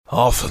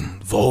often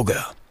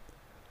vulgar,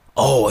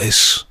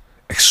 always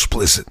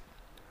explicit,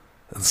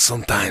 and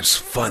sometimes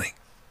funny.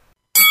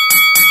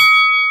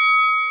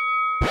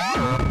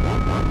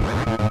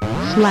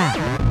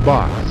 Slap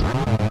Box.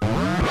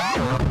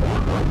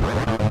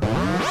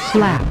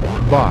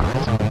 Slap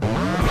Box.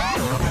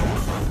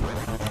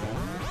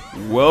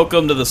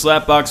 Welcome to the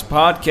Slapbox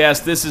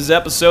Podcast. This is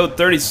episode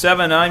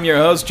 37. I'm your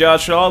host,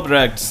 Josh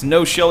Albrecht.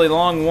 No Shelley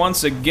Long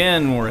once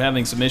again. We're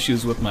having some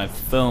issues with my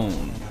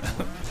phone.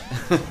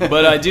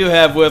 But I do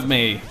have with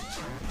me...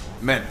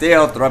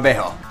 Mateo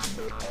Trabejo.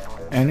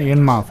 And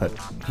Ian Moffat.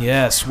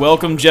 Yes,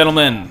 welcome,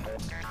 gentlemen.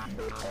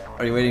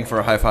 Are you waiting for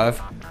a high five?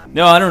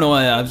 No, I don't know.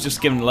 I was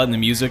just letting the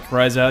music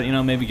rise out,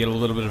 maybe get a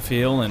little bit of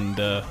feel, and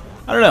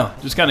I don't know,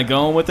 just kind of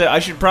going with it. I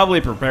should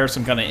probably prepare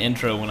some kind of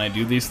intro when I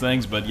do these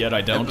things, but yet I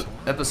don't.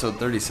 Episode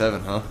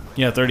 37, huh?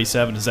 Yeah,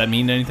 37. Does that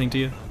mean anything to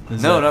you?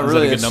 No, not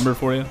really. Is that a good number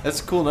for you?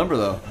 That's a cool number,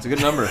 though. It's a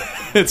good number.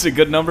 It's a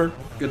good number?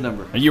 Good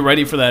number. Are you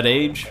ready for that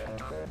age?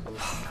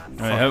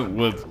 All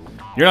right,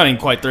 you're not even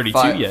quite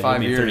 32 yet.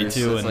 Five You'll be years.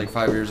 32 It's like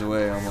 5 years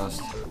away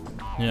almost.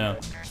 Yeah.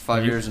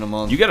 5 years in a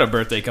month. You got a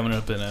birthday coming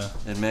up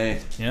in May.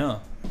 Yeah.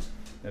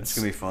 It's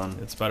going to be fun.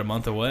 It's about a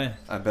month away.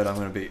 I bet I'm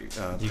going to be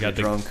You got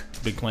drunk.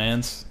 Big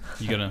plans?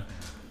 You gonna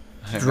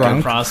Drunk? get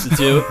a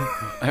prostitute?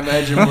 I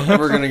imagine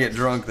we're going to get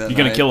drunk that You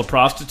gonna night. kill a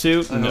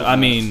prostitute? I hope I not.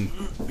 mean,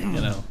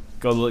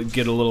 go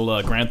get a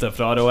little Grand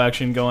Theft Auto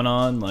action going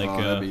on. Like,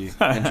 that'd be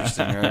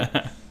interesting,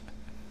 right?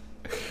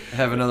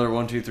 Have another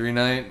 1, 2, 3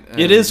 night.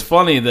 It is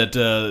funny that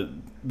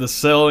the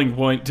selling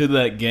point to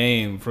that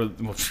game,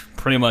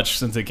 pretty much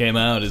since it came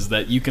out, is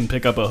that you can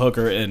pick up a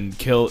hooker and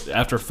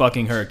after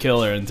fucking her,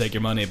 kill her and take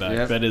your money back.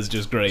 Yep. That is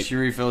just great. She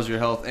refills your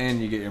health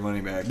and you get your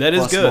money back. That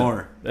is Plus good.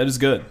 More. That is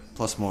good.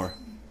 Plus more.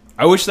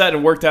 I wish that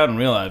had worked out in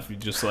real life. You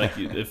just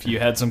if you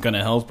had some kind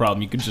of health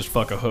problem, you could just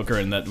fuck a hooker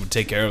and that would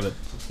take care of it.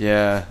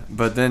 Yeah,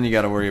 but then you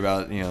got to worry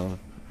about,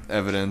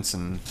 evidence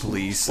and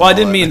police. Well, and I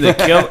didn't all mean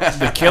that.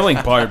 the killing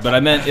part, but I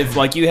meant if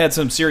you had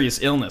some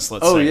serious illness,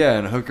 let's say. Oh, yeah,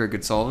 and a hooker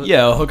could solve it?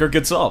 Yeah, a hooker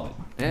could solve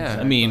it. Yeah.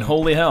 I mean,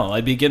 holy hell,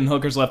 I'd be getting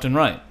hookers left and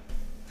right.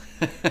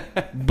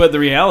 But the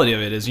reality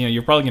of it is,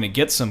 you're probably going to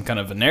get some kind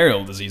of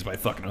venereal disease by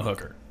fucking a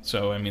hooker.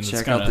 So, I mean,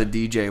 Check out the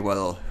DJ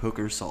while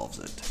hooker solves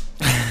it.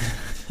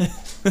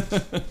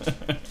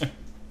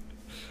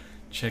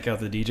 Check out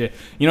the DJ.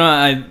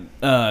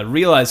 I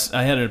realized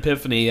I had an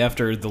epiphany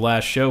after the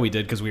last show we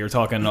did because we were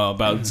talking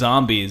about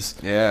zombies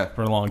Yeah.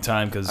 for a long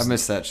time. Cause I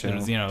missed that show. it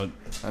was,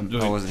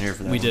 I wasn't here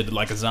for that. we one. did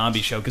like a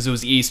zombie show because it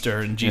was Easter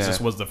and Jesus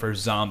Yeah. was the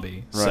first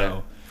zombie. Right.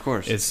 So Of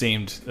course. it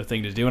seemed a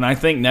thing to do. And I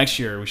think next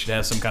year we should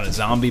have some kind of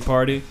zombie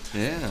party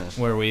Yeah.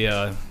 where we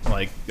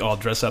all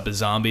dress up as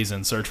zombies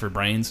and search for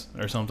brains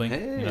or something.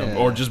 Yeah.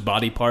 Or just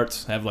body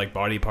parts. Have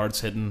body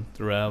parts hidden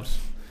throughout.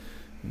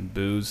 And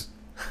booze.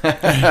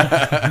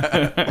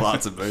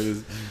 Lots of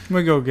booze.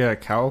 We go get a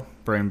cow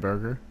brain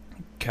burger.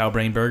 Cow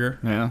brain burger.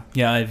 Yeah.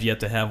 Yeah, I've yet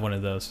to have one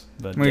of those.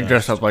 But We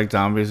dress up like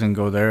zombies and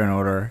go there and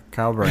order a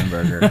cow brain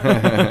burger.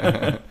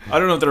 I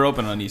don't know if they're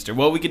open on Easter.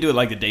 Well, we could do it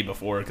like the day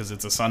before because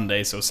it's a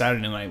Sunday, so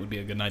Saturday night would be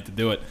a good night to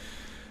do it.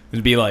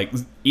 It'd be like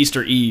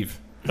Easter Eve.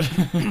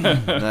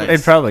 They'd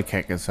Nice. probably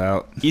kick us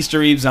out.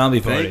 Easter Eve zombie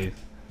think? party.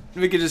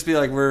 We could just be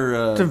like,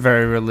 we're... It's a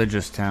very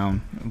religious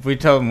town. If we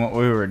tell them what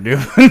we were doing,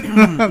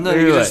 no,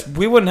 they'd you be just... like,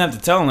 We wouldn't have to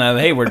tell them that,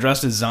 hey, we're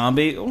dressed as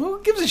zombies.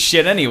 Who gives a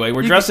shit anyway?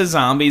 We're dressed as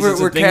zombies. It's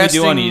a thing we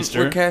do on Easter.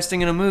 We're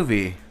casting in a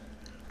movie.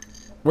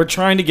 We're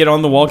trying to get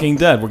on The Walking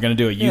Dead. We're going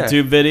to do a Yeah.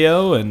 YouTube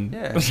video and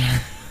Yeah.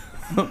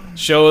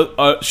 show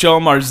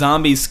them our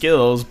zombie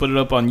skills, put it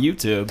up on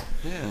YouTube,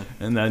 Yeah.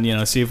 and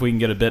then, see if we can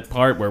get a bit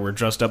part where we're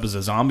dressed up as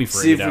a zombie for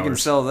See 8 if we hours. can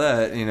sell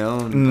that, and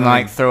and,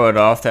 like throw it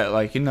off that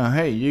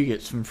hey, you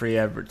get some free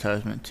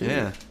advertisement too.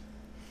 Yeah.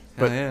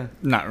 But- Hell yeah.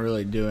 Not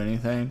really do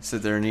anything.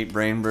 Sit there and eat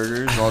brain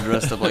burgers all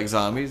dressed up like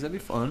zombies. That'd be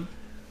fun.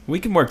 We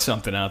can work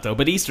something out, though.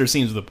 But Easter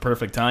seems the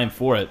perfect time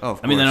for it. Oh, of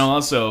I mean, then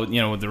course. also,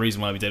 the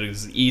reason why we did it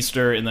is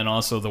Easter, and then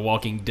also The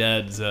Walking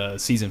Dead's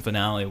season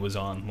finale was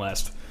on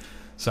last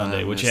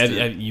Sunday, I which missed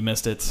it. you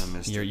missed it. I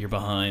missed You're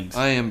behind.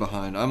 I am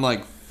behind. I'm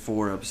like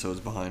 4 episodes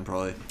behind,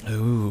 probably.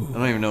 Ooh. I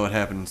don't even know what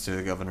happens to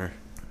the governor.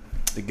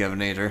 The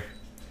governator.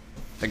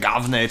 The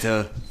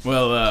governor.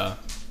 Well,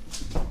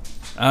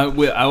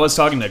 I was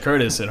talking to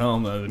Curtis at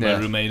home, my Yeah.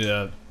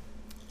 roommate.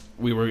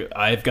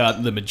 I've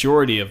got the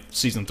majority of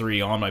season 3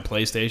 on my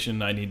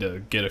PlayStation. I need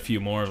to get a few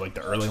more, like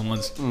the early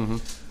ones. Mm-hmm.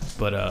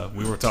 But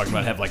we were talking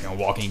about having like a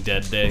Walking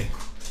Dead day.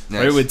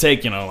 Nice. Or it would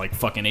take, like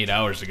fucking 8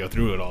 hours to go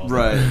through it all.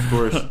 Right, of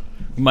course.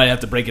 We might have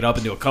to break it up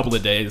into a couple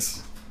of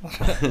days.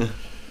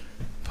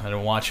 I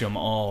don't watch them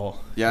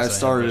all. Yeah, I 'cause have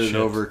started this it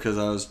shit. over because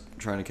I was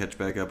trying to catch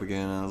back up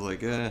again. I was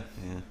like, yeah.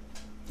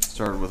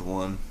 Started with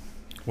 1.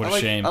 What a I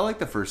like, shame. I like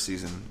the first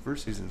season.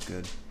 First season's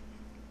good.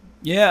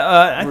 Yeah,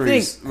 I where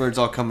think where it's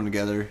all coming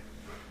together.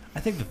 I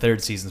think the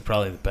third season's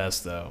probably the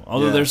best though.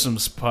 Although Yeah. there's some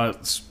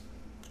spots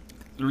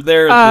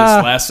there. This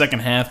last second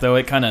half though,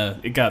 it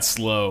got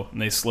slow and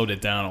they slowed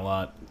it down a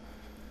lot.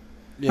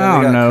 Yeah, I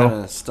they don't got know.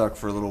 kind of stuck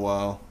for a little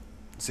while.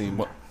 It seemed.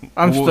 What-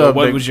 I'm still a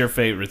What big- was your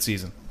favorite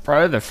season?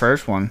 Probably the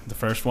first one. The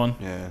first one?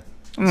 Yeah.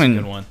 I It's mean,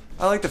 a good one.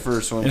 I like the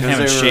first one. And 'cause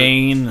having they were-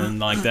 Shane and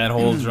like that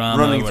whole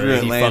drama Running where through he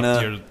Atlanta.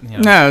 fucked your, you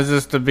know, no, it's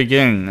just the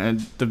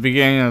beginning. The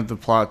beginning of the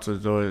plots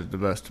is always the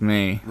best to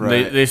me.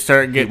 Right. They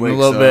start getting a wakes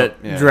little up,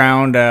 bit yeah.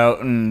 drowned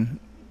out and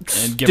get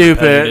stupid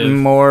repetitive. and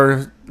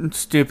more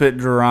stupid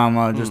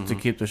drama just to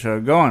keep the show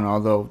going.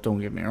 Although, don't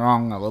get me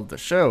wrong, I love the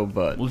show,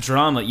 but Well,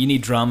 drama. You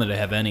need drama to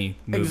have any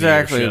movie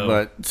exactly. or show.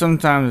 But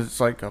sometimes it's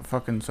like a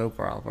fucking soap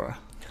opera.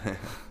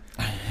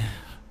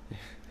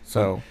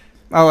 So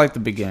I like the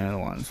beginning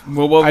ones.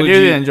 Well, what I would do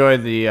you? enjoy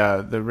the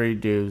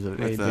redos that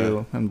they With the-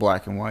 do in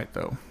black and white,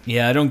 though.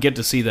 Yeah, I don't get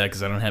to see that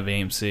because I don't have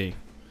AMC.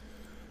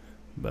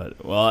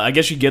 But well, I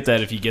guess you get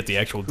that if you get the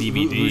actual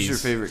DVDs. Who's your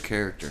favorite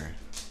character?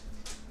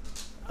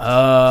 You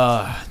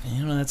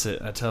know, that's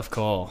a tough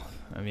call.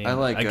 I mean,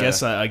 I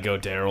guess I go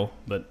Daryl,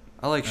 but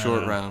I like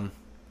Short Round.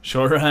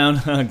 short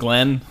round,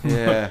 Glenn.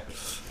 Yeah.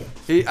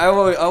 I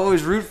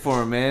always root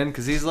for him, man,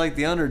 because he's like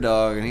the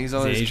underdog, and he's He's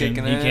always Asian.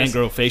 kicking He ass. can't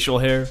grow facial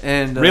hair.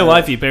 And Real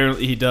life, he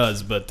apparently he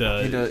does, but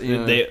does, you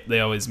know, they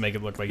always make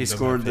it look like he he doesn't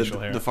scored have facial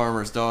hair. the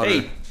farmer's daughter.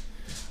 Hey,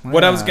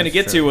 what I was Yeah, going to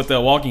get to sure. with The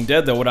Walking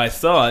Dead, though, what I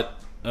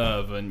thought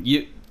of, and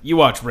you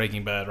watch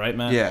Breaking Bad, right,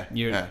 Matt? Yeah,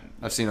 You're- yeah.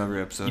 I've seen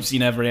every episode. You've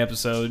seen every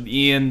episode.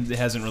 Ian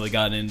hasn't really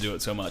gotten into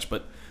it so much,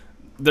 but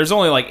there's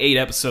only like 8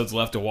 episodes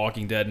left of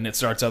Walking Dead, and it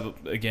starts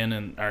up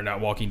again, or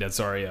not Walking Dead,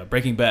 sorry,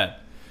 Breaking Bad.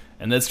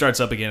 And that starts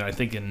up again, I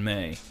think, in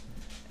May.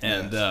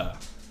 And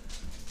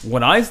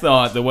what I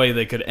thought the way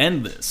they could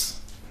end this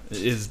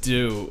is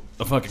do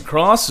a fucking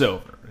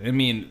crossover. I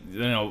mean,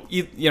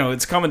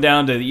 it's coming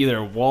down to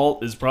either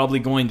Walt is probably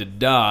going to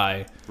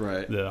die,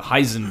 Right. the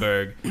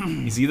Heisenberg.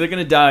 He's either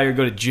going to die or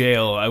go to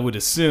jail, I would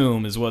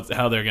assume, is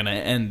how they're going to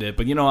end it.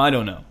 But, I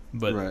don't know.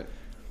 But Right.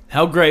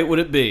 how great would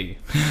it be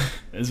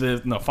as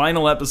if in the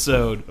final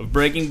episode of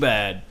Breaking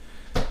Bad,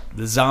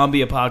 the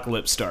zombie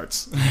apocalypse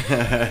starts.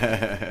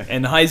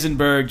 And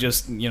Heisenberg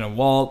just,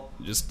 Walt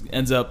just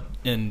ends up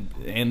in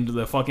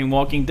the fucking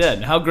Walking Dead.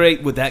 And how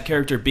great would that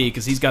character be?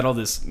 Because he's got all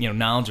this,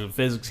 knowledge of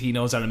physics. He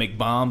knows how to make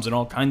bombs and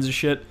all kinds of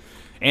shit.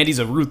 And he's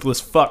a ruthless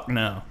fuck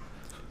now.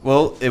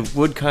 Well, it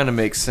would kind of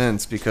make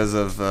sense because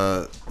of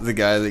the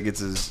guy that gets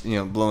his,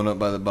 blown up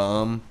by the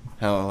bomb.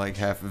 How like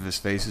half of his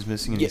face is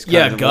missing, and he's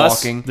kind of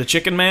Gus, walking. the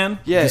Chicken Man.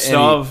 Yeah,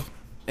 Gustav.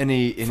 And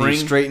he Fring.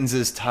 straightens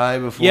his tie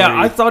before. Yeah,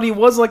 he, I thought he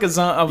was like a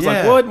zombie. I was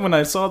like, Yeah. what? When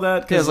I saw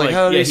that, Yeah, I was like, because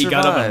how did he he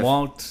got up and survive?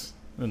 walked,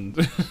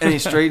 and and he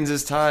straightens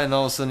his tie, and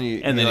all of a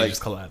sudden and then like, he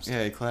just collapsed.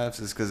 Yeah, he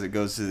collapses because it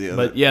goes to the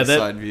other But yeah, the that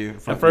side view.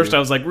 at first I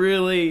was like,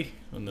 really?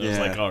 And I was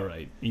Yeah. like, all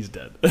right, he's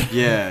dead.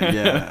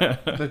 yeah.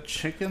 The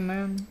Chicken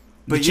Man?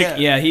 But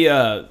yeah, he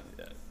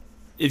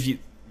if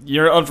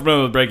you're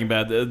unfamiliar with Breaking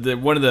Bad, the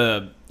one of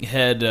the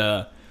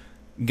head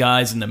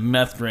guys in the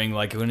meth ring,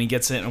 like when he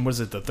gets in, what is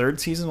it, the third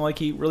season? Like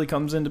he really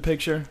comes into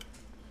picture.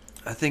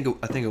 I think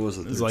it was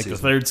the third It's like season.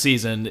 the third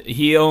season.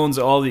 He owns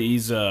all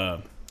these.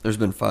 There's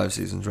been 5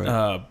 seasons,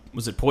 right?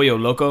 Was it Pollo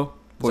Loco? Is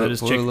Pollo- that his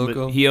Pollo chicken?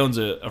 Loco? But he owns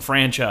a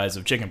franchise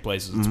of chicken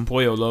places. It's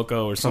Pollo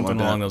Loco or something Something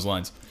like along that. those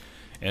lines.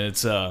 And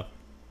it's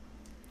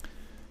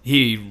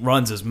he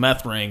runs his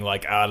meth ring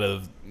like out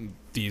of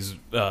these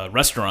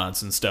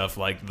restaurants and stuff.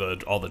 Like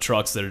all the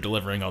trucks that are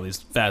delivering all these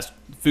fast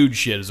food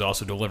shit is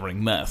also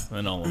delivering meth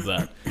and all of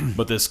that.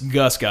 But this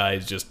Gus guy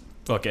is just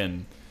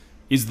fucking.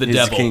 He's the He's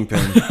devil. the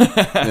kingpin.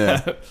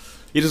 Yeah,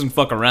 He doesn't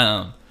fuck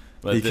around.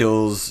 But he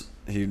kills.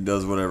 He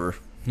does whatever.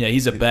 Yeah,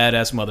 he's a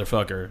badass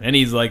motherfucker, and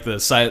he's like the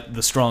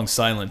strong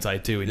silent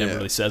type too. He never Yeah.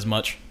 really says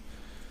much,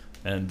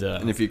 and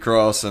And if you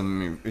cross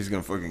him, he's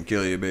gonna fucking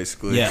kill you,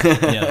 basically. yeah,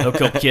 he'll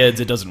kill kids.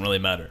 It doesn't really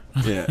matter.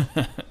 Yeah.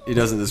 He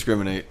doesn't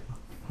discriminate.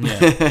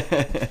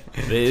 Yeah,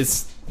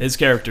 his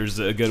character's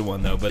a good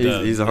one though, but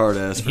He's a hard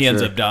ass. he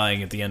ends up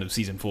dying at the end of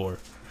season 4.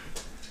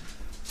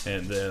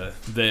 And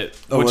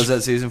was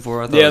that season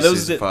 4? I thought Yeah, it that was was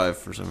season it. 5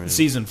 for some reason.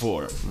 season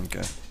 4?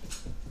 Okay.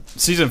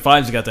 Season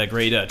 5's got that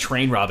great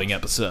train robbing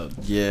episode,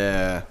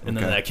 Yeah. and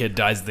then okay. that kid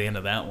dies at the end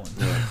of that one.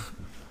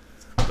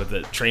 But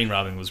the train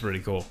robbing was pretty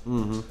cool.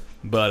 Mm-hmm.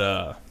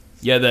 But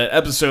yeah, the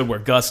episode where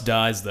Gus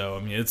dies, though,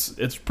 I mean,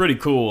 it's pretty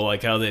cool.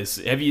 Like how they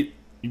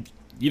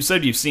you've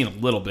said you've seen a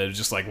little bit, it's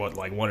just like what,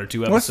 like 1 or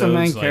 2 episodes. What's the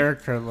main like,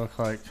 character look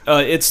like?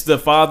 It's the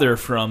father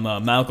from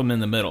Malcolm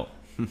in the Middle,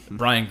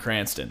 Bryan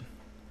Cranston.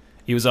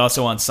 He was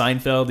also on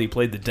Seinfeld. He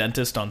played the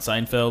dentist on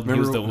Seinfeld. He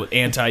was the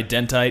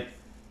anti-dentite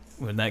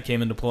when that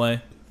came into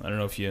play. I don't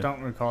know if you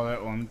Don't recall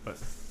that one, but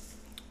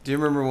Do you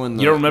remember when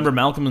you don't remember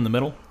Malcolm in the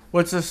Middle?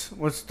 what's this?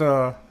 What's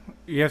the?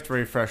 You have to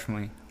refresh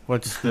me.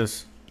 What's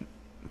this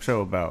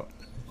show about?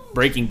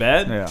 Breaking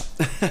Bad.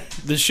 Yeah.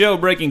 The show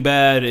Breaking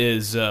Bad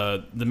is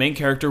the main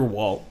character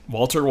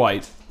Walter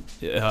White.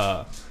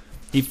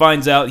 He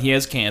finds out he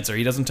has cancer.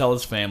 He doesn't tell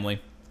his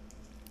family.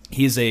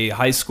 He's a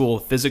high school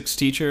physics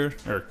teacher,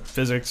 or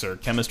physics or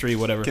chemistry,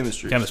 whatever.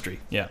 Chemistry,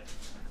 yeah.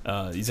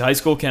 He's a high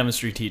school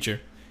chemistry teacher.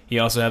 He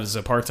also has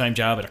a part-time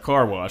job at a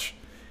car wash.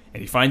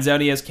 And he finds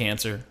out he has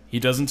cancer. He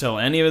doesn't tell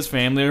any of his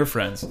family or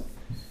friends.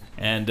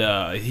 And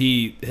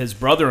his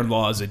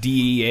brother-in-law is a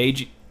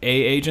DEA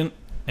agent.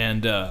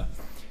 And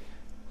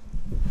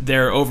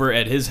they're over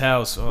at his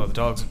house. Oh, the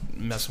dog's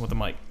messing with the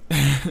mic.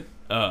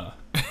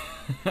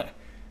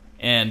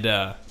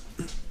 and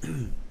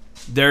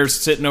they're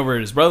sitting over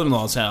at his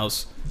brother-in-law's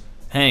house,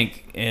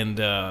 Hank, and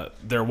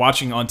they're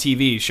watching on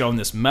TV showing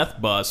this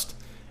meth bust,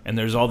 and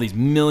there's all these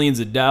millions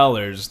of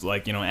dollars,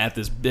 like, you know, at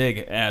this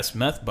big-ass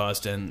meth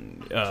bust,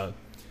 and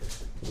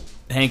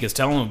Hank is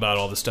telling him about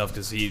all this stuff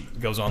because he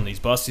goes on these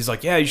busts. He's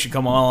like, yeah, you should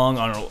come along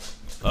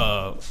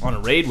on a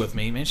raid with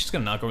me. Man, she's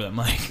going to knock over that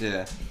mic.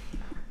 Yeah.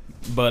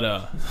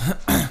 But,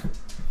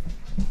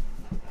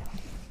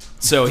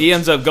 so he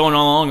ends up going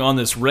along on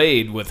this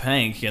raid with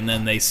Hank, and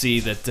then they see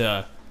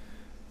that,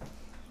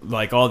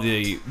 like, all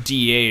the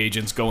DEA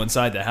agents go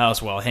inside the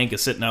house while Hank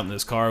is sitting out in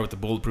his car with the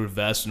bulletproof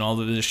vest and all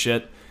of this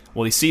shit.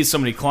 Well, he sees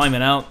somebody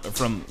climbing out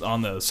from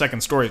on the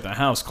second story of the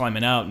house,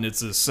 climbing out, and it's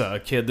this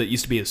kid that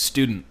used to be a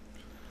student.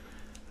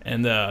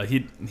 And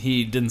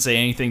he didn't say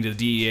anything to the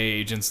DEA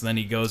agents, and then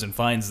he goes and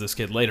finds this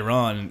kid later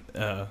on,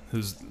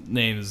 whose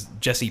name is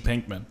Jesse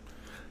Pinkman.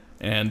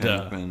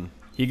 And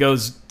he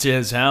goes to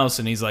his house,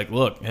 and he's like,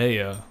 look, hey,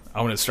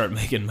 I want to start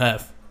making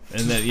meth.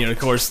 And then, you know, of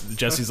course,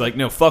 Jesse's like,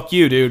 no, fuck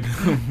you, dude.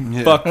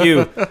 Fuck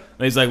you. And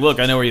he's like, look,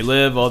 I know where you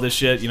live, all this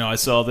shit. You know, I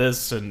saw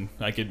this, and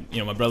I could, you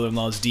know, my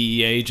brother-in-law's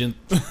DEA agent.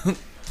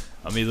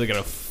 I'm either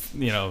going to,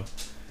 you know,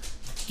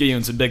 get you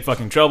in some big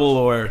fucking trouble,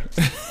 or...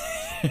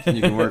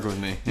 You can work with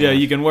me. Yeah,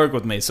 you can work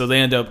with me. So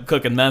they end up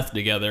cooking meth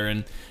together,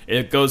 and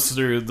it goes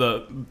through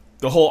the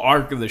whole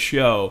arc of the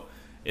show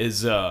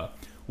is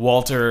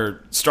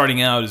Walter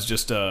starting out as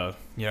just, you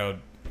know,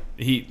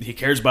 he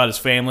cares about his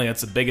family. That's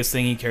the biggest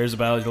thing he cares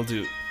about. He'll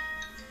do...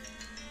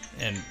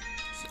 And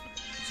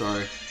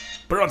sorry,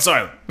 put it on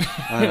silent.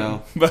 I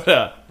know, but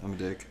I'm a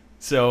dick.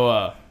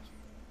 So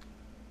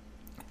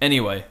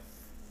anyway,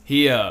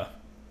 he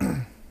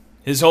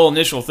his whole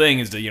initial thing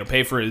is to, you know,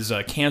 pay for his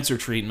cancer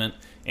treatment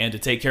and to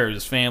take care of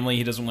his family.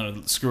 He doesn't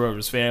want to screw over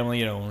his family,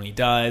 you know, when he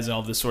dies and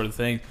all this sort of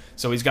thing.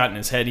 So he's got in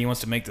his head he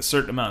wants to make a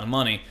certain amount of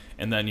money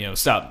and then, you know,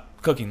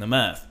 stop cooking the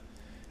meth.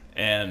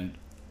 And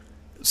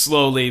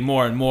slowly,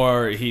 more and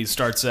more, he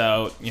starts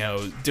out, you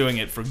know, doing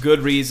it for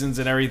good reasons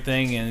and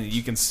everything, and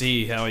you can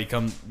see how he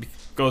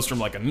goes from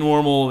like a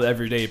normal,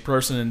 everyday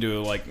person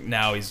into like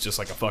now he's just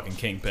like a fucking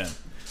kingpin.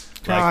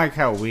 Kind of like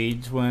how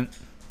Weeds went.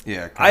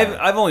 Yeah,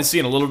 I've only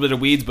seen a little bit of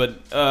Weeds,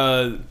 but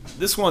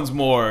this one's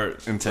more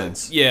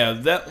intense. Yeah,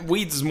 that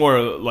Weeds is more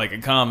like a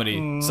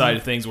comedy side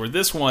of things, where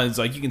this one is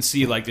like you can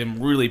see like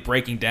him really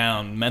breaking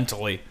down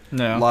mentally.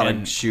 No. A lot of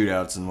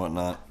shootouts and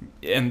whatnot.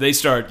 And they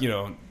start, you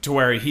know, to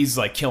where he's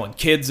like killing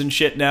kids and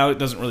shit now. It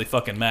doesn't really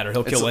fucking matter.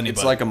 He'll kill anybody.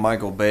 It's like a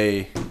Michael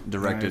Bay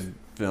directed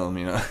film,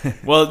 you know.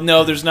 Well,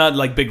 no, there's not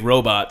like big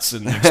robots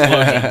and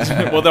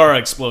explosions. Well, there are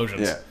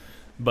explosions. Yeah.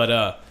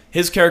 But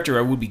his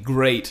character would be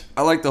great.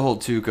 I like the whole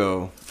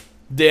Tuco.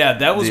 Yeah,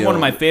 that was one of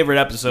my favorite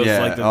episodes.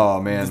 Yeah, like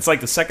oh man, it's like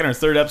the second or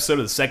third episode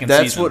of the second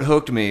season. That's what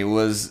hooked me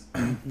was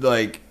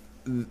like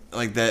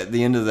that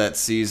the end of that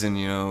season,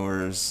 you know,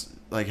 or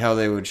like how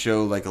they would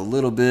show like a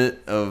little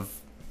bit of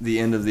the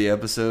end of the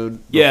episode.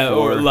 Yeah,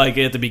 before. or like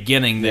at the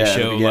beginning they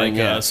show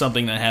like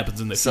something that happens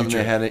in the something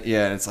future. That had it,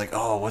 yeah, and it's like,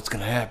 oh, what's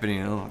gonna happen?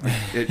 You know,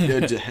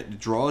 it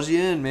draws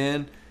you in,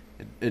 man.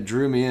 It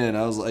drew me in.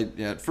 I was like,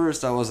 yeah, at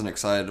first I wasn't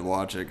excited to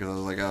watch it because I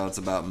was like, oh, it's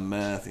about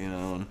meth, you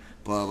know, and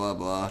blah blah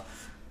blah.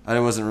 I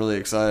wasn't really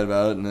excited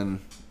about it, and then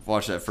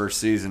watched that first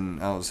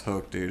season. I was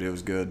hooked, dude. It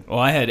was good. Well,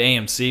 I had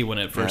AMC when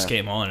it first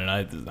came on,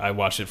 and I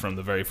watched it from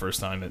the very first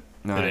time it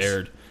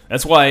aired.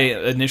 That's why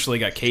I initially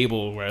got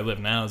cable where I live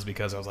now, is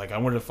because I was like, I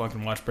wanted to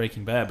fucking watch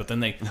Breaking Bad, but then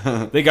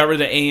they got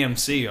rid of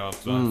AMC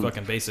off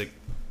fucking basic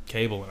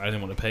cable, and I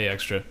didn't want to pay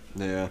extra.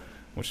 Yeah.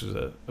 Which is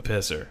a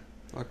pisser.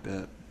 Fuck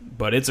that.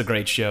 But it's a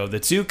great show. The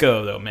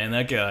Tuco, though, man,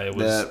 that guy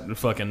was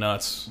fucking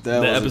nuts.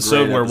 That the was episode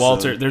a great where episode.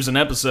 Walter, there's an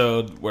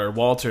episode where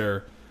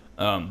Walter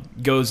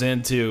goes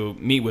in to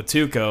meet with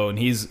Tuco, and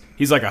he's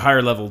like a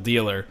higher level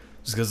dealer,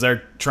 just because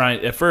they're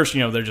trying. At first, you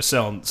know, they're just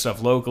selling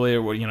stuff locally,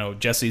 or you know,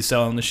 Jesse's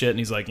selling the shit, and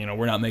he's like, you know,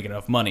 we're not making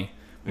enough money.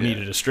 We need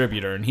a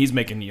distributor, and he's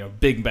making, you know,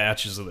 big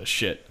batches of this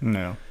shit.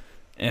 No.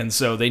 And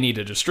so they need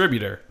a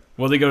distributor.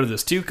 Well, they go to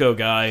this Tuco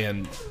guy,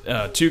 and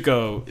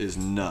Tuco is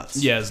nuts.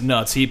 Yeah, is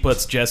nuts. He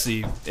puts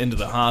Jesse into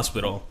the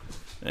hospital,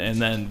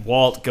 and then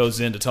Walt goes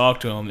in to talk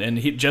to him, and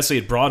Jesse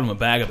had brought him a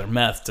bag of their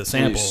meth to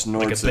sample,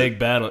 like a big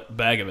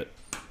bag of it.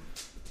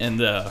 And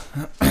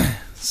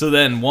so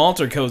then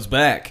Walter goes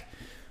back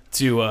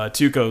to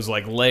Tuco's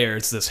like lair.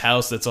 It's this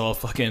house that's all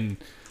fucking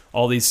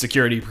all these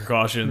security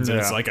precautions, and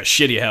it's like a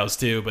shitty house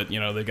too. But you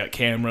know they've got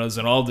cameras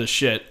and all this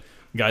shit,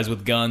 guys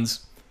with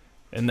guns.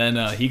 And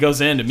then he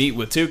goes in to meet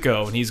with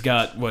Tuco, and he's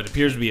got what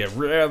appears to be a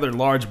rather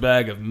large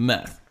bag of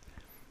meth.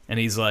 And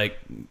he's like,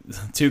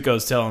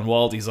 Tuco's telling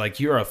Walt, he's like,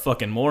 you're a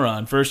fucking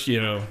moron. First,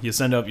 you know, you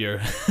send up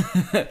your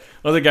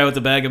other guy with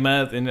the bag of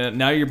meth, and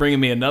now you're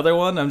bringing me another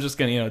one? I'm just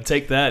going to, you know,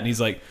 take that. And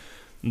he's like,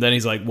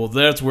 well,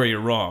 that's where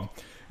you're wrong.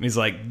 And he's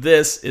like,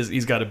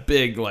 he's got a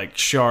big, like,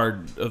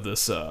 shard of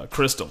this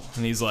crystal.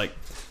 And he's like,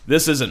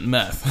 this isn't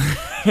meth.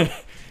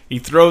 He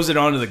throws it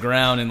onto the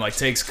ground and, like,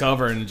 takes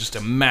cover, and just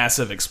a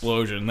massive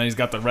explosion. And then he's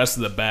got the rest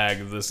of the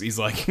bag of this. He's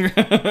like...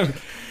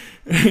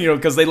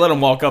 because they let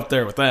him walk up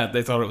there with that.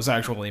 They thought it was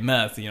actually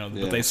meth, Yeah.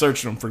 but they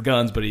searched him for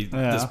guns. But this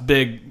Yeah.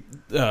 big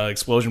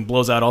explosion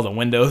blows out all the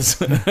windows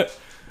The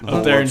whole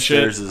up there and shit.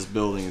 upstairs of this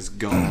building is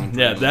gone.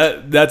 Yeah,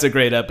 that's a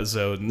great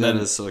episode. And That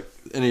then, is so.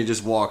 And he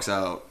just walks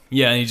out.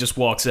 yeah, and he just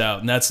walks out,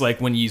 and that's like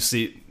when you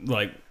see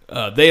like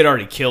they had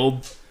already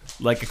killed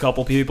like a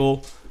couple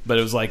people, but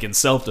it was like in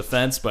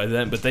self-defense by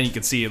then. But then you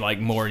can see like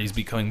more. He's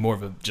becoming more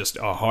of just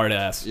a hard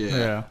ass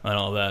Yeah. and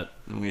all that.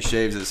 And when he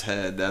shaves his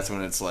head, that's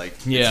when it's like,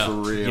 Yeah, it's for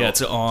real. yeah,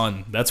 it's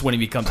on. That's when he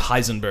becomes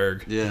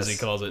Heisenberg, Yes, as he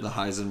calls it. the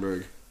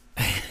Heisenberg.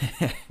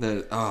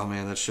 Oh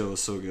man, that show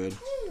is so good.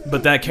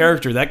 But that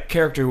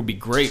character would be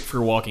great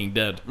for Walking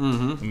Dead.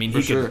 Mm-hmm. I mean, for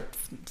he sure. could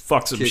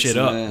fuck some Kick shit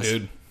some up, ass.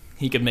 dude.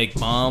 He could make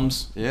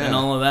bombs Yeah. and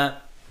all of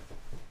that.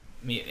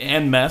 I mean,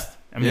 and meth.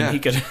 I mean, Yeah. he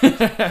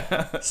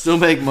could. Still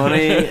make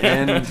money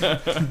and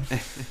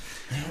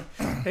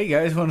Hey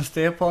guys, want to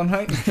stay up all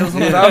night and kill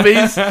some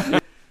zombies?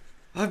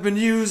 I've been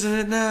using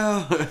it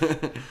now.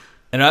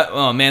 And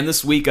oh man,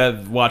 this week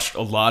I've watched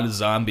a lot of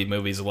zombie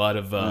movies, a lot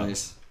of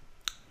Nice.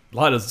 a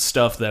lot of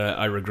stuff that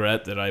I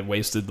regret that I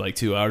wasted like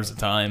 2 hours of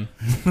time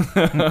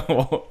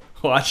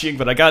watching.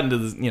 But I got into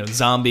the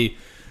zombie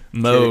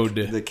mode.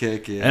 The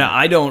kick, yeah. And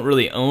I don't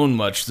really own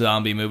much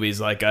zombie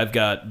movies. Like, I've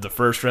got the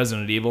first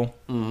Resident Evil,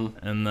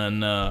 and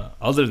then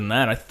other than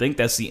that, I think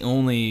that's the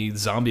only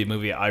zombie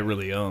movie I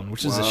really own,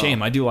 which is a Wow.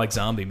 shame. I do like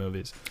zombie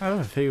movies. I have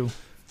a few.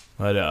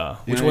 But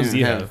which don't ones even do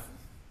you have- have?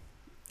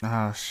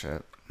 Oh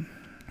shit.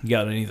 You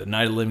got any of the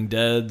Night of the Living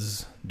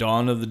Deads,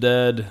 Dawn of the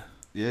Dead?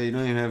 Yeah, you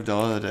don't even have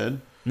Dawn of the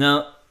Dead?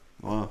 No,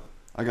 Wow.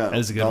 I got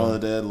That's a good Dawn one.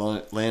 of the Dead,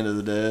 Land of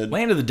the Dead.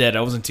 Land of the Dead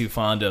I wasn't too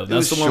fond of. It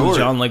That's was the one with short.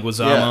 John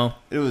Leguizamo.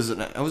 Yeah, it was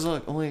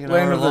like only an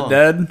Land hour of the long.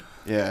 Dead.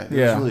 Yeah, it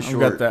Yeah, was really I've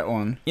short. got that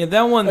one. Yeah,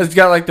 that one. It's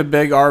got like the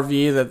big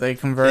RV that they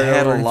converted. It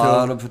had over a into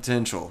lot of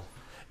potential.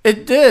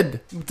 It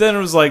did. Then it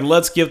was like,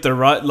 let's give the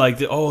right, like,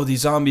 these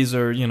zombies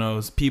are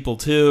people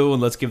too,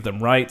 and let's give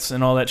them rights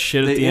and all that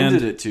shit at They the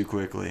ended end. it too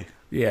quickly.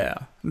 Yeah.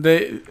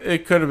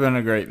 It could have been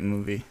a great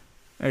movie.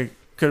 It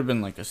could have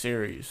been like a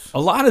series. A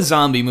lot of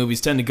zombie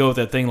movies tend to go with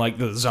that thing like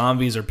the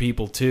zombies are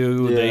people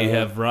too. Yeah. They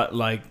have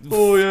like.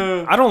 Oh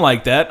yeah. I don't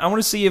like that. I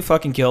want to see you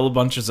fucking kill a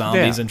bunch of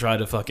zombies Yeah. and try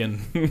to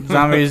fucking.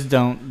 Zombies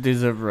don't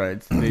deserve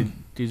rights. They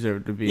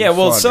deserve to be. Yeah,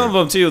 well, some of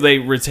slaughtered. them too. They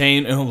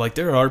retain. Like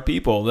there are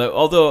people that,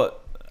 although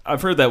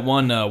I've heard that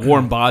one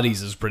Warm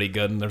Bodies is pretty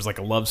good, and there's like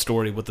a love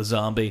story with the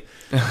zombie.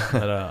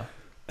 But,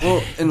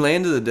 Well, in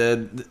Land of the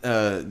Dead,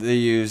 they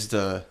used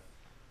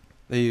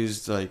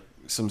like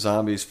some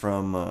zombies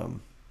from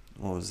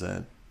what was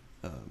that?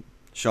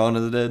 Shaun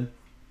of the Dead.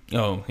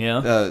 oh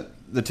yeah.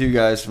 The two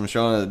guys from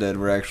Shaun of the Dead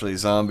were actually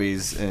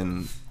zombies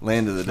in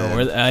Land of the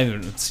Dead. I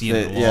haven't seen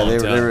it in a Yeah, long they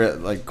time. were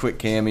at, like quick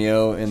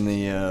cameo in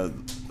the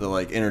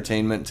like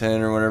entertainment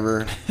tent or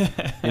whatever,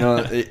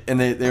 and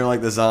they were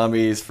like the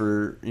zombies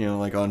for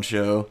like on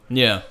show.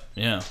 Yeah.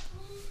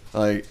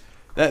 Like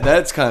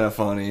that's kind of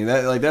funny.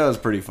 That was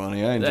pretty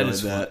funny. I enjoyed That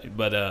is that. funny.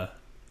 But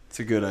It's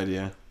a good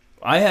idea.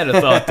 I had a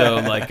thought though,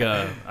 like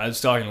I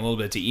was talking a little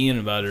bit to Ian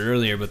about it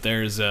earlier, but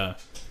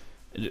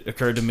it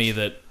occurred to me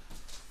that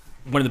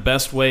one of the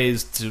best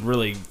ways to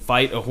really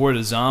fight a horde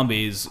of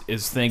zombies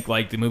is think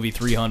like the movie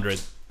 300,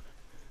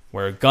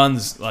 where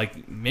guns,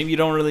 like maybe you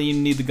don't really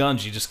even need the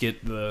guns, you just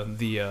get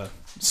the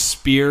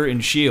spear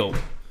and shield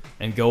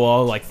and go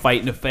all like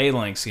fighting a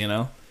phalanx,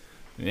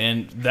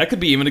 and that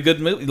could be even a good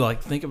movie.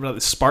 Like think about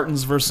it,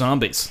 Spartans versus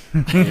zombies.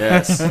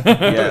 Yes,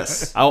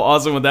 yes. How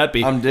awesome would that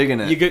be? I'm digging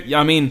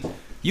it.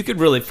 You could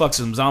really fuck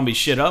some zombie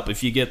shit up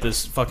if you get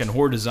this fucking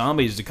horde of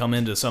zombies to come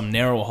into some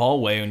narrow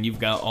hallway and you've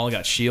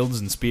got shields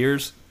and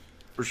spears.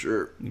 For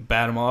sure. You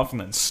bat them off and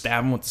then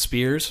stab them with the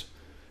spears.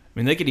 I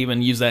mean, they could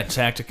even use that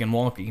tactic in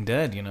Walking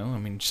Dead, I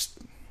mean, just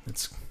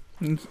it's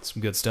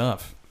some good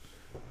stuff.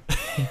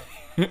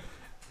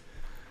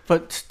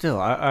 But still,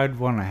 I'd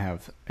want to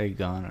have a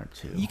gun or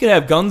two. You could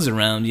have guns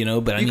around,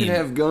 but You can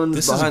have guns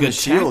this is a behind the good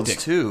shields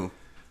tactic. too.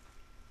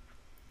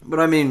 But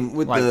I mean,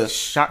 with like the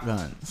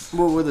shotguns.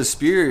 with a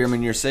spear, I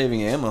mean, you're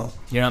saving ammo.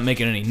 You're not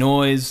making any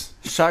noise.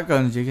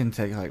 Shotguns, you can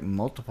take like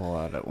multiple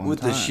out at one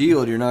With time. the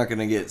shield, you're not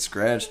gonna get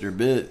scratched or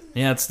bit.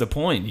 Yeah, that's the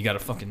point. You got to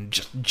fucking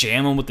just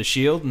jam them with the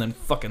shield and then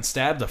fucking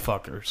stab the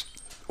fuckers.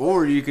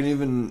 Or you can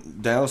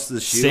even douse the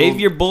shield. Save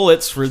your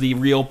bullets for the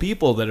real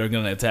people that are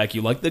going to attack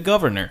you, like the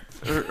governor.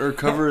 or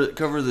cover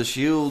the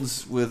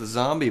shields with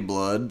zombie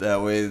blood.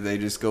 That way, they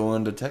just go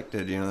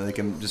undetected. They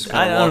can just.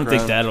 I Kinda don't walk think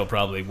around. that'll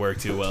probably work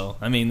too well.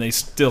 I mean, they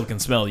still can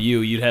smell you.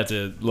 You'd have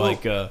to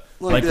like that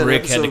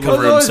Rick had to episode-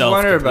 cover I always himself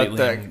wonder about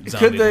completely that. in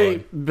zombie Could they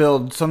blood.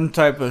 build some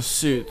type of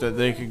suit that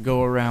they could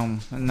go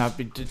around and not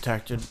be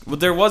detected? But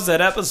there was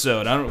that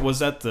episode. Was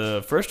that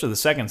the first or the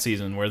second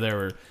season where they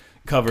were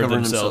covered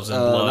Covering themselves in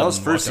themselves. blood? That was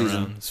and first walking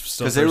season. around?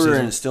 Still Because they first were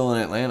season? still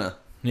in Atlanta.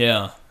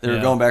 Yeah, They were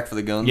yeah. going back for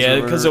the guns. Yeah,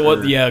 or because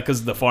whatever,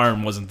 because the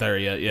farm wasn't there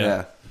yet.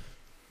 Yeah.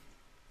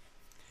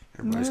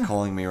 Everybody's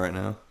calling me right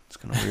now. It's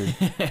kind of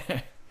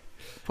weird.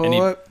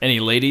 Pull Any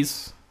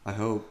ladies? I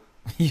hope.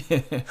 Yeah,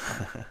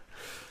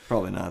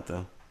 Probably not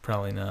though.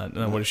 probably not.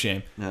 No, what a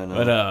shame. No.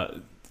 But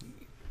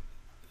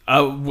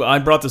I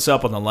brought this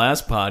up on the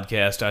last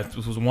podcast. I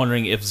was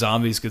wondering if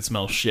zombies could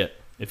smell shit.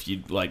 If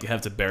you like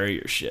have to bury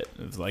your shit,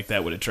 if, like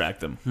that would attract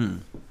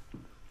them.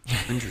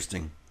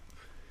 Interesting.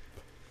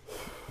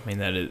 I mean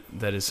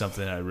that is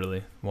something I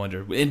really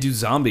wonder. And do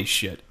zombies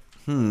shit?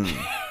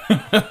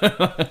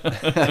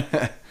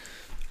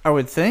 I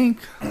would think.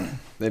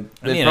 They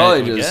mean,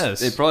 probably I just guess.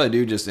 they probably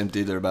do just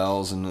empty their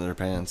bowels into their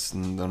pants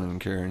and don't even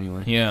care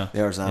anyway. Yeah, They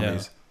are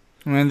zombies.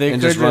 I mean, they It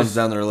could just runs just,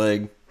 down their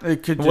leg.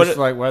 it could What just it-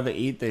 like while they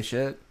eat, they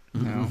shit.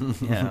 You know?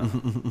 yeah.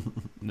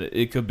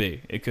 It could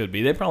be. It could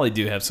be. They probably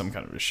do have some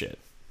kind of a shit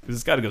because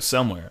it's got to go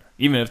somewhere.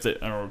 Even if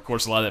or of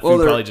course a lot of that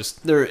food probably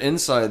just their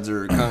insides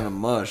are kind of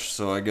mush,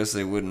 so I guess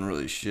they wouldn't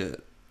really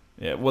shit.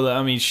 yeah. Well,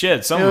 I mean,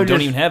 shit. Some It of them would don't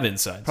just even have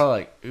insides. Probably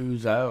like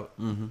ooze out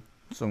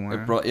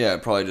somewhere.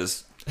 It probably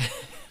just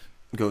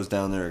goes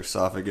down their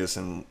esophagus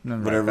and And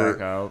then right back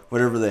whatever out.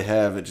 whatever they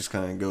have, it just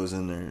kind of goes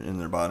in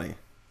their body.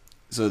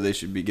 So they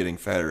should be getting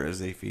fatter as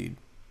they feed.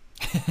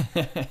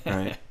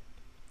 Right?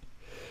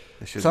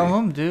 They should Some be. of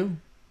them do,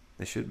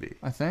 They should be.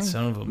 I think.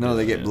 Some of them. No, do,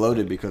 they get yeah.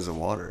 bloated because of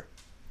water.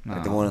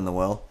 Like the No. one in the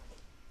well.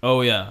 Oh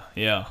yeah.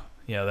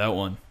 That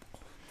one.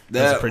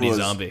 That's a pretty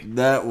zombie.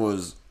 That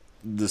was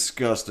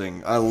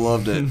disgusting. I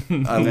loved it.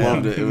 I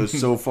loved it. It was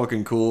so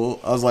fucking cool.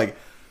 I was like,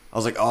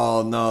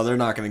 oh no, they're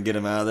not gonna get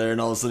him out of there.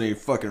 And all of a sudden he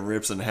fucking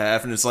rips in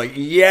half, and it's like,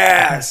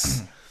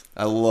 yes,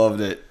 I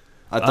loved it.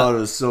 I thought it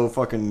was so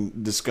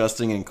fucking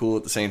disgusting and cool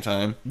at the same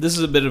time. This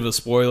is a bit of a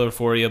spoiler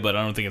for you, but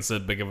I don't think it's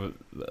that big of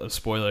a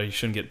spoiler. You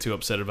shouldn't get too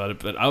upset about it.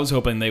 But I was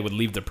hoping they would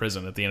leave the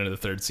prison at the end of the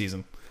third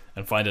season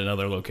and find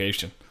another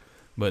location.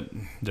 But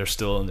they're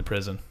still in the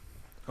prison.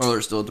 Oh,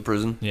 they're still at the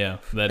prison. Yeah,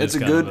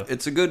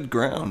 It's a good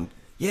ground.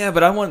 Yeah,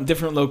 but I want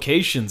different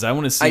locations. I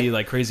want to see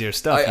like crazier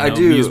stuff. I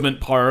do.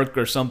 Amusement park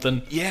or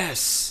something.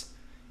 Yes.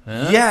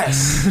 Huh?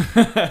 Yes.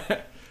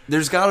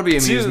 There's got to be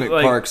Dude, amusement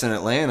like- parks in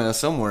Atlanta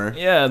somewhere.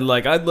 Yeah,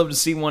 like I'd love to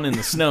see one in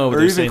the snow, but Or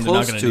they're even saying they're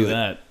not close going to to do it.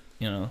 that.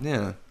 You know.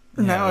 Yeah.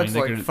 Now I mean, it's they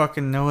like could-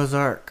 fucking Noah's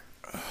Ark.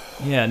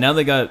 Yeah, now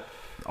they got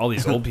all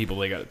these old people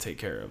they got to take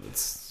care of.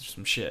 It's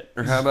some shit.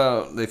 Or how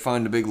about they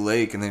find a big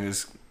lake and they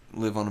just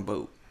live on a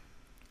boat?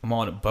 I'm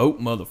on a boat,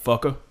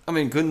 motherfucker. I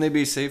mean, couldn't they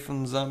be safe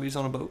from zombies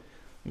on a boat?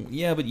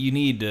 Yeah, but you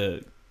need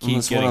to keep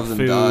Unless getting one of them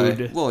food.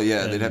 die. Well,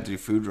 yeah, they'd and- have to do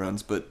food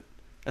runs, but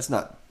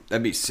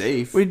that'd be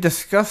safe. We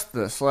discussed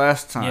this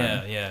last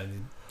time. Yeah.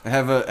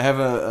 Have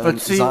a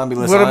But see,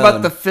 zombie-less what about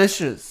island. the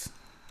fishes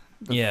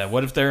Yeah,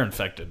 what if they're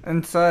infected?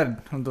 inside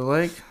of the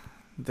lake?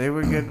 They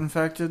would get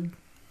infected.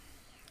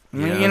 I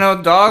mean, Yeah. you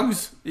know,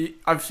 dogs.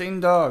 I've seen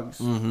dogs.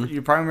 Mhm.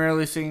 You've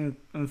primarily seen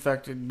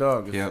infected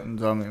dogs Yep. in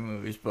zombie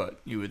movies, but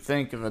you would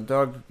think if a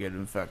dog could get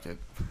infected,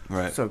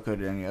 Right. so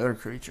could any other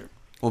creature.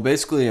 Well,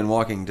 basically, in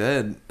Walking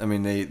Dead, I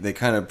mean, they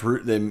kind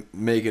of they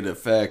make it a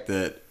fact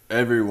that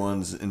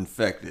everyone's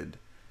infected.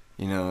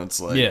 You know, it's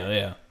like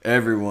Yeah.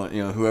 everyone,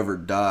 you know, whoever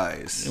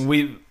dies And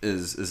we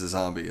is a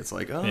zombie. It's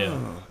like, oh, Yeah.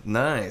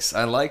 nice,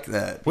 I like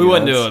that. we You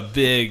went know,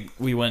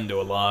 we went into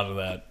a lot of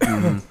that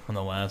on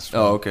the last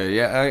one. Oh, okay,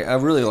 yeah, I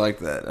really like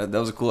that. That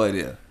was a cool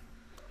idea.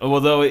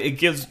 Although it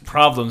gives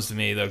problems to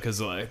me though, because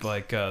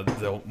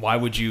why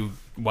would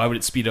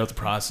it speed up the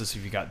process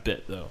if you got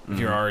bit though? If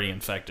you're already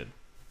infected,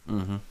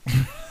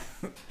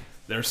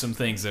 there are some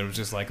things that are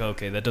just like,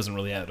 okay, that doesn't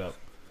really add up.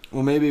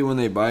 Well, maybe when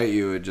they bite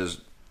you,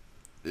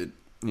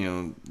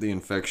 the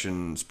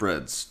infection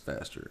spreads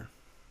faster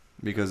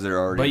because they're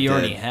already. But you dead.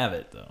 already have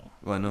it though.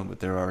 Well, I know, but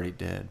they're already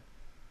dead.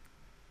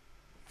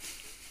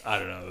 I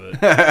don't know.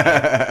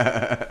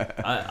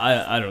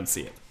 I don't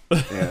see it.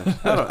 Yeah,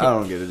 I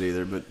don't get it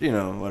either. But you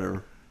know,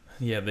 whatever.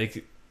 Yeah, they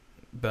could.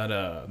 But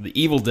the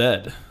Evil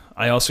Dead,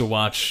 I also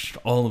watched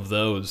all of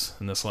those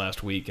in this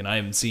last week, and I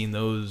haven't seen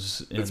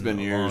those in It's been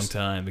a years. long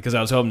time because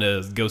I was hoping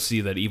to go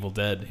see that Evil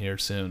Dead here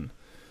soon,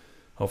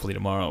 hopefully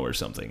tomorrow or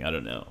something. I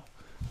don't know,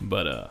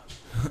 but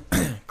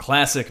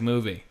classic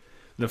movie,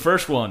 the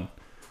first one,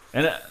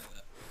 and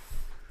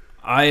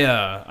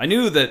I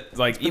knew that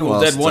like been a Evil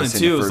while Dead since 1 I've and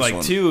seen the 2 was first like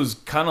one. 2 is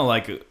kind of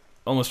like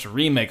almost a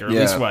remake, or at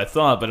Yeah. least what I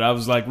thought. But I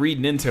was like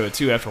reading into it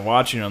too after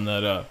watching them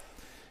that.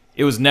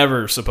 It was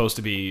never supposed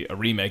to be a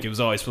remake. It was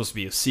always supposed to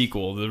be a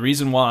sequel. The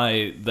reason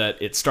why that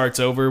it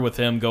starts over with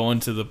him going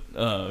to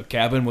the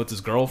cabin with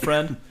his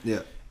girlfriend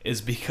Yeah.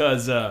 is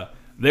because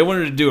they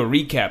wanted to do a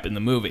recap in the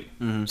movie,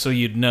 so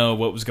you'd know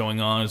what was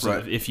going on. So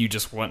Right. if you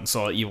just went and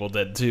saw Evil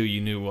Dead 2, you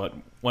knew what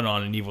went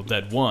on in Evil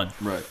Dead 1.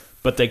 Right.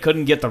 But they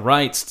couldn't get the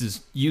rights to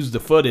use the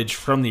footage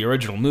from the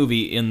original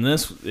movie in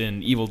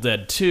Evil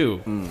Dead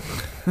 2.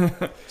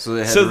 So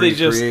they had So to they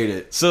just recreate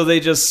it. so they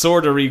just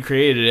sort of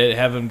recreated it,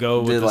 have him go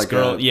with Did this like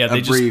girl. a They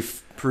just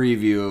brief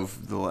preview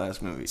of the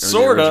last movie, or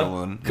sort the original of,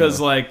 one. because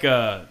Yeah.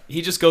 like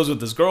he just goes with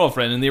his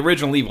girlfriend. In the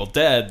original Evil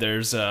Dead,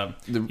 there's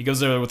he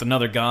goes there with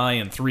another guy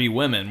and 3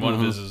 women. One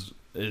of his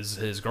is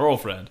his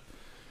girlfriend,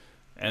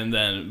 and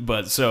then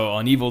so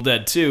on Evil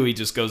Dead 2, he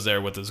just goes there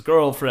with his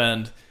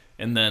girlfriend,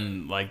 and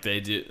then like they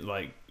do,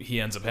 like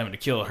he ends up having to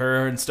kill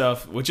her and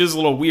stuff, which is a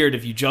little weird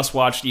if you just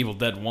watched Evil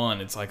Dead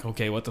 1. It's like,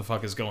 okay, what the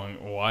fuck is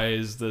why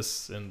is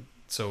this? And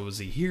so was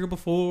he here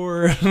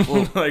before?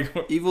 Well, like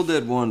Evil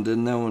Dead 1,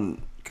 didn't that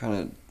one kind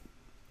of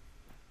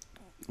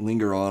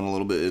linger on a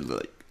little bit. It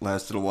like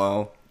lasted a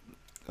while.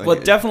 Like, Well,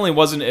 it definitely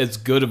wasn't as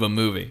good of a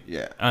movie.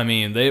 Yeah. I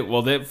mean, they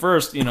at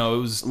first, it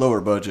was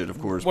lower budget, of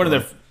course. one of but-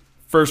 their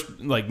first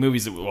like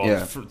movies that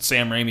Yeah.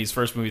 Sam Raimi's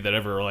first movie that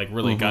ever like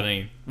really got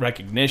any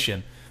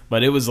recognition.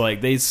 But it was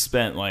like they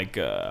spent like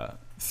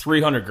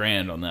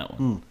 $300,000 on that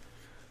one.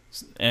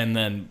 And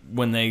then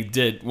when they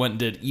went and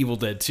did Evil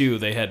Dead 2,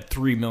 they had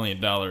 $3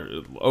 million,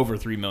 over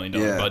 $3 million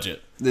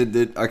budget. They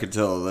did. I could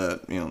tell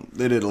that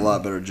they did a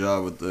lot better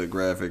job with the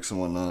graphics and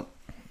whatnot.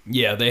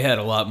 Yeah, they had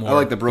a lot more. I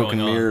like the broken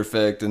going on. mirror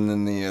effect, and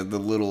then the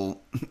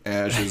little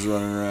ashes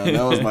running around.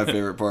 That was my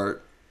favorite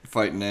part,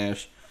 fighting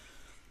Ash.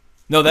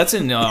 No, that's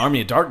in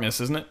Army of Darkness,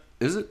 isn't it?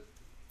 Is it?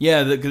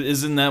 Yeah,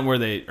 isn't that where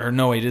they? Or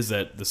no, wait, is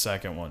that the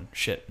second one?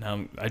 Shit,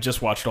 now I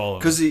just watched all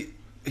of them.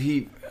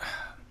 Because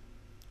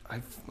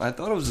I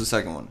thought it was the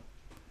second one.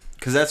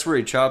 Because that's where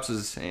he chops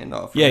his hand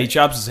off. Yeah, right? he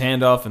chops his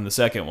hand off in the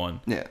second one.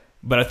 Yeah.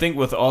 But I think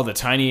with all the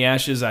tiny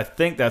ashes, I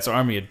think that's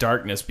Army of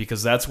Darkness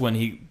because that's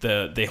when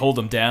they hold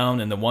him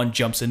down and the one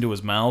jumps into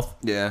his mouth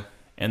Yeah.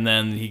 and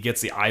then he gets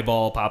the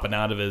eyeball popping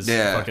out of his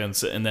fucking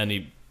and then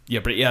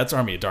it's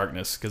Army of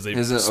Darkness because they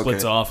Is it?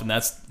 splits Okay. off and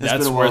that's been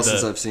a where while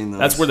since I've seen those.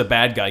 that's where the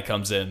bad guy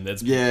comes in. The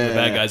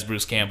bad guy's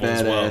Bruce Campbell Bad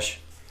as well. Ash.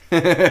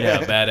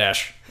 Yeah, Bad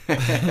Ash.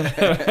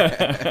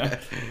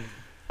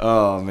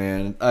 Oh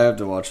man, I have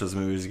to watch those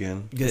movies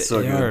again. It's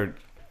so They good. are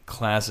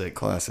classic.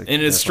 Classic,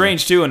 And it's definitely.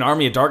 strange too. In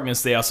Army of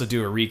Darkness, they also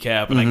do a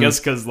recap, and I guess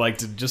because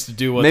just to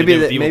do what Maybe they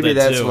do with Evil maybe Dead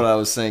that's 2. what I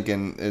was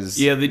thinking.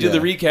 Is Yeah, they do the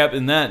recap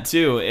in that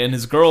too. And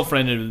his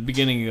girlfriend at the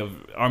beginning of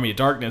Army of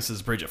Darkness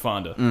is Bridget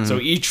Fonda. So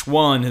each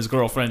one, his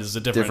girlfriend is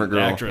a different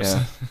girl. actress.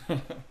 Yeah.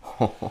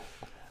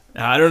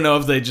 I don't know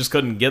if they just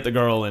couldn't get the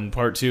girl in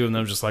part 2, and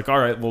they're just like, all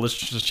right, well, let's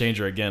just change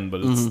her again.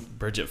 But it's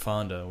Bridget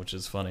Fonda, which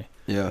is funny.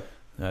 Yeah.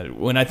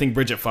 When I think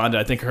Bridget Fonda,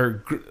 I think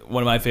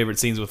one of my favorite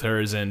scenes with her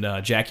is in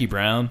Jackie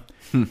Brown,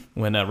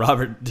 when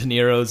Robert De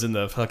Niro's in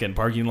the fucking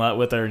parking lot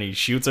with her and he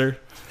shoots her,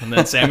 and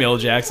then Samuel L.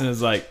 Jackson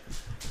is like,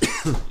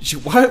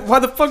 "Why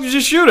the fuck did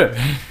you shoot her?"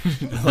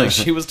 Like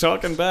she was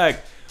talking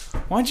back.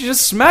 Why don't you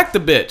just smack the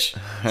bitch?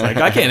 It's like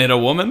I can't hit a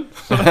woman,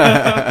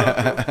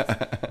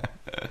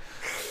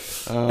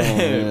 Oh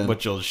man.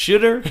 but you'll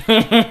shoot her.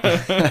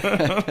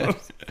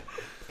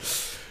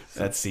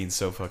 That scene's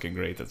so fucking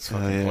great. That's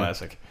fucking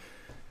classic.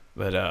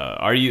 But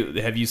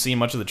have you seen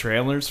much of the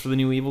trailers for the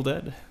new Evil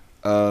Dead?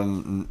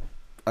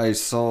 I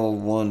saw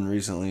one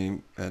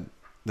recently at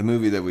the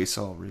movie that we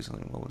saw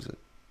recently. What was it?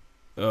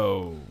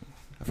 Oh,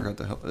 I forgot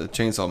the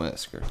Chainsaw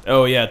Massacre.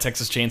 oh yeah,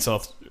 Texas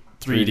Chainsaw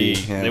 3D.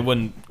 3D, yeah. They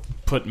wouldn't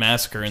put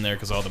Massacre in there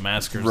because all the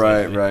massacres.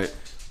 Right, lately. right,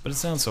 But it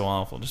sounds so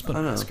awful. Just put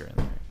I know. Massacre in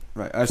there.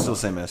 right. I still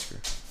say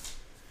Massacre.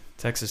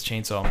 Texas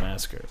Chainsaw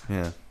Massacre,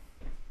 Yeah.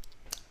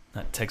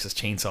 not Texas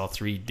Chainsaw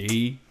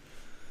 3D.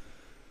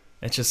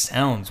 It just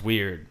sounds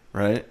weird.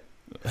 Right.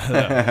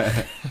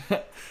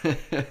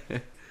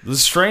 This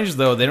is strange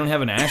though. They don't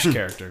have an Ash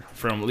character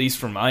at least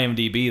from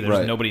IMDb. There's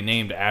Right. nobody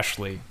named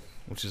Ashley,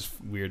 which is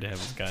weird to have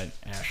this guy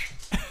Ash.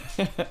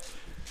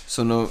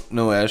 So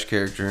no Ash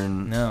character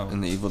in No.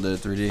 in the Evil Dead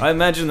 3D. I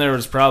imagine there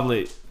was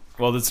probably.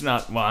 Well, it's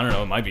not. Well, I don't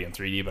know. It might be in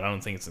 3D, but I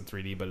don't think it's in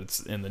 3D. But it's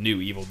in the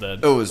new Evil Dead.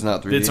 Oh, it's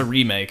not 3D. It's a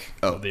remake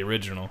Oh. of the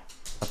original.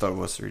 I thought it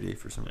was 3D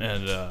for some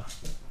reason. And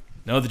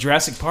no, the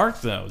Jurassic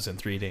Park though is in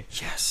 3D.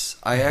 Yes,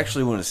 I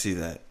actually want to see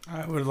that.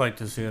 I would like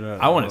to see it.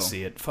 I want to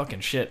see it. Fucking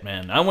shit,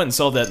 man! I went and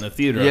saw that in the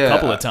theater a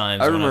couple of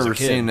times. I when remember I was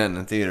a kid. seeing that in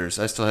the theaters.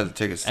 I still have the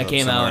tickets. That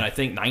came out in I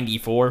think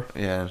 '94.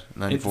 Yeah,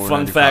 94. Fun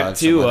 95, fact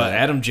too: something like that.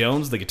 Adam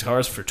Jones, the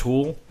guitarist for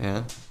Tool,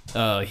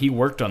 Yeah. he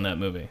worked on that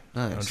movie.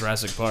 Nice. On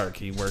Jurassic Park.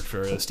 He worked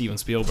for Steven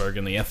Spielberg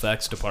in the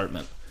FX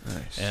department,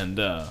 Nice. and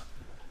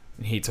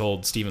he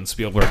told Steven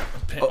Spielberg,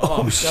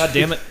 "Oh, god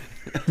damn it!"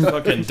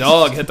 Fucking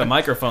dog hit the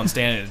microphone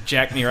stand and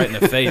jacked me right in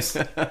the face.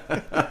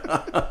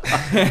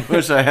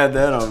 Wish I had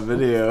that on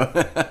video.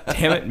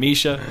 Damn it,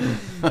 Misha.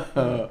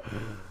 But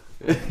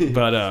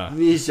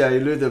Misha,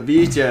 you little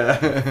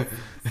bitch.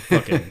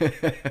 fucking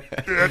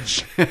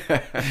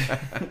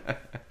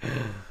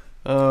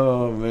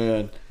Oh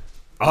man.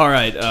 all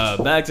right.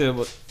 Back to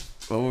What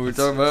were we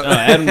talking about?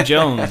 Adam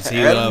Jones. He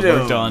Adam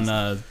worked Jones.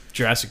 on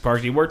Jurassic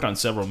Park. He worked on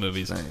several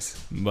movies.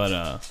 Nice.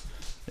 But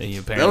he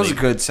apparently That was a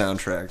good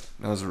soundtrack.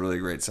 That was a really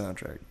great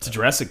soundtrack. to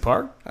Jurassic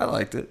Park. I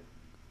liked it.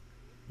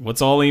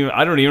 What's all even?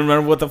 I don't even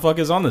remember what the fuck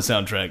is on the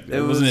soundtrack.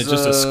 Wasn't it was,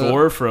 just a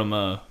score from?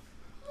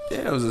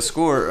 Yeah, it was a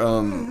score.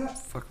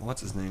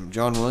 What's his name?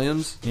 John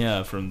Williams.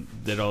 From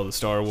did all the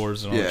Star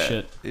Wars and all that Yeah,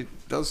 shit. it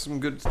does some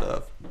good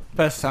stuff.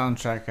 Best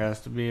soundtrack has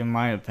to be, in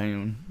my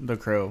opinion, The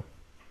Crow.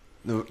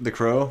 The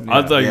Crow.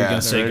 I thought you were Yeah,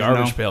 gonna say the original.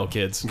 Garbage Pail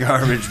Kids.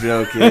 Garbage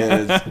Pail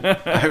Kids.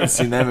 I haven't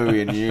seen that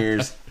movie in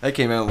years. That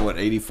came out in what,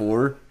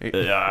 84? I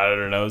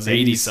don't know. It was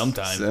 80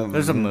 sometime.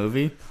 There's a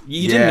movie.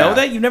 You didn't Yeah. know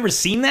that? You've never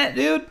seen that,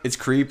 dude? It's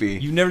creepy.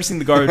 You've never seen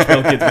the Garbage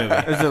Pail Kids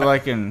movie? Is it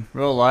like in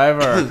real live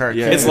or a cartoon?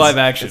 Yeah, It's live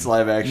action. It's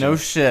live action. No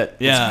shit.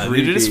 Yeah, dude,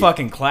 it is creepy.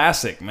 fucking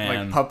classic,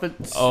 man. Like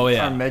puppets? Oh,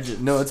 yeah. Or midgets?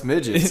 No, it's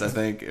midgets, I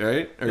think,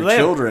 right? Or They have-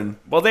 children.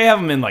 Well, they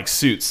have them in like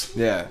suits.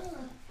 Yeah.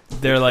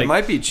 They're It like,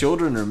 might be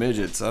children or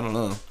midgets. I don't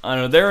know. I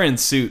don't know, they're in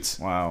suits.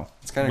 Wow.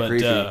 It's kind of But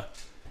creepy.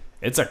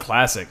 it's a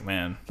classic,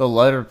 man. The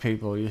letter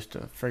people used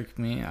to freak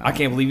me out. I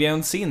can't believe you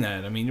haven't seen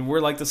that. I mean, we're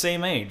like the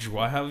same age.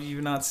 Why have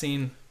you not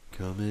seen?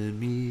 Come and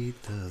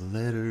meet the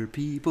letter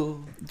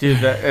people.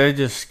 Dude, it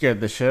just scared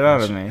the shit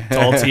out of me.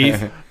 Tall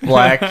teeth.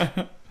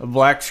 A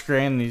black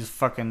screen, these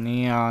fucking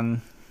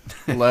neon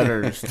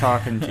letters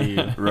talking to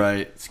you.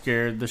 Right.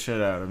 Scared the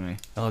shit out of me.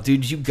 Oh,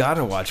 dude, you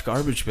gotta watch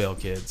Garbage Pail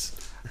Kids.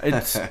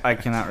 I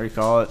cannot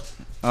recall it.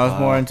 I was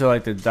more into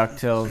like the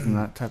DuckTales and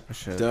that type of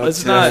shit.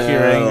 Let's not-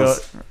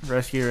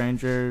 Rescue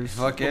Rangers.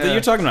 Fuck Well, yeah.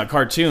 you're talking about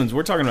cartoons.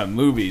 We're talking about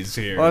movies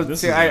here. Well,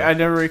 This see, is I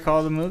never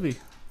recall the movie.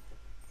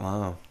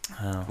 Wow.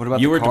 oh. What about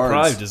you the were cards?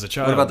 deprived as a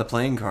child? What about the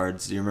playing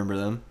cards? Do you remember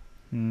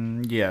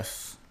them?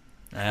 Yes.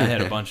 I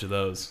had a bunch of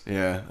those.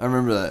 Yeah, I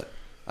remember that.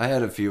 I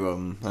had a few of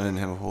them. I didn't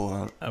have a whole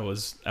lot. I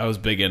was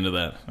big into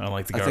that. I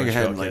like the I Garbage think I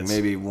Pail had like Kids.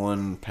 maybe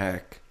one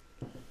pack.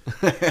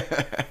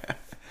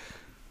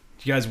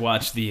 Did you guys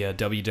watch the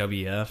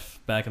WWF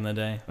back in the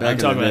day? Back I'm in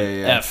the talking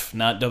day, about yeah. F,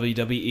 not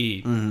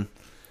WWE. Mm-hmm.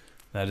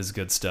 That is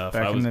good stuff.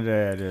 Back in the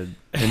day, I did.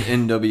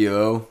 And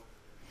NWO,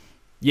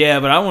 Yeah,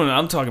 but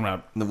I'm talking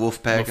about and the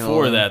Wolf Pack.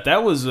 before and all that.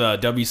 That was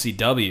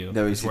WCW.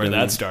 Is where WCW.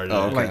 that started.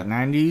 Oh, okay. Like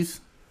 90s?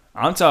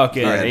 I'm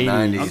talking. Yeah,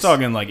 80s. I'm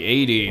talking like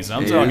 80s.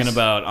 I'm 80s. talking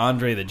about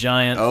Andre the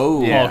Giant.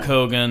 Oh. Yeah. Hulk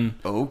Hogan,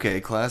 Okay,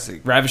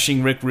 classic.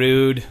 Ravishing Rick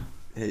Rude.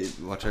 Hey,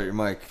 watch out your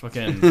mic.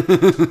 Fucking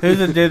Who's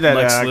the dude that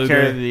Lex Luger.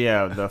 carried the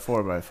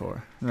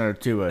 4x4? No,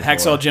 2x4.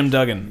 Hacksaw Jim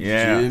Duggan.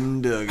 Yeah.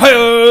 Jim Duggan.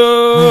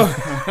 Hi-oh!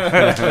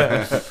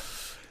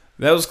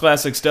 That was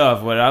classic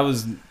stuff. But I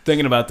was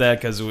thinking about that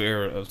because I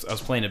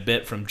was playing a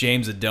bit from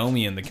James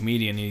Adomian, the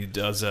comedian. He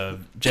does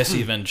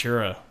Jesse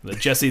Ventura, the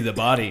Jesse the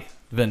Body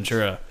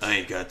Ventura. I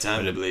ain't got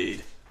time to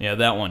bleed. Yeah,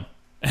 that one.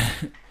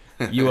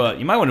 You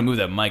might want to move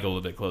that mic a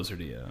little bit closer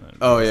to you.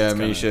 Oh yeah, It's I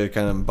mean, you should have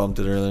kind of bumped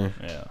it earlier.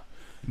 Yeah,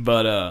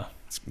 but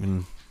It's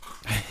been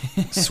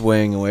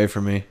swaying away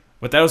from me.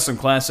 But that was some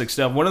classic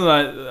stuff. One of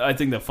the, I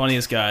think the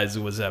funniest guys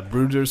was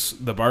Brutus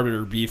the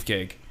Barber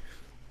Beefcake.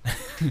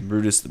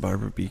 Brutus the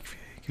Barber Beefcake.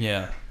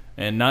 Yeah.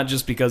 And not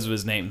just because of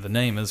his name. The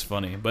name is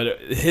funny. But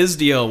his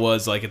deal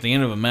was, like, at the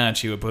end of a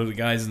match, he would put the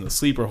guys in the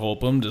sleeper hole,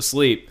 put them to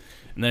sleep,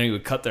 and then he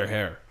would cut their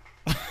hair.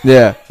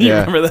 Yeah, You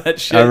yeah. remember that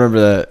shit? I remember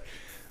that.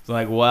 It's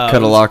like, wow.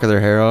 Cut a lock of their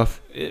hair off.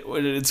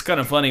 It's kind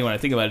of funny when I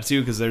think about it, too,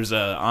 because there's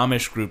a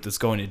Amish group that's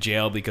going to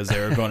jail because they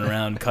were going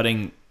around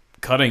cutting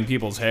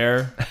people's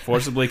hair,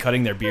 forcibly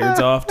cutting their beards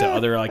off to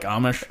other, like,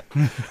 Amish.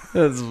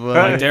 That's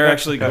Like, they're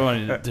actually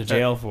going to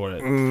jail for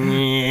it.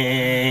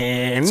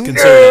 It's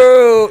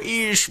considered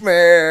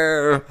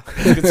Ishmael.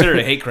 It's considered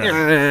a hate crime.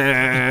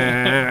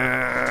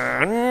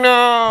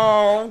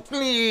 No,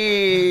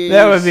 please.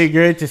 That would be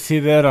great to see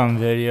that on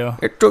video.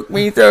 It took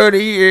me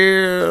 30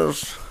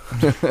 years.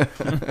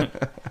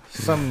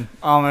 Some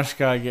Amish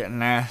guy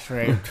getting ass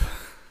raped.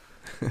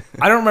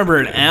 I don't remember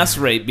an ass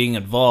rape being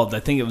involved. I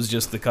think it was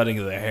just the cutting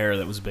of the hair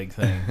that was a big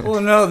thing.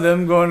 Well, no,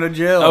 them going to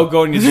jail. Oh,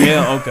 going to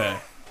jail? Okay.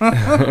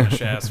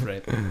 Amish ass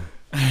rape.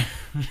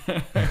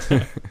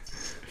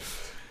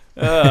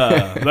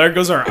 There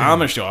goes our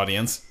Amish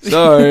audience.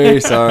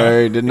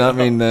 Sorry. Did not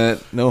mean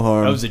that. No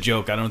harm. That was a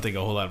joke. I don't think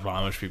a whole lot of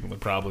Amish people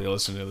would probably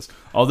listen to this.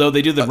 Although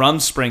they do the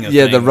Rumspringa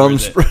yeah, thing. the where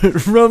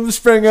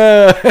Rumspringer.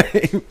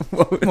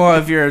 Well,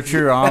 if you're a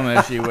true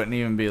Amish, you wouldn't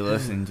even be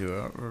listening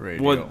to a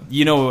radio. What,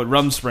 you know what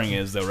Rumspringa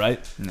is, though, right?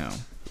 No.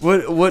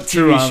 What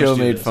True TV Amish show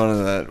do made this. fun of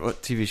that?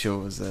 What TV show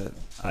was that?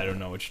 I don't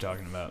know what you're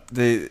talking about.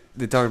 They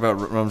talked about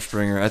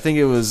Rumspringer. I think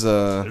it was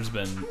There's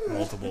been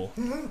multiple.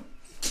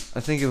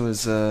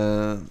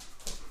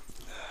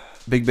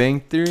 Big Bang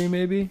Theory,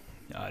 maybe.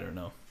 I don't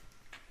know.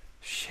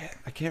 Shit,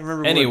 I can't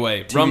remember.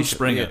 Anyway, what TV show-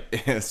 Rumspringa.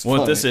 Yeah, it's What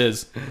funny. this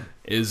is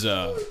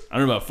I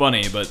don't know about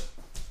funny, but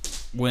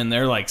when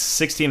they're like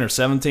 16 or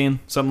 17,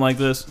 something like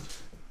this,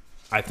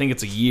 I think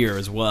it's a year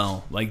as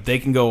well. Like they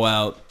can go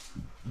out,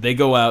 they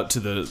go out to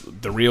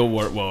the real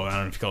world. Well, I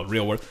don't know if you call it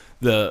real world.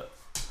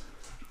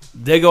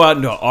 They go out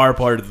into our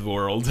part of the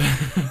world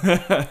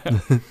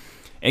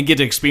and get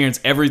to experience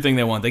everything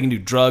they want. They can do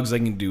drugs. They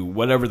can do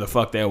whatever the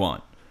fuck they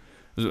want.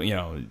 You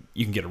know,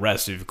 you can get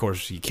arrested. Of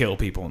course, you kill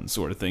people and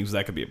sort of things.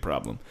 That could be a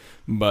problem.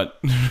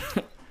 But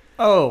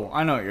Oh,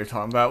 I know what you're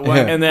talking about.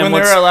 When, And then when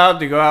what's- they're allowed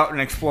to go out and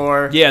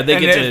explore. Yeah, they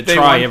and get if to they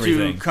try want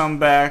everything. To come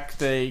back,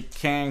 they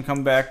can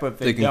come back, but if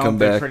they, They can don't, come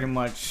they're back. pretty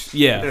much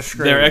Yeah, they're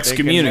screwed. they're They can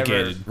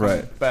excommunicated. never come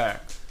Right.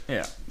 back.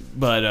 Yeah.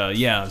 But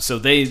yeah, so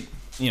they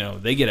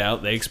get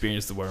out, they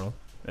experience the world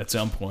at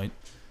some point,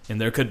 and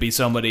there could be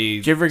somebody.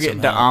 Did you ever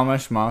get the somehow-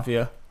 Amish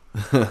Mafia?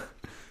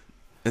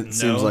 It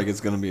seems No. like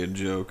it's gonna be a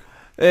joke.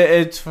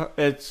 It's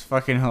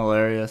fucking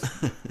hilarious.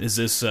 Is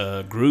this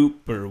a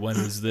group or what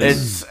is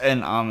this? It's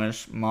an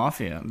Amish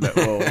Mafia that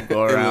will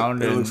go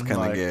around it and looks kind of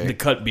like, gay. To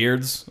cut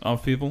beards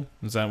off people?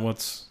 Is that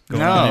what's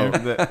going on No,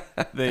 here?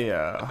 they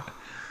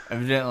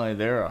evidently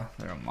they're a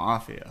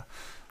mafia.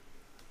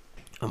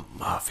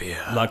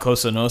 Mafia. La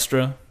Cosa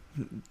Nostra.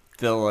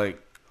 They'll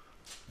like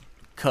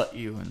cut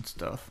you and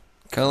stuff.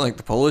 Kind of like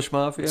the Polish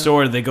Mafia. So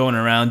are they going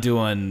around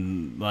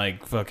doing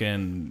like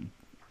fucking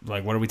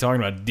like, what are we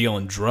talking about?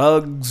 Dealing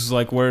drugs?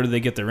 Like, where do they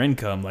get their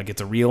income? Like,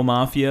 it's a real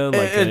mafia?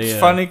 Like, It's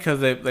funny because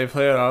they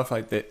play it off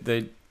like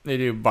they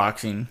do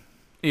boxing,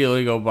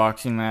 illegal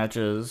boxing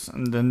matches,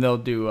 and then they'll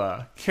do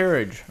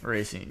carriage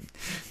racing.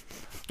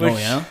 Which Oh,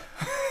 yeah?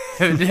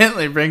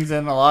 evidently brings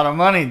in a lot of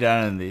money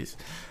down in these.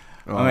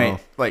 I mean, Wow.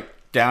 like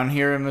down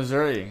here in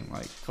Missouri,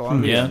 like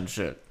Columbia Yeah. and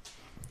shit.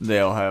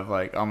 They'll have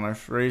like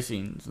Amish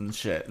racings and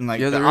shit, and like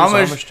Yeah, the there is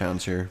Amish, Amish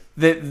towns here.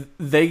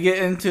 they get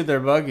into their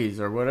buggies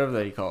or whatever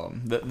they call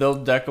them. They'll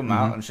deck them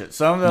out and shit.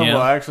 Some of them Yeah.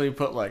 will actually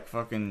put like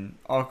fucking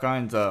all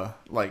kinds of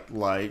like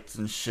lights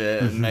and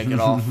shit and make it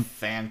all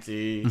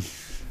fancy. I'll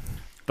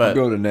But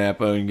go to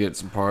Napa and get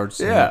some parts.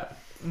 and- yeah,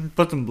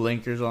 put some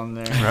blinkers on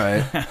there.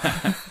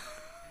 Right.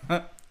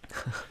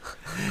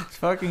 It's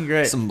fucking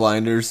great. Some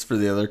blinders for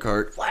the other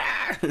cart.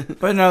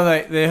 But no,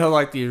 they have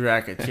like these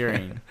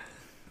racketeering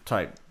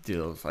type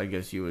deals, I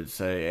guess you would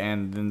say,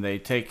 and then they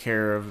take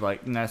care of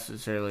like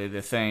necessarily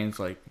the things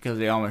like because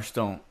the Amish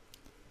don't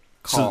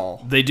call.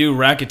 So they do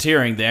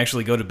racketeering. They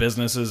actually go to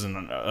businesses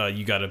and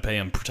you got to pay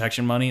them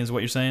protection money, is what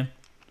you're saying?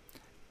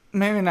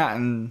 Maybe not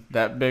in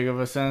that big of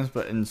a sense,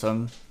 but in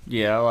some,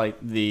 yeah, like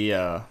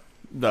the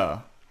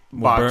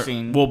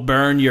boxing. We'll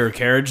burn your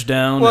carriage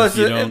down Well, if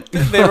you don't.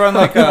 they run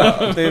like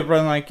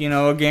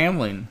a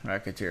gambling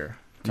racketeer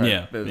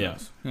type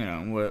business. You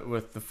know,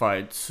 with the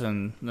fights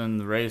and then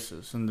the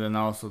races, and then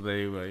also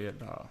they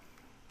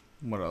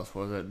what else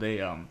was it? They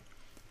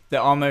the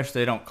Amish,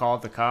 they don't call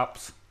the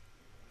cops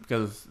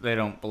because they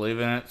don't believe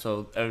in it.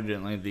 So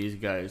evidently these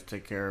guys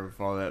take care of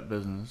all that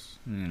business.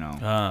 You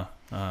know,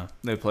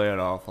 they play it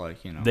off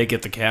like, you know, They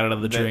get the cat out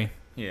of the tree.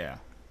 yeah.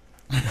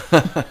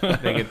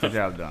 They get the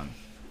job done.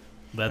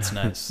 That's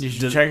nice. You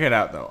should check it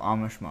out though,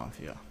 Amish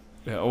Mafia.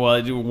 Yeah,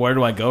 well, where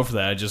do I go for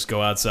that? I just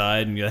go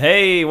outside and go,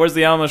 hey, where's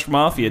the Amish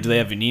Mafia? Do they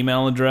have an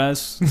email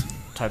address?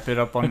 Type it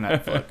up on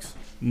Netflix.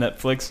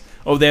 Netflix?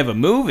 Oh, they have a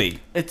movie.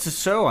 It's a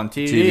show on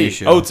TV. TV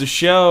show. Oh, it's a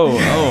show.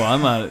 Oh,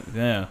 I'm out.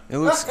 Yeah, It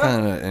looks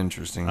kind of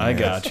interesting. I yes.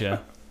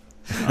 gotcha.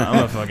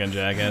 I'm a fucking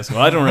jackass.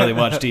 Well, I don't really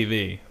watch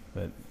TV,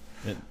 but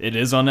it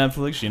is on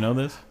Netflix. You know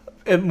this?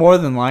 It, more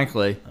than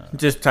likely.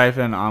 Just type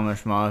in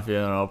Amish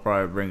Mafia and it'll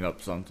probably bring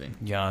up something.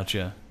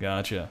 Gotcha.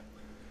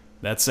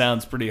 That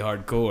sounds pretty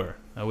hardcore.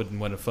 I wouldn't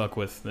want to fuck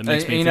with. That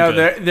makes me You think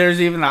know, of,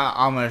 there's even an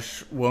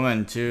Amish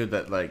woman too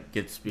that like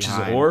gets she's a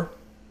behind. whore.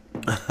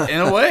 In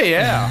a way,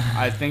 yeah.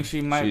 I think she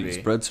might She be.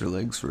 spreads her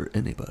legs for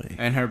anybody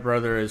And her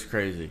brother is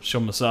crazy.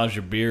 She'll massage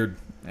your beard.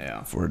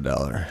 Yeah. for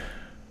 $1.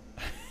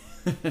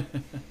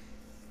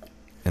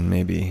 And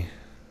maybe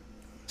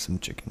some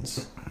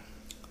chickens.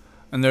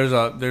 And there's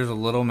a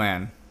little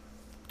man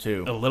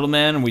too. A little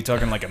man? Are we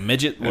talking like a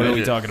midget? What are we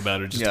Midget. talking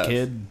about? Or just Yes. a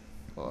kid?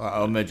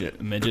 A midget.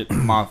 A midget?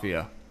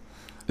 Mafia.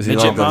 Is he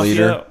Midget like the mafia?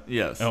 leader?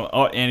 Yes.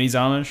 Oh, and he's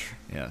Amish?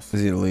 Yes.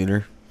 Is he the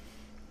leader?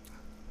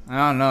 I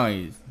don't know.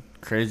 He's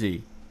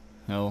crazy.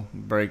 He'll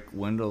break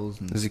windows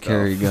and Does he stuff.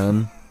 carry a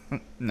gun?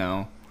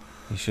 No.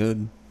 He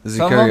should. Does he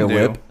Some carry a of them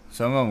do. whip?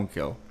 Some of them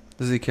kill.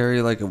 Does he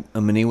carry like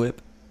a mini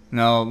whip?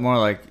 No, more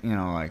like, you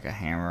know, like a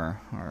hammer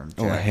or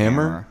Oh, a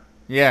hammer?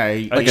 Yeah.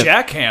 A Like a-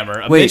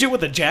 jackhammer? A Wait. midget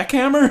with a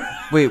jackhammer?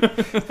 Wait,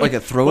 like a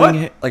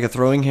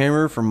throwing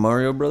hammer from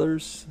Mario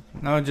Brothers?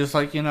 No, just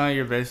like, you know,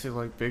 you're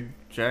basically like big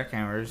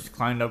jackhammers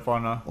climbed up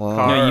on a Wow.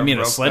 car. No, you and mean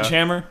a broke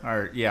sledgehammer?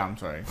 Or, yeah, I'm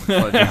sorry.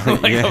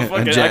 Sledgehammer. Like Yeah, a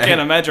fucking, a I jack- can't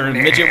imagine a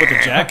midget with a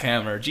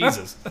jackhammer.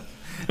 Jesus.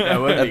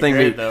 That would I be think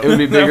great, though. it would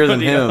be bigger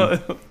than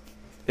Nobody him.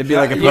 It'd be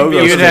like a You'd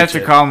pogo stick. have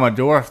to call him a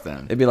dwarf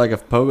then. It'd be like a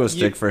pogo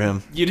stick for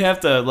him. You'd have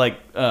to like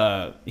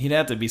he'd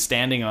have to be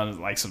standing on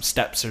like some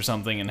steps or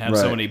something and have Right.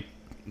 somebody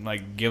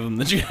like give him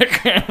the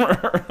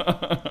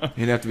jackhammer.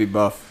 He'd have to be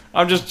buff.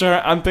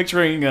 I'm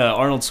picturing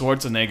Arnold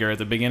Schwarzenegger at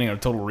the beginning of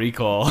Total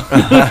Recall. He's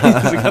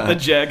got the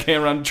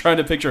jackhammer. I'm trying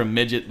to picture a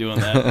midget doing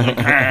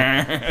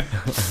that.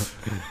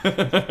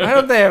 Why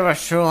don't they have a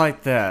show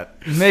like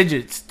that?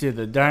 Midgets do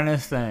the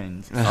darnest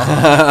things.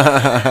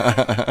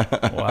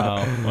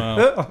 Wow.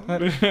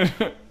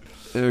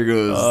 There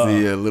goes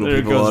the little There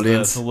people goes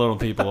audience. The little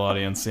people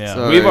audience, yeah.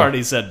 Sorry. We've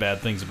already said bad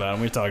things about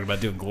him. We talked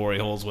about doing glory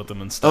holes with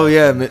them and stuff. Oh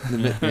yeah, I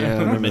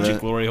remember Midget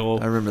that. glory hole.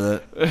 I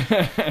remember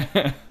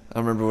that. I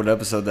don't remember what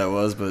episode that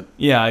was, but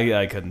Yeah,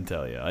 I couldn't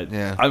tell you.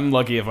 Yeah. I'm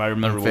lucky if I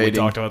remember I'm what we fading.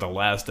 talked about the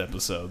last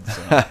episode.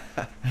 So.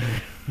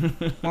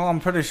 Well, I'm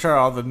pretty sure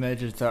all the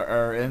midgets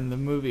are in the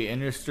movie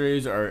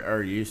industries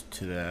are used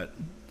to that.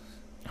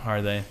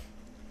 Are they?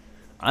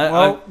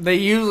 They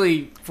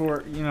usually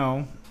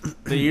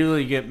they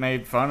usually get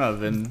made fun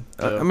of in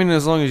the I mean,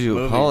 as long as you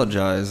movie.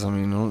 apologize, I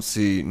mean, I don't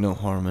see no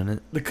harm in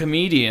it. The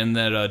comedian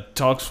that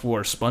talks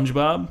for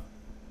SpongeBob,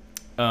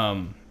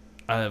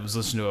 I was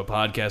listening to a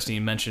podcast and he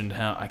mentioned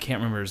how, I can't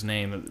remember his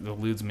name, it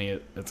eludes me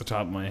at the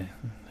top of my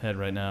head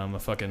right now. I'm a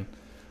fucking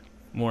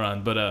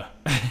moron, but I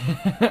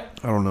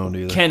don't know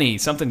either. Kenny,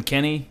 something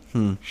Kenny?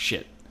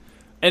 Shit.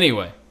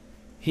 Anyway,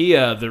 he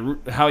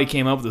how he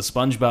came up with the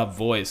SpongeBob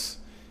voice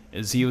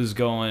is he was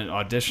going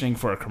auditioning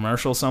for a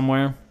commercial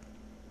somewhere,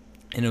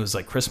 and it was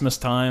like Christmas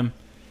time,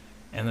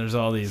 and there's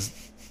all these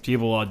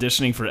people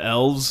auditioning for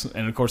elves,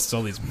 and of course, it's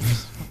all these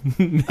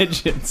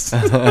midgets.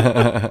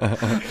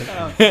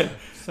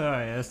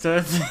 Sorry, I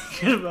started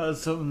thinking about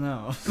something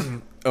else.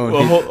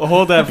 Well,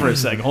 hold that for a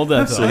second. Hold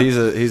that thought. So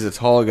he's a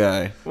tall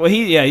guy. Well,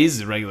 he's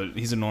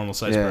a normal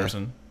sized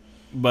person,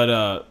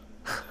 but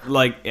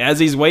like as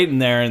he's waiting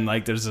there, and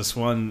like there's this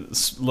one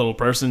little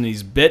person,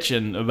 he's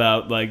bitching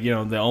about like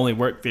the only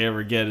work they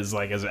ever get is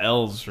like as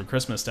elves for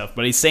Christmas stuff,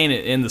 but he's saying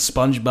it in the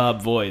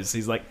SpongeBob voice.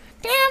 He's like,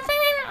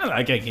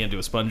 I can't do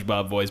a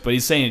SpongeBob voice, but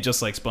he's saying it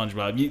just like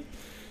SpongeBob.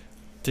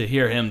 To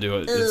hear him do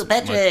it, ooh,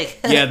 Patrick.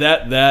 Yeah,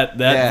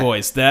 that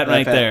voice, that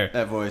right there.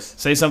 That voice.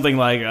 Say something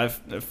like, I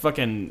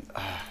fucking,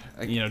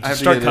 I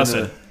start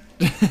cussing.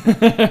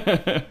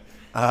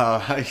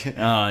 I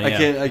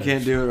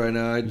can't do it right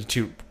now.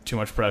 Too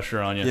much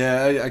pressure on you.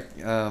 Yeah,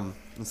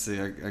 let's see.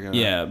 I gotta.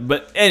 Yeah,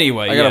 but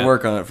anyway, I gotta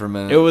work on it for a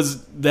minute. It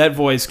was that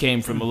voice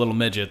came from a little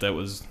midget that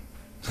was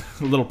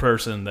a little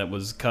person that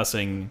was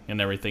cussing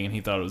and everything, and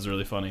he thought it was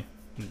really funny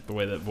the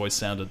way that voice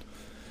sounded.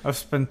 I've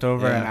spent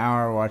over an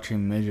hour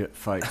watching midget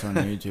fights on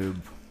YouTube.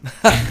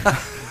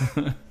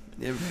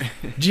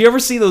 Did you ever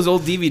see those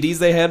old DVDs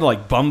they had,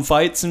 like bum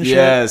fights and shit?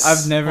 Yes.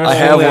 I've never. I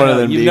have one of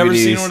them. You've DVDs. never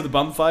seen one of the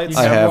bum fights?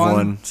 I have one?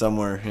 one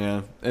somewhere.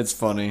 Yeah, it's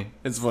funny.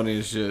 It's funny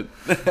as shit.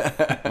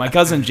 My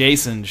cousin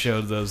Jason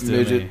showed those to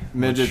me.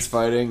 Midgets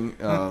fighting.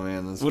 Oh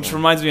man, that's Which funny.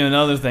 reminds me of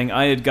another thing.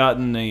 I had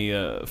gotten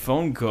a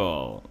phone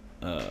call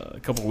a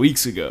couple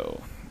weeks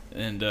ago,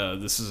 and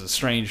this is a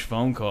strange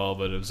phone call,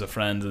 but it was a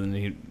friend, and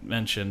he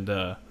mentioned,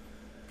 well,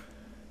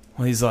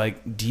 he's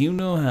like, do you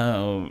know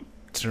how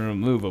to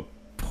remove a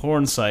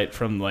porn site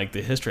from like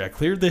the history? I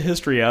cleared the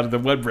history out of the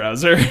web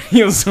browser.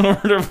 He was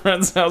over at a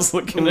friend's house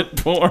looking at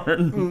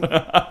porn.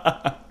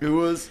 Who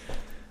was?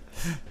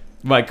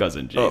 My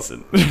cousin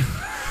Jason.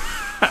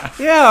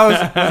 Yeah, I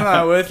was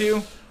not with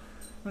you.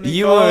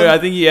 You were, I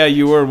think, yeah,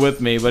 you were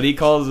with me, but he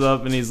calls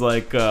up and he's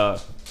like, how,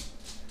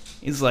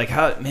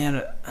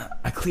 man,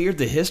 I cleared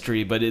the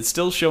history, but it's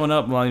still showing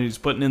up while he's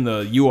putting in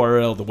the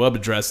URL, the web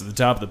address at the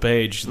top of the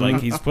page.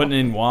 Like, he's putting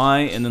in Y,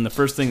 and then the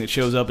first thing that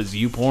shows up is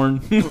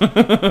YouPorn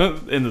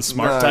in the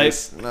smart type.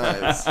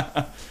 Nice.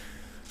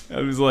 I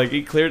was like,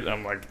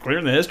 I'm like,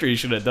 clearing the history, you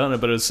should have done it,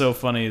 but it was so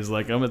funny. He's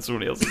like, I'm at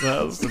somebody else's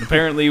house, and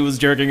apparently he was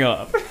jerking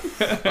off.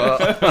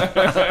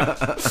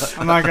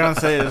 I'm not gonna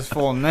say his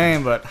full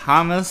name, but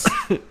Hamas.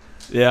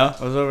 Yeah?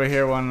 I was over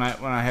here one night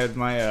when I had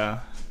my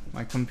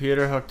my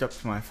computer hooked up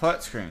to my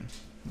flat screen.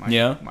 My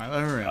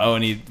living room. Oh,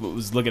 and he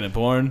was looking at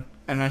porn?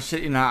 And I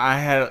shit,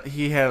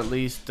 he had at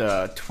least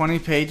 20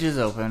 pages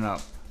open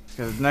up.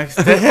 Because next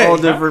day, All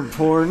different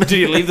porn. Did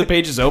he leave the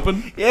pages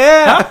open?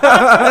 Yeah. And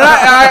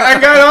I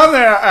got on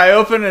there. I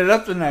opened it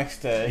up the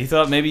next He day.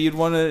 thought maybe you'd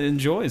want to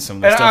enjoy some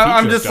of the And stuff he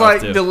I'm jerked just off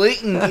like to.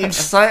 deleting each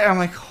site. I'm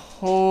like,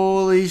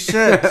 holy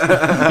shit.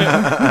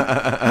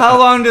 How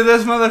long did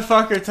this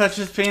motherfucker touch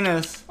his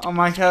penis on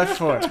my couch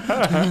for?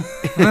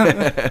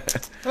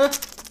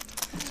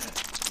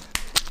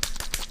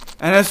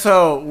 And if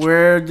so,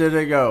 where did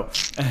it go?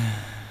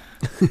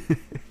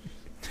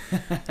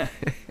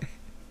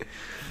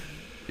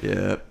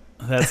 Yeah.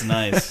 That's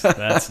nice.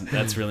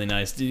 That's really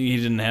nice. He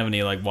didn't have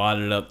any like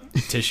wadded up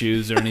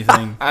tissues or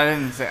anything. I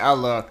didn't say. I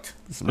looked.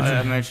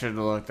 I made sure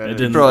to look. It He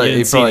didn't- probably, you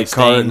he didn't see probably any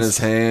caught it in stains. his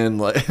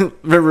hand. Like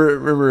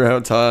remember how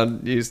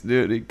Todd used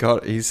to do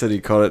it? He said he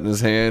caught it in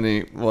his hand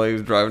while he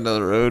was driving down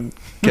the road,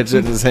 catch it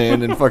in his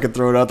hand and fucking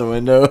throw it out the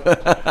window,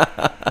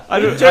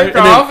 Jerk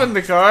off in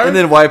the car. and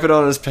then wipe it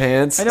on his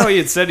pants. I know he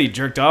had said he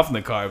jerked off in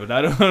the car, but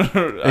I don't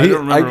remember. I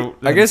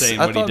him guess saying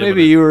I what he thought did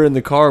maybe with it. you were in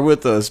the car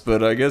with us,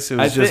 but I guess it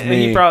was just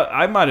me.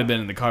 I might have been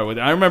in the car with.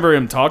 I remember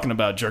him talking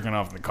about jerking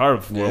off in the car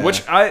before, Yeah.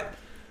 which I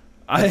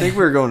think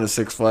we were going to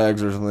Six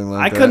Flags or something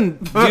like I that.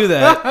 couldn't do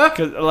that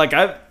because, like,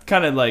 I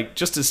kind of like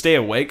just to stay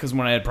awake. Because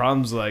when I had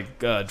problems like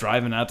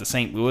driving out to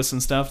St. Louis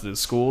and stuff to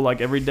school, like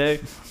every day,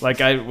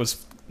 like I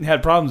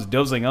had problems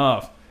dozing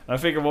off. I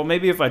figured, well,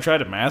 maybe if I try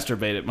to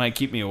masturbate, it might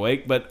keep me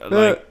awake. But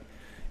like,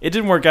 it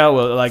didn't work out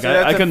well. Like See, I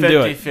that's a couldn't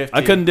do it. 50-50.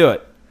 I couldn't do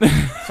it.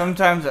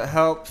 Sometimes it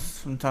helps.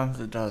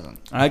 Sometimes it doesn't.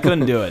 I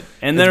couldn't do it.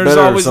 And It's there's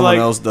better if always someone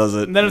like. else does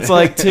it. And then it's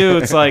like, too,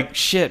 it's like,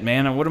 shit,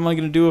 man, what am I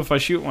going to do if I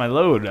shoot my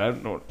load? I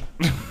don't know.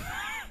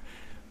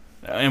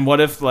 And what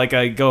if, like,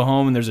 I go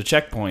home and there's a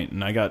checkpoint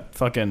and I got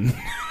fucking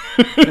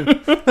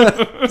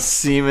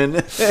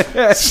Semen.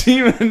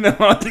 semen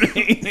on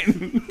me?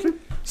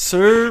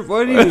 Sir,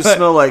 why do you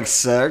smell like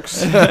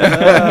sex?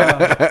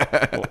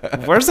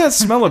 Where's that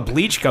smell of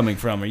bleach coming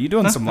from? Are you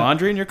doing some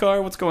laundry in your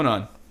car? What's going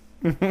on?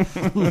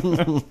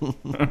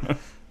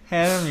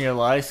 Hand him your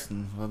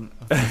license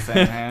with the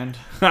same hand.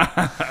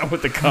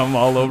 With the cum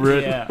all over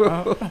it? Yeah.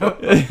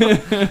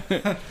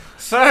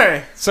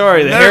 Sorry.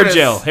 Sorry, the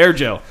Nervous. hair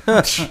gel.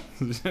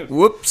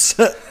 Whoops.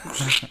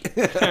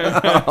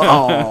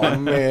 Oh,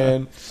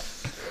 man.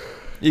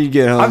 You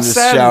get home I'm and just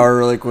sad. shower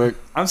really quick.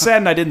 I'm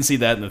saddened I didn't see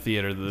that in the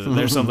theater.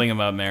 There's Something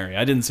About Mary.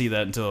 I didn't see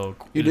that until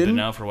You it had been didn't?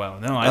 out for a while.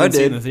 No, I I didn't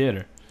see it in did. the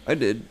theater. I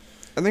did.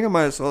 I think I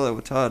might have saw that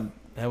with Todd.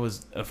 That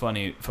was a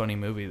funny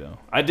movie, though.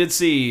 I did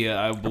see,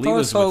 I believe I it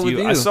was saw with it you.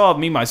 with I you. saw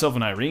Me, Myself,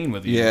 and Irene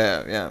with you.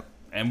 Yeah.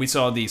 And we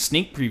saw the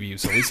sneak preview,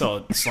 so we saw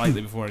it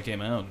slightly before it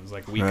came out. It was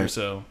like a week or Right.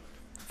 so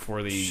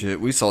before the Shit,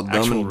 we saw Dumb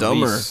actual and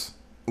Dumber release.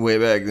 way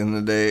back in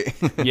the day.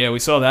 Yeah, we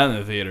saw that in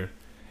the theater.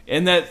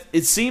 And that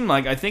it seemed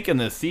like, I think in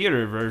the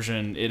theater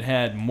version, it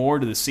had more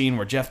to the scene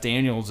where Jeff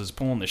Daniels is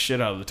pulling the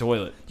shit out of the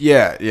toilet.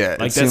 yeah. Like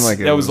It seemed that's, like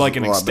it that was like a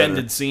an lot extended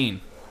better.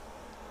 scene.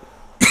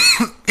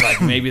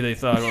 Like maybe they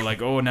thought,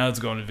 like, oh, now it's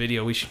going to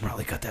video. We should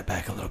probably cut that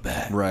back a little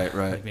bit. Right.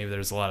 Like maybe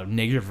there's a lot of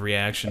negative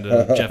reaction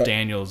to Jeff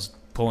Daniels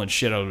pulling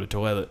shit out of the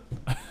toilet.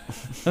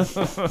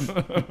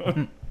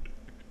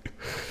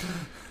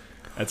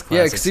 That's classic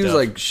Yeah, because he was stuff.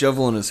 like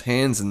shoveling his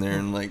hands in there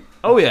and like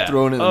oh yeah,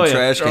 throwing it in oh, the yeah.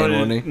 trash Throwing can, it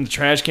wasn't he? in the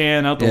trash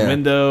can, out the Yeah.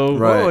 window.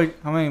 Right.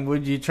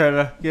 Would you try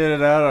to get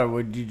it out, or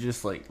would you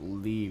just like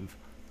leave?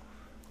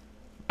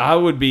 I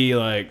would be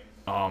like,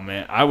 oh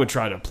man, I would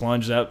try to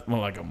plunge that one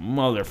like a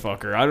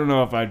motherfucker. I don't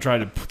know if I'd try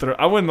to throw.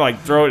 I wouldn't like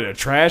throw it in a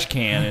trash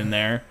can in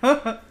there.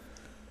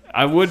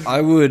 I would.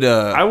 I would.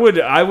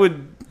 I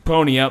would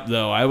pony up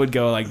though. I would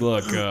go like,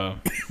 look, I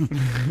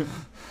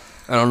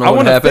don't know I what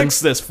want to happened.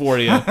 fix this for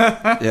you.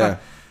 Yeah.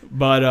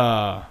 But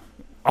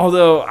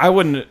although I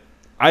wouldn't,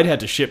 I'd have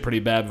to shit pretty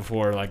bad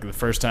before like the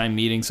first time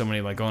meeting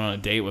somebody, like going on a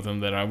date with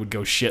them, that I would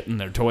go shit in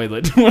their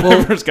toilet when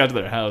I first got to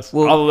their house.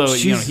 well, Although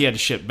she's- he had to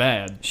shit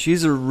bad.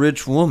 She's a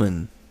rich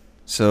woman,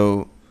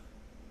 so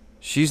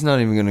she's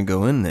not even gonna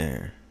go in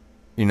there.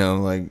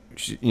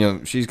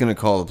 She's gonna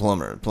call the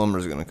plumber. The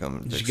plumber's gonna come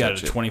and fix She got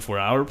that a shit.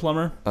 24-hour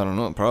plumber. I don't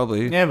know,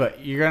 probably. Yeah,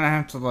 but you're gonna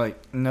have to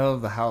like know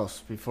the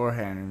house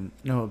beforehand and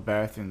know a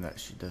bathroom that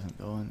she doesn't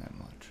go in that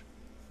much.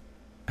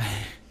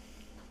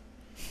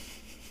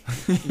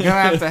 You're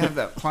gonna have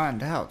that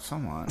planned out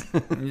somewhat.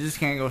 You just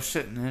can't go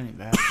shit in any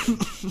bathroom.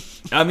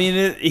 I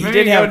mean, he Maybe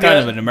did you have go kind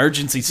get- of an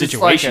emergency Just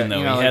situation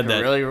like though. a He had a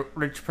that. really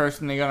rich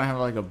person. They're gonna have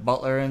like a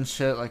butler and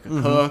shit, like a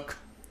cook.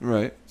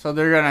 Right. So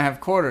they're gonna have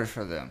quarters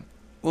for them.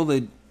 Well,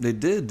 they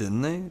did,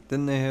 didn't they?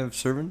 Didn't they have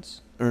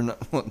servants or not?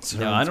 What, servants,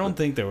 No, I don't but-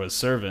 think there was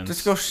servants.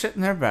 Just go shit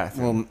in their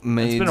bathroom. Well,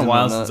 maids. been a and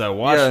while whatnot. since I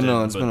watched Yeah, it,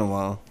 no, it's but- been a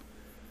while.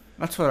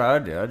 That's what I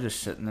would do. I'd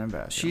just shit in their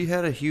bathroom. She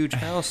had a huge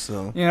house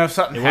though, You know, if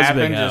something It was a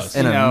big happened, house. just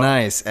and you a know,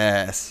 nice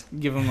ass.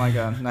 give them like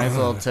a nice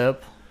little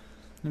tip.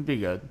 It'd be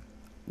good.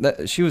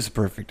 She was a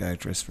perfect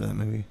actress for that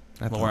movie.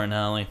 I thought. Lauren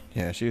Holly.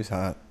 Yeah, she was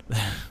hot.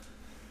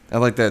 I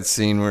like that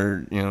scene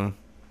where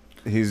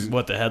he's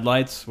What, the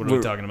headlights? What are we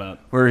We're- talking about?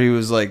 where he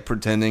was like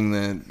pretending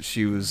that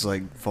she was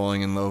like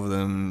falling in love with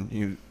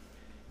him.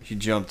 She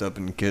jumped up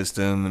and kissed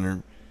him,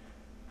 and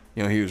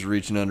he was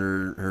reaching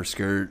under her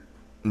skirt,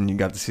 and you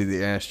got to see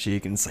the ass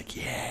cheek, and it's like,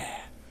 yeah.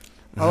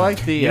 I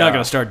like the. You're not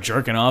gonna start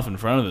jerking off in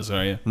front of us,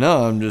 are you?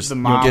 No, I'm just The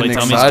mom- getting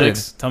Play tummy excited.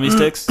 sticks. Tummy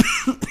sticks.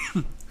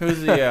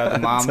 Who's the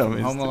mom Tell from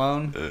me Home still.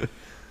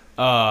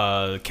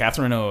 Alone?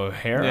 Catherine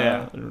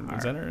O'Hara. Yeah.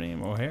 Is that her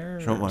name? O'Hare?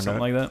 Something like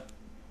Something like that.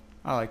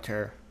 I liked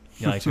her.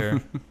 You liked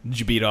her? Did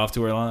you beat off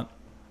to her a lot?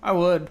 I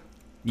would.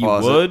 You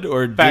Pause it. would,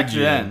 or Back did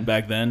you? then.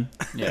 Back then,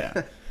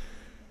 Yeah.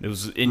 it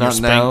was in Not your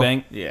spank now.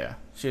 bank. Yeah.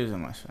 She was in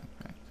my son.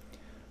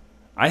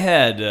 I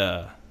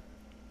had,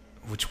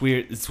 which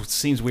weird. It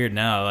seems weird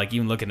now. Like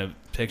even looking at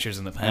pictures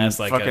in the past,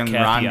 like fucking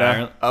Kathy Rhonda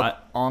Ireland.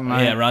 up all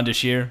night. Yeah, Rhonda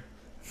Shear.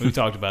 We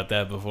talked about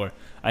that before.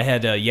 I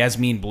had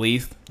Yasmin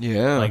Bleeth,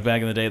 Yeah. like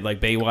back in the day, like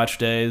Baywatch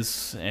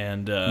days,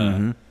 and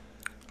Mhm.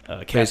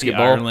 Kathy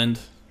Basketball. Ireland.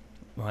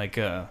 Like,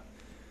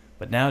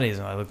 but nowadays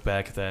when I look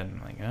back at that,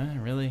 I'm like,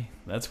 really?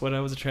 That's what I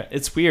was attracted.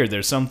 It's weird.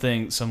 There's some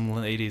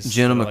ladies.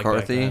 Jenna that are like back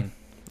McCarthy. then.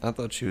 I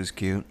thought she was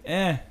cute.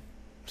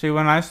 See,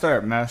 when I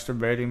started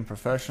masturbating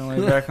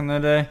professionally back in the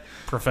day,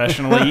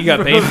 Professionally, you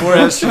got paid for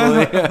it.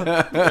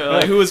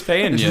 Like, who was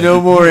paying you?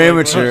 No more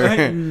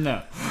amateur.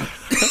 no.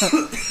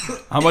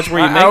 How much were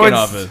you I making would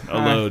off it? A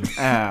load.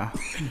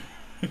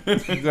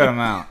 Good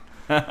amount.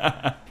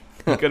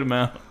 Good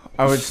amount.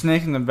 I would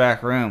sneak in the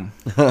back room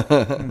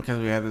because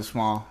we had the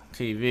small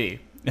TV,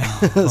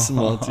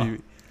 Small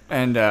TV.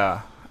 and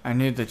I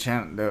knew the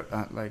channel.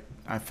 Like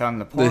I found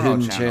the porno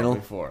hidden channel channel?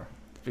 before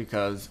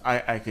because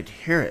I could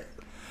hear it,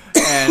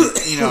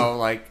 and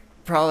like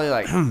probably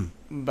like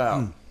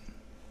about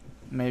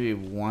maybe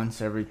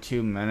once every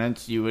 2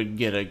 minutes you would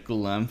get a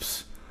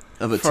glimpse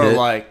Of a for tit.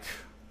 like.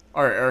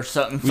 Or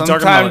something. We talking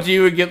Sometimes about-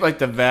 you would get like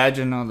the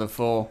vagin of the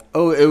full.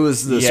 Oh, it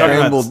was the Yeah.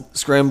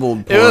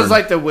 scrambled It porn. was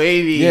like the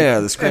wavy.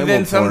 Yeah, the scrambled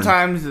And then porn.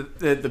 sometimes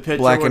the picture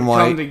Black would and come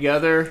white.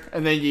 together,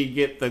 and then you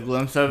get the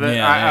glimpse of it.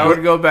 Yeah, I yeah.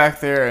 would go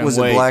back there and Was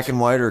wait. it black and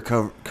white or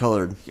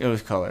colored? It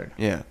was colored.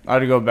 Yeah.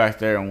 I'd go back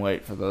there and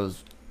wait for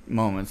those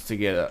moments to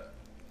get a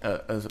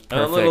perfect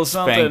little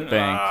something. spank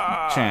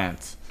bank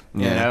chance.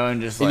 You Yeah. know,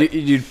 and just And like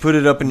you'd put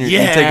it up in your. You'd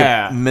take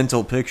Yeah. a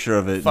mental picture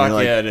of it. and fuck you're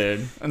like, yeah,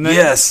 dude. And then,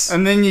 Yes.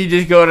 And then you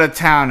just go to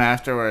town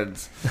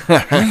afterwards.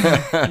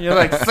 You're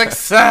like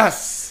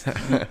success.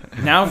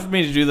 Now, for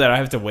me to do that, I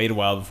have to wait a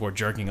while before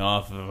jerking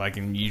off. If I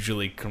can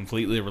usually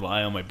completely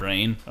rely on my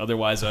brain,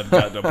 otherwise I've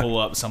got to pull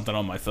up something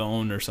on my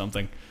phone or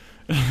something.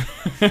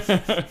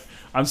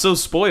 I'm so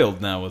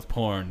spoiled now with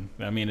porn.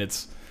 I mean,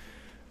 it's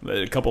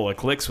a couple of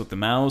clicks with the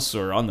mouse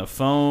or on the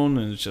phone,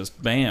 and it's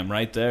just bam,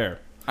 right there.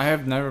 I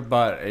have never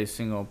bought a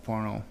single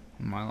porno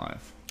in my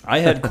life. I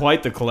had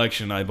quite the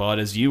collection I bought,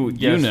 as you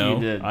Yes, know.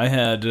 you did. I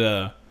had.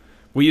 It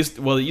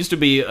used to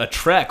be a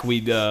trek.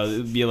 We'd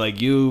be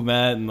like you,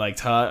 Matt, and like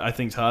Todd. I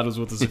think Todd was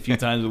with us a few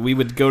times. But we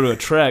would go to a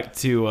trek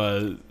to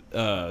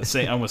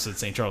I almost said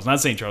St. Charles, not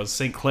St. Charles,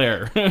 St.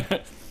 Clair.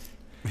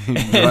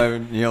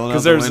 Driving, yelling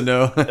out the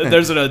window.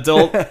 There's an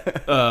adult.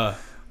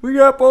 We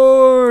got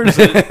porn.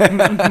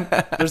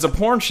 There's a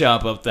porn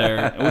shop up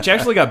there, which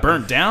actually got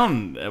burnt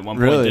down at one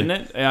point, Really? didn't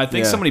it? I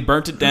think somebody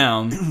burnt it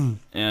down,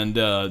 and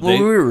Well, we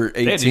were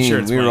they had 18.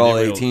 insurance We were money. all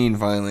They were 18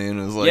 finally, and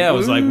it was like, yeah, it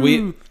was like woo.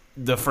 one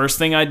of the first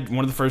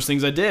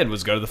things I did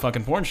was go to the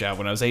fucking porn shop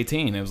when I was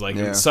 18. It was like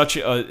Yeah.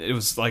 it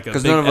was like a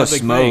 'Cause big none of us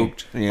epic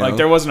smoked, thing. you know? Like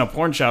there wasn't a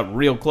porn shop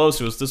real close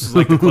to us. This was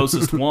like the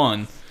closest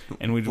one,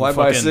 and we Why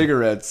buy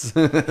cigarettes?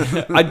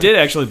 I did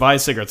actually buy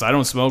cigarettes. I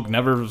don't smoke.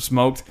 Never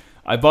smoked.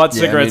 I bought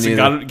Yeah, me cigarettes and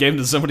neither. gave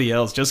them to somebody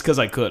else just because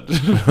I could.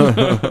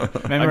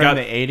 Remember got-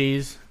 in the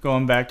 80s,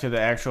 going back to the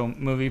actual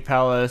movie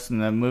palace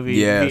and the movie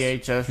Yes.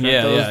 VHS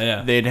Yeah, rentals,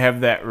 yeah. they'd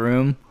have that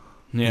room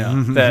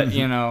Yeah, that,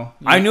 you know.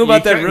 I knew you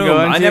about that couldn't room. go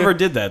I into. never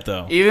did that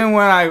though. Even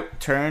when I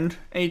turned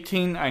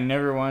 18, I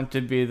never wanted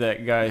to be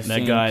that guy That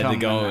seen guy that coming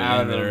go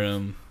out in the of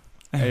room.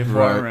 a Right.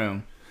 porn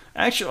room.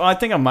 Actually, I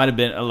think I might have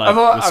been like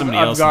with somebody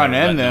I've else. gone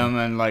there, in but- them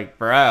and like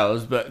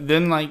browse, but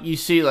then like you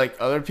see like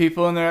other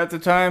people in there at the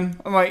time.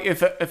 I'm like,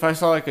 if I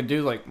saw like a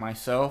dude like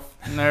myself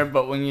in there,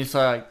 but when you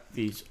saw like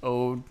these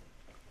old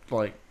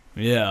like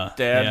Yeah,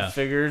 dad yeah.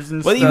 figures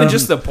and Well, stuff, even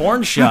just the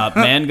porn shop,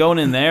 man, going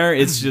in there,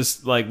 it's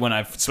just like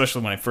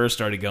especially when I first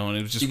started going,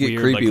 it was just You get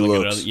weird. creepy like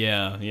looking at looks. other,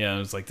 yeah, it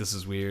was like this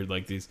is weird,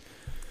 like these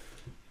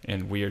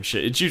and weird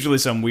shit. It's usually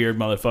some weird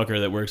motherfucker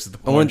that works at the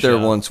I porn went there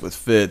shop. once with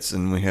Fitz,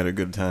 and we had a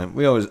good time.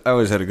 I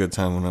always had a good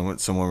time when I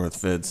went somewhere with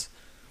Fitz,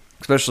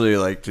 especially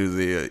like to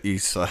the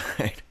east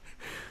side.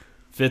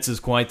 Fitz is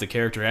quite the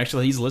character.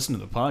 Actually, he's listened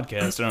to the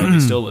podcast. I don't know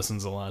if he still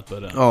listens a lot,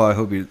 but Oh, I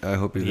hope he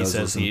he does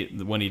says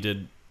listen. when he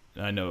did.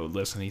 I know.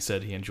 Listen, he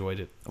said he enjoyed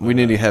it. We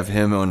need to have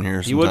him on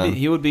here He would sometime.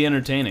 he would be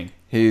entertaining.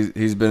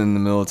 He's been in the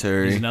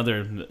military, He's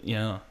another and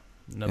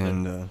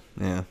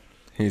yeah,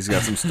 he's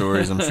got some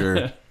stories. I'm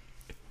sure.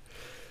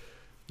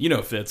 You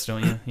know Fitz,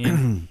 don't you? Yeah.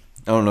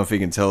 I don't know if he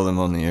can tell them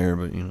on the air,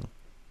 but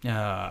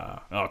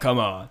Oh, come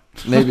on.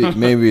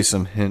 maybe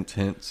some hint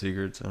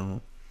secrets. I don't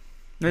know.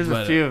 there's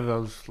but, a few of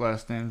those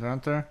last names,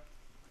 aren't there?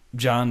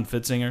 John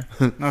Fitzinger.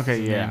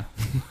 Okay, yeah.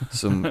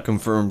 Some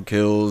confirmed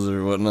kills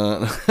or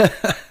whatnot.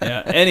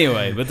 Yeah.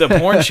 Anyway, but the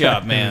porn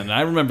shop, man,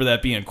 I remember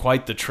that being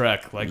quite the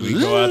trek. Like we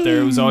go out there,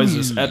 it was always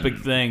this epic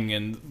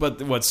thing.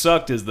 But what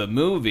sucked is the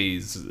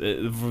movies,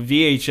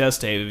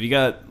 VHS tape. If you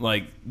got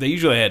like, they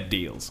usually had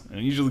deals,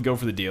 and usually go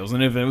for the deals.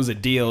 And if it was a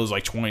deal, it was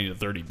like $20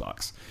 to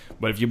 $30.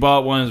 But if you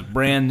bought one that's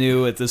brand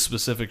new at this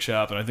specific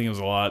shop, and I think it was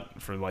a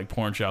lot for like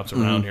porn shops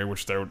around here,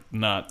 which they're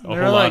not a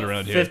They're whole like lot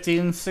around here. $50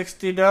 and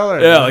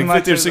 $60. Yeah, as like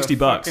much $50 or as a $60.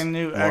 fucking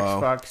new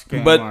Wow. Xbox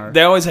game. But or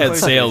they always had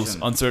sales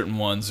PlayStation. on certain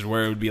ones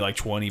where it would be like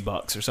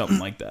 $20 or something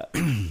like that.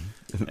 And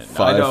 5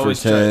 I'd for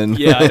always 10.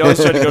 I'd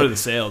always try to go to the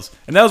sales.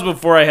 And that was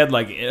before I had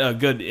like a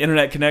good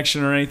internet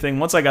connection or anything.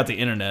 Once I got the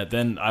internet,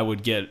 then I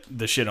would get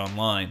the shit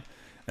online.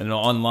 And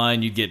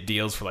online, you'd get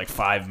deals for like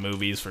 5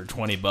 movies for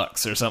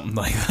 $20 or something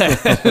like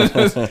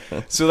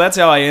that. So that's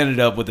how I ended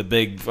up with a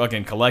big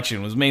fucking collection.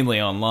 It was mainly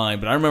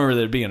online. But I remember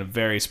there being a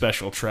very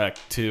special trek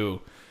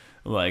to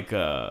like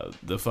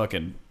the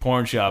fucking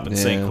porn shop in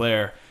St. Yeah.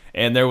 Clair.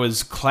 And there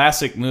was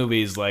classic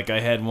movies. Like I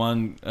had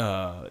one,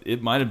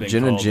 it might have been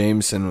Jenna called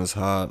Jameson was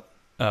hot.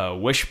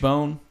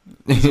 Wishbone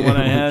is the one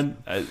I had.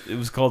 It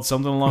was called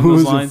something along Who those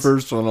was the lines.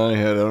 first one I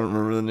had? I don't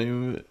remember the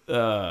name of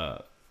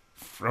it.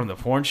 From the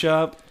porn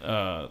shop. Or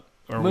are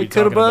My we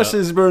talking about katabash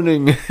is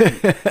burning. my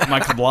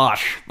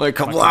kablash? My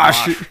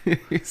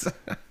kablash.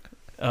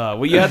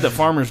 Well, you had the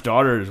Farmer's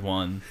Daughters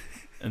one.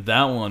 And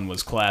that one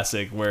was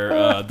classic,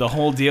 where the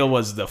whole deal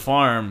was the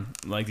farm,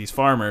 like these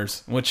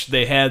farmers, which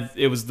they had.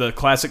 It was the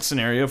classic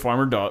scenario,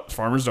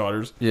 farmer's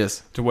daughters,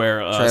 Yes. to where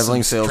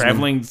Traveling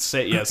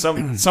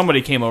salesman.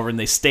 somebody came over and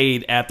they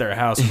stayed at their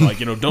house, and like,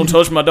 don't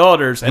touch my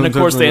daughters, and of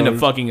Don't course touch they my end up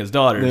daughters. fucking his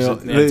daughters. Yeah,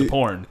 and it's they-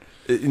 porn.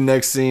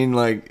 Next scene,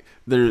 like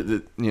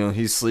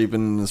he's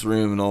sleeping in this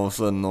room, and all of a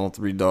sudden, all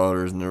 3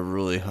 daughters, and they're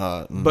really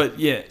hot. And But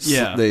yeah,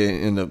 they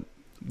end up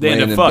They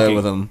end laying up in fucking. bed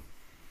with him.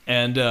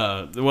 And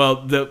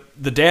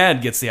the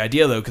dad gets the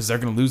idea though, because they're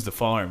going to lose the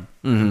farm.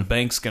 Mm-hmm. The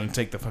bank's going to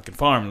take the fucking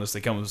farm unless they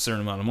come with a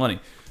certain amount of money.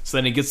 So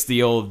then he gets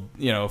the old,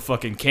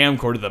 fucking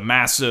camcorder, the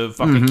massive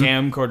fucking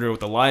camcorder with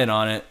the light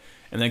on it,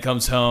 and then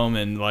comes home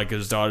and like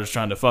his daughter's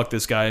trying to fuck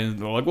this guy, and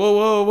they're like,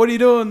 "Whoa, what are you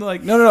doing?" They're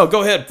like, no,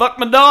 go ahead, fuck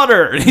my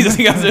daughter. And he's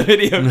got the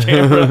video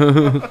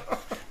camera.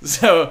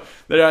 So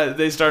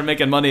they start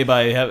making money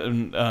by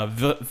having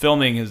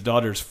filming his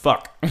daughter's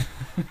fuck.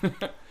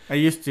 I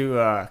used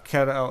to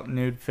cut out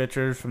nude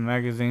pictures from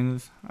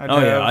magazines. Oh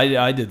yeah,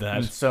 I did that.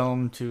 and sell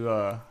them to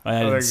I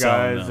other didn't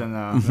sell guys them,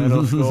 in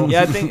middle school.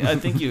 Yeah, I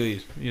think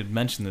you had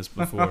mentioned this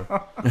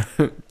before.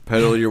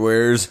 Peddle your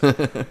wares.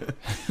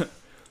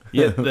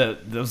 Yeah,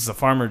 that was the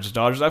Farmer's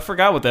Daughters. I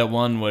forgot what that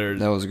one was.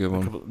 That was a good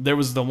one. There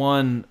was the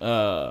one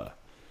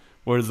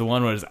Whereas the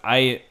one was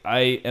I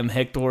am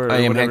Hector. Or I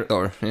am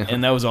whatever. Hector. Yeah.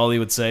 And that was all he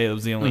would say. It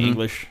was the only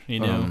English,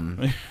 you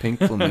know. Pink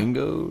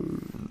Flamingo?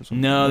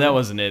 No, that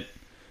wasn't it.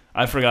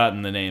 I've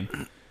forgotten the name.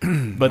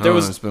 But there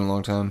was. It's been a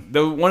long time.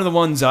 One of the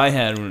ones I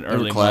had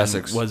early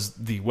classics. on was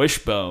the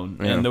Wishbone.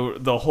 Yeah. And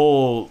the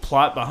whole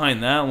plot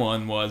behind that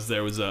one was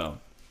there was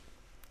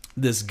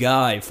this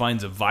guy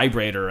finds a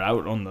vibrator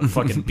out on the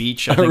fucking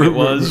beach, I think it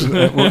was.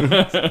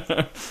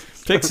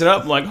 Picks it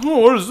up like, oh,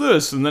 what is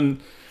this? And then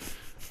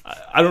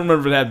I don't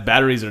remember if it had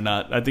batteries or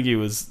not. I think he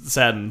was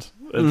saddened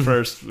at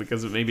first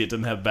because maybe it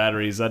didn't have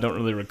batteries. I don't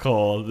really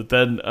recall.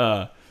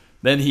 But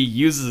then he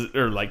uses it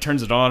or like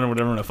turns it on or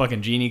whatever, and a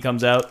fucking genie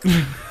comes out.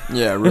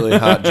 Yeah, really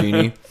hot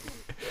genie.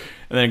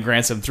 And then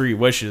grants him 3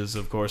 wishes,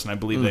 of course, and I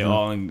believe they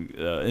all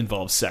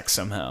involve sex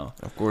somehow.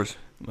 Of course.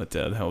 But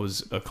that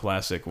was a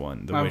classic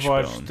one, the I've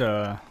Wishbone. watched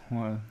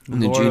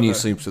And the genie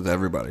sleeps with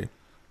everybody.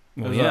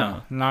 Well,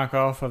 yeah.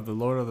 knockoff of the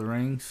Lord of the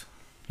Rings.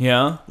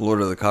 Yeah?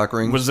 Lord of the Cock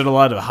Rings. Was it a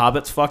lot of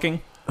hobbits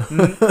fucking?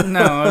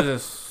 No, it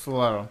was just a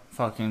lot of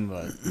fucking,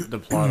 but the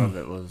plot of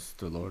it was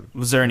the Lord.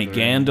 Was there any of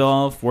the Rings.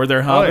 Gandalf? Were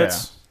there Oh,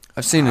 hobbits?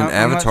 I've seen an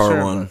I'm not Avatar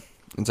sure, one.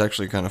 It's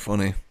actually kind of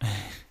funny.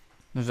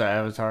 There's an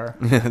Avatar.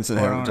 Yeah, it's an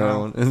I don't Avatar know.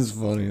 one. It's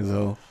funny as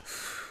hell.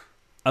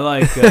 I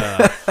like.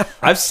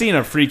 I've seen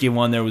a freaky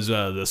one. There was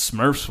the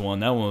Smurfs one.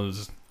 That one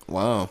was.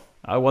 Wow.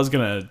 I was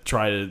gonna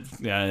try to.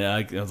 Yeah,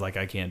 I was like,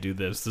 I can't do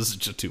this. This is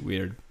just too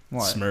weird.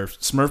 What?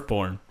 Smurf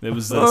porn. It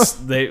was this.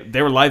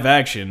 They were live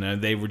action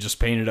and they were just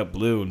painted up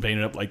blue and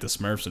painted up like the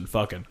Smurfs and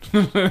fucking.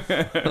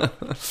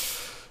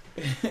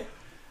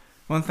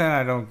 One thing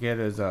I don't get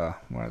is what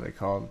are they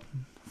called?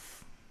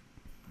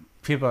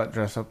 People that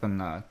dress up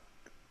in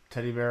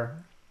teddy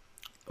bear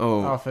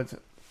Oh, outfits.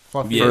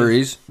 Fluffy. Yeah.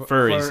 furries.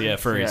 Furries, yeah,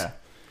 furries. Yeah.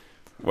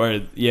 Where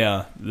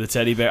the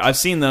teddy bear. I've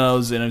seen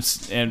those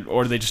and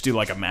or they just do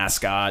like a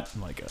mascot,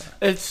 like a.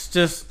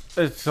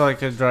 It's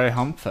like a dry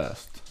hump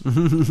fest.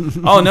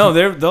 Oh no,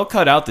 they'll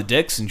cut out the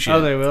dicks and shit.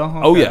 Oh, they will?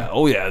 Oh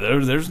yeah.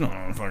 There's no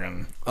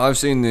fucking. I've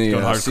seen the Go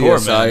hardcore,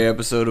 CSI man.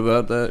 episode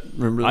about that.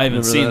 Remember? I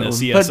haven't seen the that one?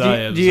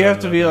 CSI. But do you have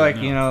to be like,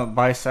 no.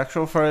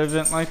 bisexual for an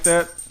event like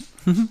that?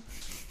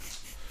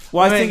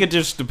 Well, I I mean, think it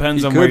just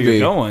depends you on where could you're be.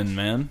 going,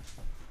 man.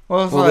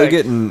 Well, it's Well, like,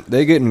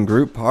 they get in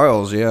group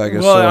piles. Yeah, I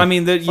guess. Well, so. I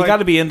mean, you like- got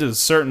to be into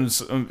certain.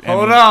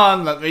 hold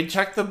on, let me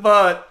check the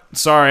butt.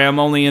 Sorry, I'm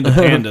only into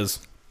pandas.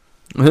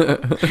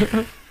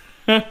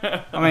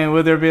 I mean,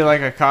 would there be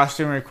like a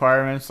costume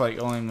requirements, like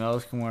only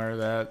males can wear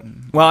that?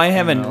 Well, I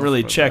haven't else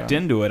really for checked that.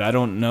 into it. I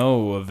don't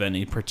know of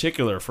any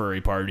particular furry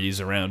parties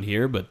around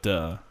here, but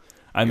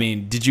I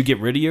mean, did you get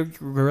rid of your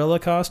gorilla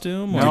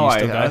costume? Or No, you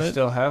still got I it?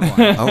 still have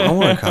one. I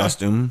want a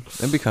costume.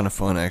 That'd be kind of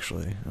fun,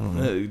 actually. I don't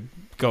know.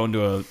 Going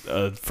to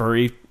a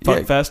furry Yeah.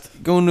 fuck fest?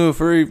 Going to a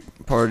furry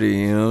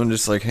party, and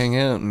just like hang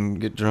out and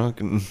get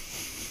drunk and.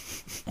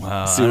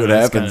 Wow, See I don't what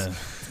know, this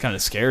happens. Kind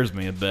of scares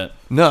me a bit.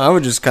 No, I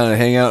would just kind of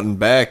hang out in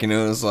back,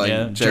 It's like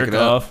Yeah, check jerk it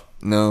out. off.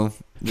 No,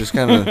 just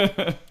kind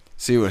of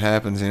see what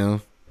happens.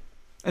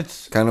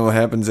 It's Kind of what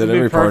happens at it'd be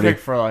every party.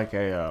 perfect for like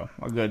a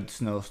good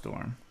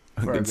snowstorm.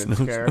 For a good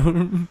scare.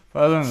 But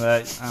other than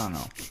that, I don't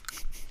know.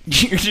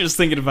 You're just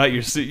thinking about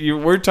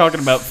we're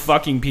talking about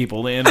fucking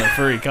people in a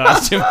furry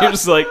costume. You're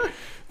just like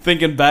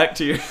thinking back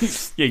to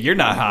yeah, you're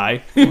not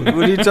high. What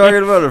are you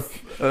talking about?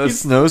 A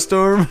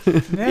snowstorm?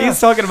 He's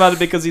talking about it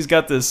because he's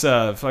got this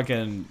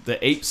fucking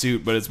the ape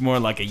suit, but it's more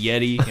like a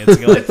Yeti. It's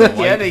got like the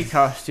white- Yeti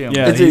costume.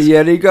 Yeah. It's a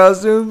Yeti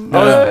costume?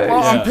 I'm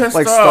Yeah. pissed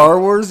Like off. Star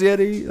Wars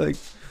Yeti? Like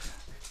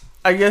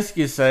I guess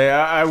you could say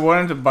I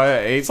wanted to buy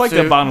an ape It's like suit,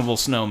 the Abominable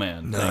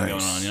Snowman thing Nice.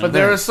 going on. You know? but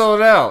they were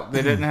sold out.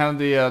 They didn't have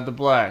the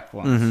black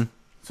one. Mm-hmm.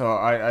 So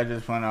I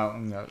just went out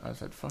and I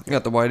said, fuck You it.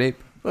 got the white ape?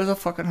 It was a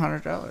fucking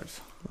 $100.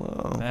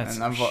 Wow. That's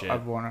And shit.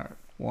 I've worn it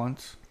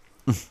once.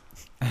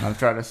 I've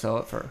tried to sell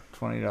it for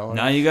 $20.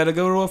 Now you got to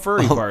go to a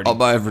furry party. I'll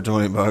buy it for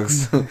 $20.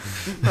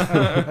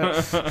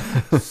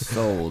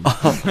 Sold.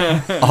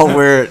 I'll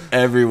wear it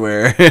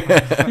everywhere.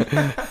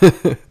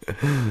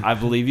 I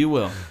believe you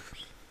will.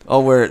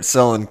 I'll wear it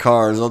selling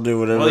cars. I'll do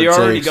whatever Well, it you're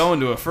already takes. going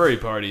to a furry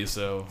party,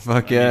 so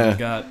Fuck I mean, yeah. you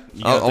got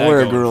I'll that wear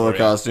a going gorilla for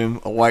you.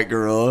 costume. A white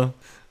gorilla.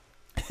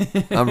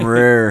 I'm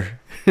rare.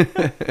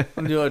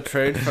 I'll do a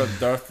trade for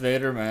Darth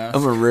Vader mask.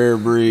 I'm a rare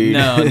breed.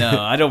 No,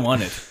 I don't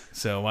want it.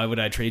 So why would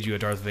I trade you a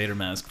Darth Vader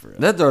mask for it?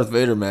 That Darth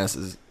Vader mask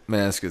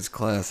is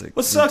classic.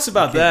 What sucks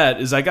about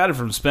that is I got it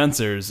from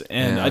Spencer's,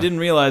 and Yeah. I didn't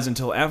realize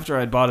until after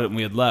I'd bought it and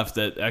we had left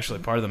that actually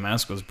part of the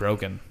mask was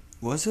broken.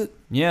 Was it?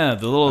 Yeah,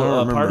 the I little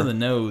don't part of remember. the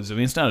nose. I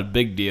mean, it's not a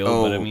big deal,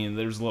 but I Oh. mean,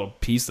 there's a little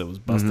piece that was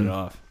busted Mhm.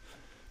 off.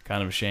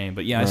 Kind of a shame.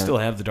 But yeah, I Right. still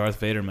have the Darth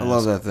Vader I mask.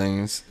 love that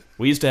thing. It's,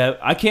 We used to have.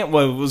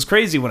 What was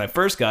crazy when I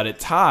first got it,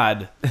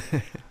 Todd.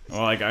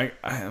 Well, like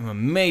I'm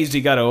amazed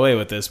he got away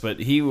with this, but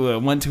he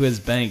went to his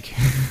bank,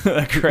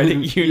 a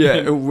credit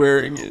union, yeah,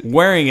 wearing it.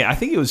 wearing it. I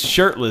think he was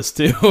shirtless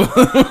too.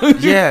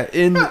 Yeah,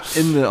 in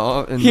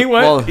He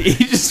while,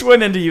 just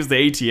went in to use the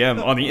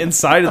ATM on the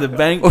inside of the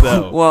bank,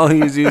 though. while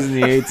he was using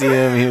the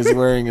ATM, he was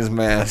wearing his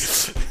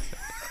mask.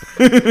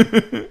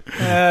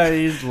 Yeah,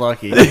 he's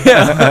lucky.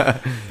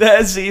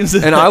 That seems.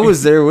 And I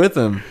was there with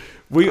him.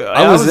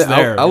 I was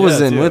there. I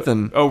was in too. with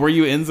him. Oh, were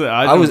you in?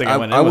 I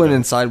went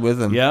inside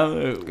with him. Yeah,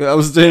 I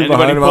was standing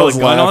behind him. I was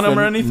gun laughing. on him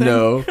or anything?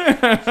 No,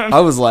 I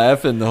was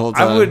laughing the whole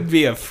time. I would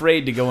be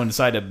afraid to go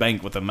inside a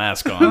bank with a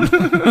mask on.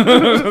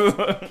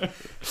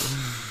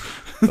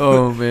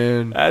 Oh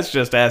man, that's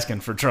just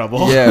asking for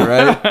trouble. Yeah,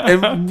 right.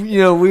 And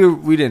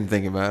we didn't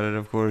think about it,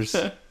 of course,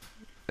 at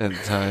the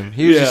time.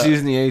 He was just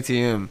using the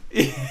ATM.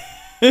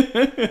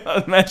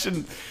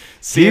 Imagine.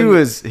 He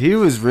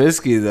was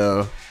risky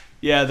though.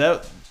 Yeah,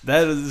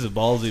 that is a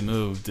ballsy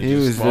move. He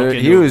was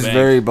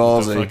very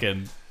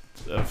ballsy.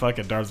 A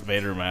fucking Darth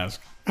Vader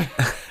mask.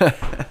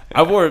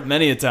 I wore it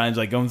many a times,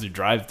 like going through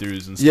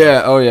drive-thrus and stuff.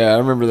 Yeah, oh yeah, I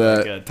remember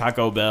that. Like,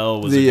 Taco Bell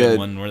was a good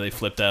one where they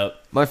flipped out.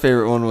 My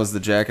favorite one was the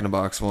Jack in the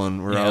Box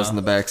one where I was in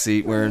the back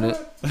seat wearing it,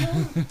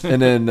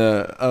 and then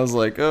I was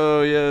like,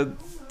 "Oh yeah,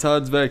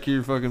 Todd's back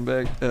here, fucking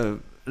back."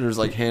 There's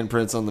like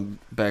handprints on the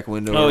back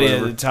window. Oh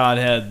yeah, Todd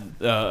had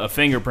a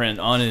fingerprint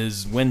on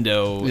his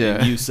window. Yeah,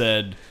 and you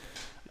said,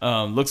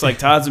 "Looks like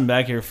Todd's in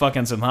back here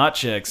fucking some hot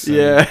chicks." And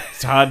yeah.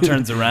 Todd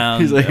turns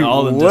around, he's like,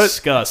 all in what?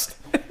 disgust,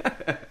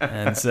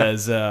 and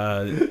says,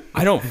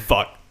 "I don't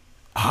fuck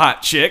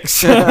hot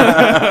chicks."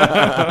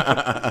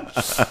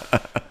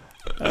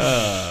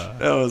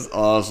 That was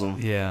awesome.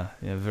 Yeah,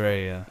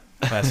 very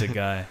classic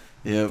guy.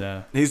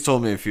 Yeah, he's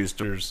told me a few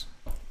stories.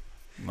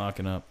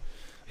 Mocking up.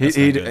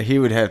 He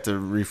would have to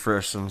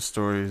refresh some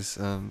stories.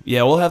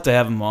 Yeah, we'll have to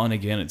have him on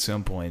again at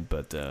some point,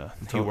 but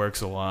he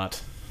works a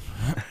lot.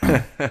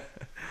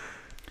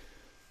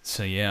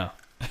 So yeah.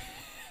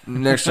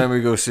 Next time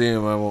we go see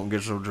him, I won't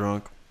get so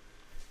drunk.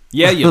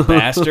 Yeah, you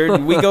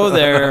bastard. We go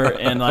there,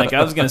 and like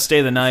I was gonna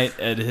stay the night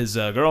at his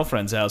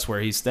girlfriend's house where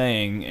he's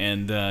staying,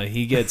 and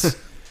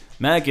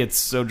Matt gets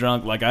so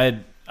drunk. Like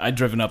I'd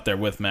driven up there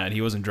with Matt.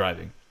 He wasn't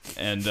driving,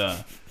 and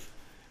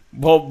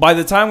well, by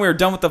the time we were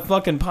done with the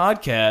fucking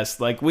podcast,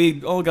 like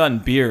we all gotten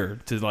beer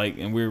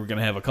and we were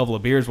gonna have a couple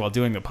of beers while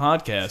doing the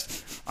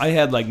podcast. I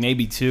had like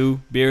maybe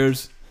 2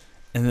 beers,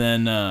 and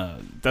then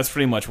that's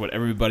pretty much what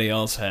everybody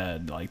else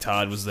had. Like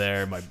Todd was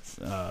there, my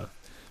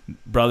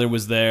brother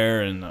was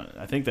there, and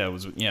I think that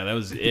was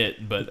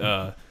it.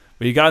 But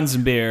we gotten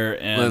some beer,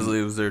 and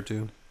Leslie was there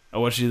too.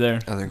 Oh, was she there?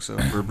 I think so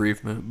for a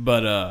brief minute.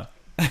 But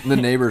the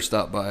neighbors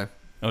stopped by.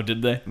 Oh,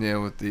 did they? Yeah,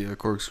 with the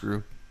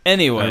corkscrew.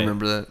 Anyway, I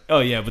remember that.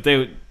 Oh yeah, but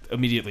they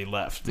immediately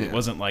left. Yeah. It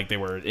wasn't like they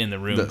were in the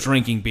room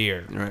drinking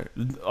beer. Right.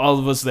 All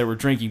of us that were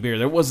drinking beer,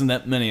 there wasn't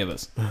that many of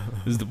us.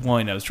 Is the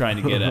point I was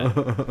trying to get at.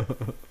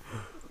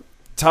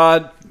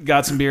 Todd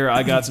got some beer.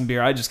 I got some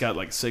beer. I just got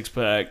like a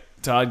 6-pack.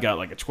 Todd got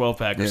like a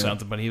 12-pack or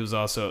something, but he was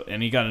also,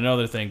 and he got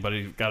another thing, but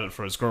he got it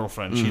for his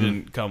girlfriend. She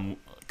didn't come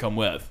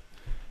with.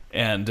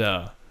 And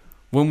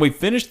when we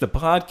finished the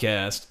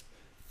podcast,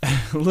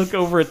 look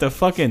over at the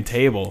fucking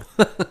table,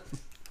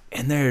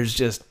 and there's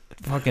just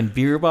fucking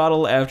beer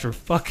bottle after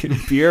fucking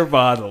beer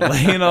bottle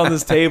laying on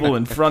this table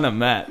in front of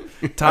Matt.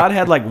 Todd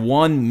had like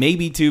 1,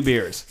 maybe 2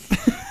 beers.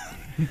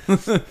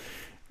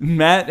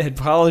 Matt had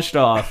polished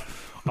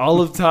off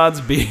all of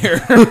Todd's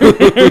beer.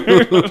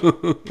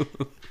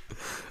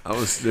 I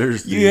was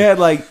thirsty. You had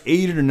like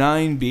 8 or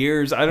 9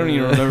 beers. I don't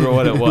even remember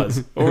what it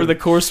was. Over the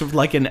course of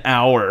like an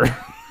hour.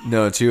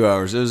 No, 2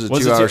 hours. It was a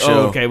 2-hour show.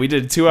 Oh, okay, we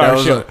did a 2-hour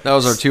show. That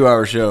was our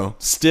 2-hour show.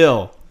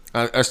 Still.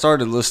 I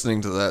started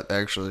listening to that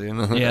actually,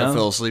 and I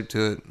fell asleep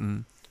to it.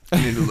 And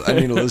I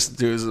need to listen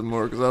to it some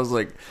more because I was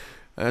like,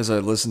 as I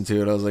listened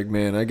to it, I was like,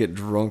 man, I get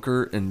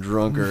drunker and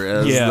drunker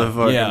as the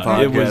fucking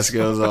podcast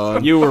goes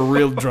on. You were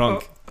real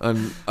drunk.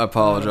 I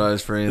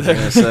apologize for anything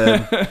I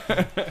said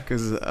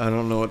because I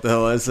don't know what the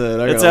hell I said.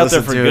 It's out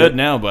there for good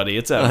now, buddy.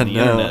 It's out on the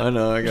internet. I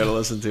know. I gotta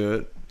listen to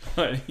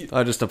it.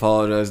 I just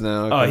apologize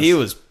now. Oh, he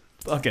was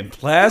fucking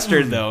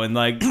plastered though, and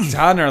like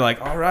Todd and I are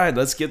like, all right,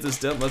 let's get this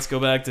done. Let's go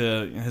back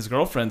to his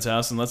girlfriend's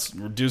house and let's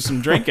do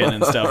some drinking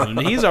and stuff. And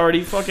he's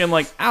already fucking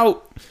like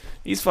out.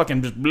 He's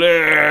fucking just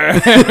bleh.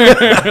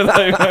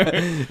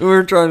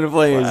 We're trying to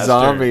play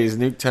zombies,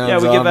 Nuketown yeah,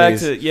 we zombies. Get back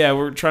to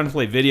we're trying to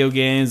play video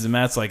games, and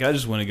Matt's like, I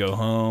just want to go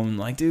home. I'm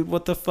like, dude,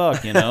 what the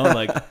fuck,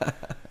 like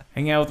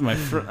hang out with my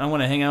I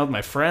want to hang out with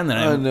my friend that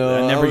I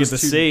never get to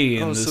see.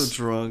 And I was so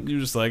drunk. You're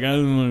just like, I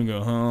don't want to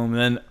go home.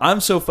 And then I'm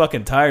so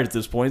fucking tired at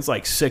this point. It's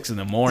like 6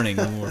 a.m.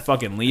 when we're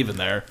fucking leaving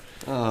there,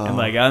 and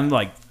like I'm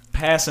like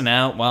passing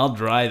out while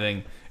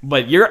driving.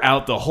 But you're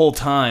out the whole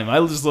time. I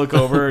just look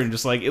over and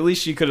just like, at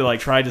least you could have like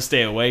tried to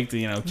stay awake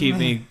to keep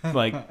me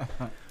like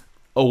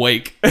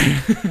awake.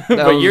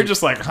 But you're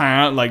just like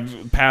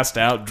passed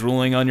out,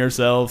 drooling on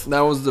yourself. That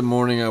was the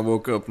morning I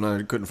woke up and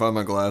I couldn't find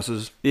my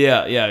glasses.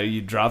 Yeah,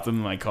 you dropped them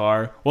in my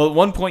car. Well, at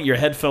one point your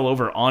head fell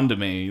over onto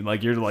me,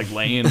 like you're like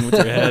laying with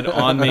your head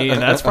on me,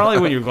 and that's probably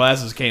when your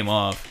glasses came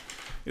off.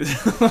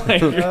 They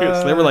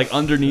were like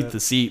underneath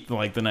the seat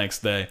like the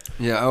next day.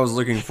 Yeah, I was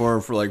looking for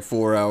them for like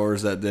 4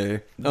 hours that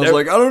day. I was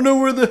like, I don't know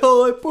where the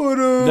hell I put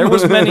them. There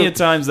was many a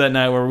times that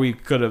night where we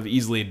could have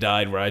easily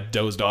died where I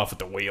dozed off at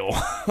the wheel.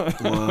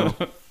 Wow.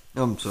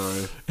 I'm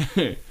sorry.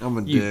 I'm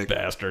a you dick.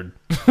 Bastard.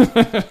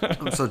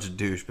 I'm such a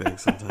douchebag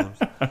sometimes.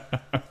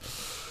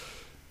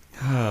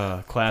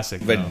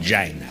 Classic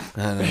Vagina.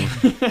 I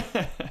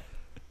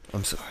know.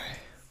 I'm sorry.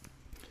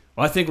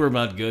 Well, I think we're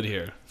about good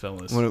here,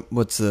 fellas.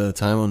 What's the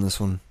time on this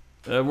one?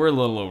 We're a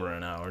little over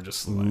an hour,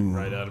 just like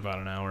right at about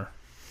an hour.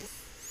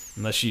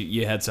 Unless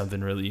you had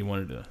something really you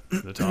wanted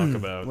to talk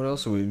about. What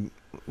else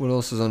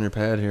is on your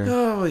pad here?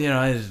 Oh,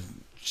 I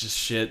just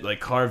shit like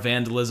car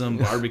vandalism,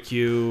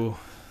 barbecue.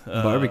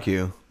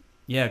 Barbecue.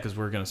 Yeah, because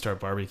we're gonna start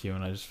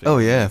barbecuing. I just Oh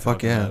yeah,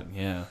 fuck yeah.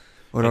 Yeah.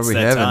 What it's are we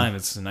that having? time.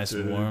 It's nice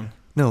and warm.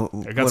 No,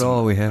 what all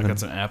are we having? I got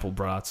some apple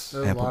brats.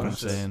 There's a lot of I'm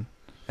saying.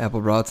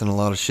 Apple brats and a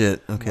lot of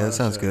shit. Okay, that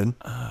sounds good.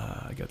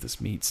 I got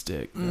this meat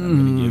stick. that I'm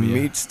gonna give you.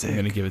 Meat stick. I'm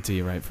gonna give it to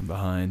you right from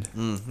behind.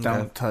 Okay.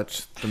 Don't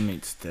touch the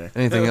meat stick.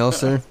 Anything else,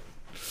 sir?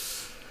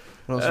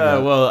 What else you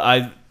got?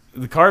 Well,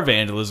 the car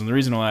vandalism. The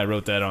reason why I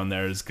wrote that on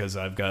there is because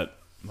I've got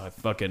my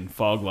fucking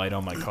fog light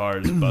on my car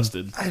is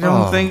busted. I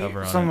don't Oh. think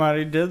Cover on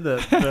somebody did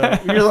that.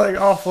 Though. You're like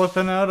all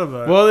flipping out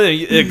about it. Well,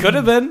 it could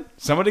have been.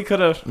 Somebody could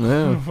have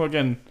Yeah.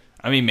 fucking.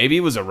 I mean, maybe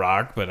it was a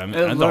rock, but I mean,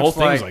 It the whole looks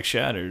thing was like like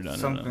shattered. I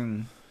don't know.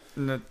 Something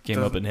that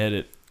Came up and hit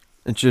it.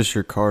 It's just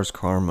your car's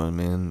karma,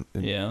 man.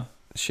 Yeah,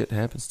 Shit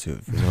happens to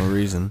it for no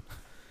reason.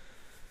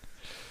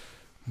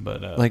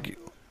 but Like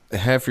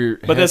half your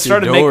But that half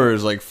started your make- door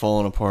is like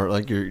falling apart.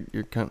 Like you're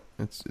kind.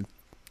 It's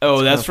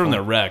oh, that's kinda from fun.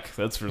 the wreck.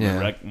 That's from Yeah. the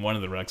wreck. One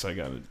of the wrecks I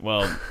got.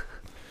 Well,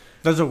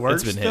 does it work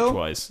it's been still? hit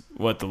twice.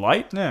 What, the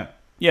light? Yeah.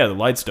 Yeah, the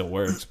light still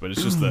works, but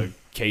it's just the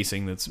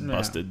casing that's Yeah.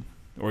 busted.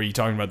 Or are you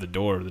talking about the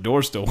door? The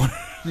door still works.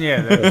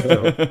 Yeah, that's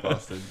still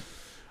busted.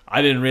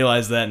 I didn't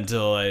realize that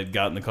until I had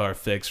gotten the car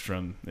fixed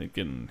from it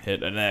getting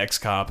hit. An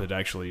ex-cop had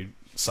actually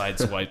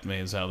sideswiped me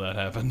is how that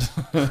happened.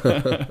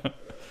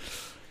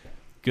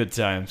 Good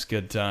times,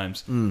 good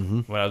times.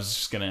 Mm-hmm. Well, I was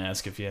just going to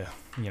ask if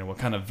what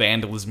kind of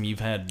vandalism you've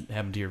had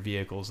happen to your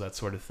vehicles, that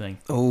sort of thing.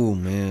 Oh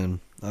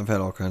man, I've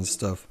had all kinds of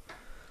stuff.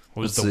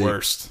 What was Let's the see.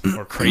 worst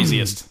or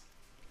craziest?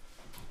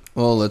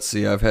 Well, let's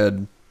see. I've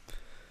had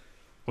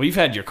Well, you've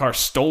had your car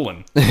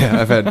stolen.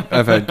 I've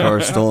had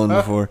cars stolen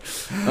before.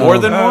 More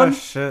than Oh, one?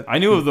 shit. I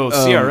knew of those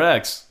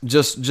CRX.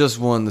 Just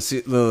one.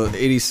 The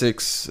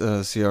 86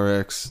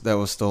 CRX that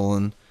was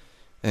stolen,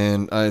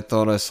 and I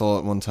thought I saw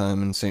it one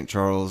time in St.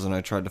 Charles, and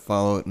I tried to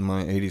follow it in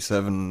my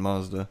 87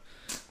 Mazda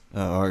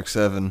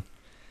RX-7,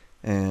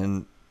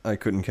 and I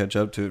couldn't catch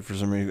up to it for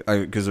some reason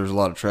because there was a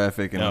lot of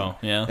traffic. And Oh,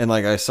 yeah. And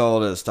like I saw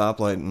it at a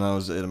stoplight, and I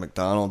was at a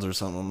McDonald's or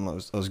something. I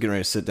was getting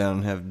ready to sit down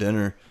and have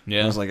dinner.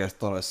 Yeah. I was like, I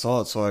thought I saw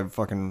it, so I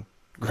fucking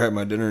grabbed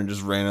my dinner and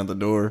just ran out the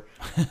door,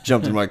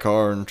 jumped in my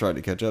car, and tried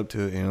to catch up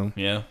to it.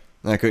 Yeah.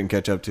 And I couldn't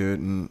catch up to it,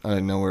 and I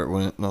didn't know where it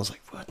went. And I was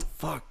like, what the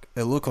fuck?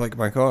 It looked like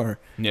my car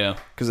Yeah.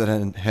 because it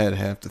had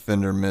half the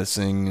fender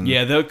missing. And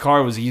Yeah, that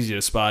car was easy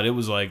to spot. It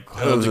was like it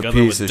held was a together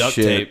piece with of duct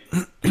shit.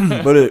 tape.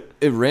 But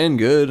it ran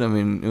good. I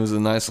mean, it was a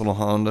nice little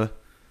Honda.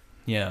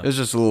 Yeah. It was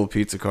just a little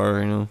pizza car,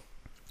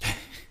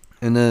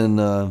 And then,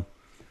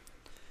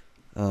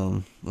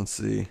 let's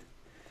see.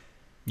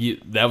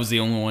 That was the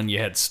only one you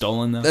had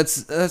stolen, though?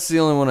 That's the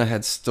only one I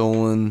had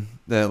stolen.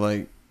 That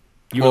like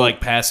You were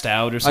like passed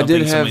out or I something?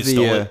 did have Somebody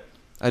stole the. it?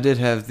 I did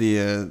have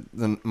the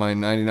my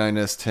 99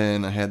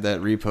 S10. I had that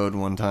repoed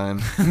one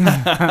time.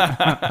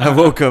 I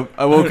woke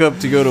up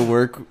to go to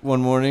work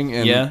one morning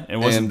and Yeah, it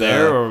wasn't and,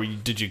 there, or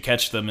did you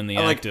catch them in the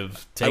I, like, act of I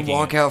taking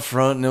walk it? out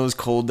front and it was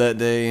cold that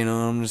day,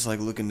 I'm just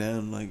like looking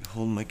down, like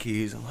holding my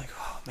keys. I'm like,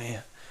 oh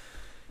man.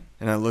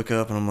 And I look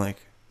up and I'm like,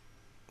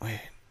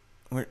 wait,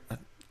 where?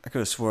 I could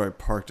have swore I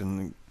parked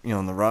in the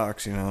on the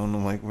rocks, and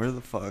I'm like, where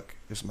the fuck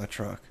is my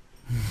truck?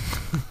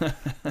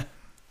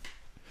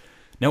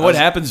 Now, what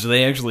happens? Do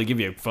they actually give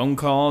you a phone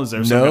call? Is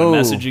there some kind of No.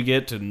 message you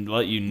get to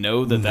let you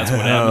know that that's what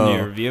happened to No.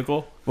 your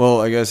vehicle?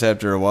 Well, I guess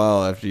after a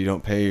while, after you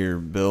don't pay your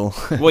bill.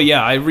 Well,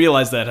 yeah, I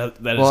realize that is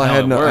Well, how I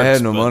had it no works. I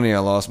had no but- money. I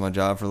lost my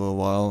job for a little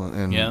while,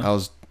 and Yeah. I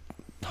was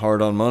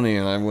hard on money,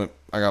 and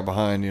I got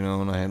behind,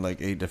 and I had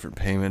like 8 different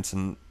payments,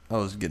 and I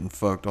was getting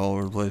fucked all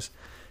over the place.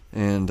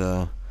 And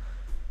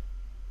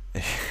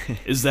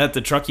Is that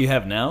the truck you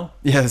have now?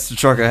 yeah, it's the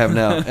truck I have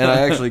now, and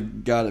I actually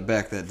got it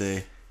back that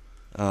day,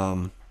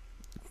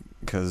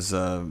 because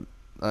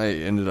I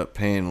ended up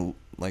paying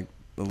like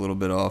a little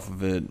bit off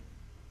of it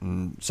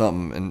and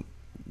something, and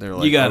they're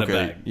like, You got okay.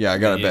 it back. Yeah, I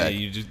got it Yeah,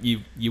 back.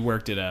 You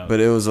worked it out. But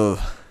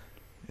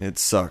it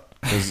sucked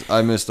because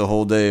I missed a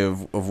whole day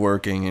of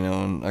working,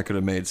 and I could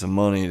have made some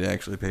money to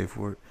actually pay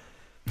for it.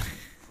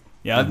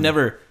 Yeah, I've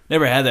never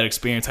had that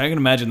experience. I can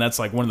imagine that's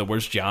like one of the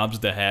worst jobs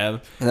to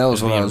have. And that was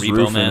is when being I a was repo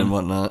roofing man. and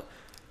whatnot.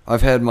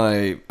 I've had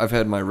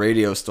my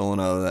radio stolen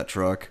out of that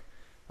truck.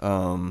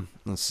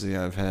 Let's see,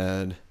 I've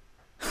had.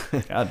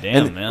 God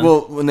damn, and, man.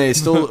 Well, when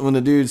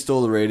the dude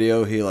stole the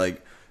radio, he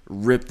like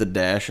ripped the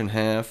dash in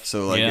half,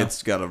 so like Yeah.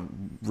 it's got a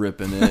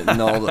rip in it,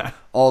 and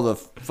all the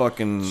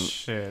fucking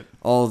Shit.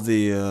 all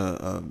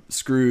the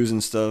screws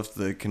and stuff,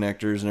 the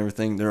connectors and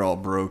everything, they're all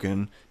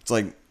broken. It's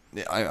like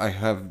I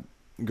have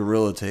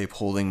Gorilla Tape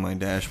holding my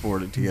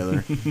dashboard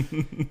together.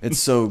 It's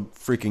so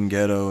freaking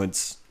ghetto.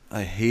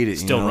 I hate it.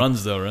 Still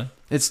runs though, right?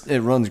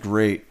 It runs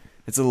great.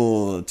 It's a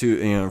little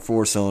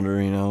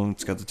 4-cylinder.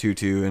 It's got the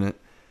 2.2 in it,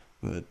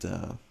 but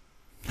the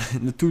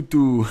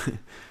 2.2.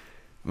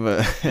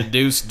 But The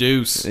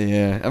Deuce.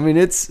 yeah, I mean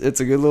it's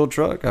a good little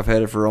truck. I've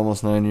had it for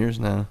almost 9 years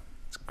now.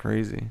 It's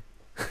crazy.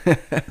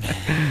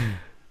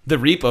 The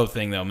repo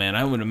thing, though, man,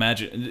 I would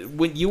imagine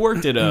when you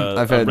worked at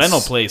a had rental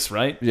place,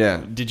 right?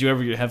 Yeah. Did you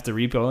ever have to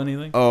repo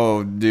anything?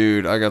 Oh,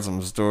 dude, I got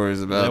some stories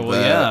about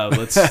that.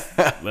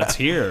 Yeah. Let's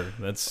hear.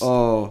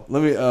 Oh,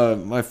 let me.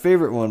 My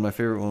favorite one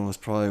was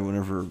probably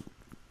whenever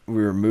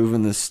we were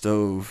moving this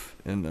stove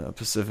in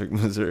Pacific,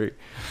 Missouri,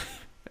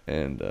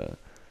 and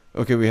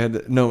okay, we had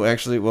to, no,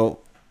 actually, well,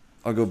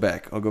 I'll go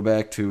back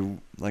to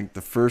like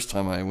the first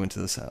time I went to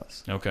this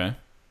house. Okay.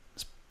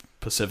 It's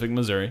Pacific,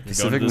 Missouri. You're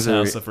Pacific, going to this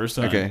Missouri. house the first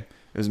time. Okay,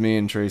 it was me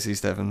and Tracy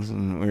Steffens,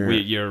 and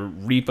You're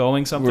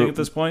repoing something at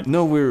this point?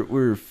 No,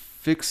 we're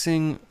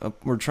fixing.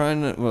 We're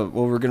trying to. Well,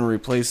 we're gonna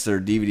replace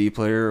their DVD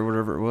player or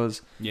whatever it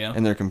was. Yeah.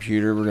 And their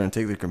computer. We're gonna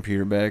take their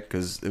computer back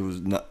because it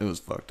was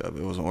fucked up.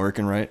 It wasn't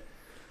working right.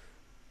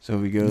 So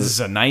we go. This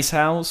is a nice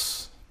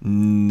house?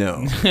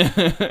 No.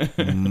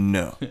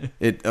 No.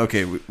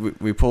 Okay.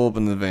 We pull up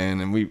in the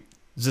van and we.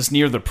 Is this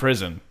near the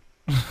prison?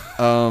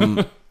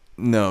 No,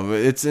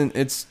 but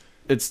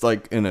it's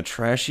like in a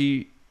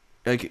trashy.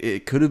 Like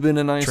it could have been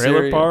a nice trailer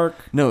area. park?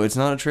 No, it's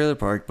not a trailer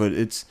park, but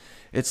it's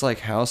like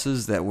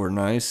houses that were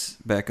nice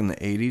back in the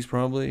 80s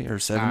probably or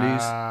 70s.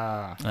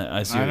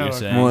 I see what you're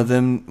saying.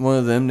 One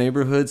of them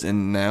neighborhoods,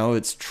 and now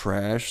it's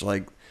trash.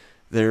 Like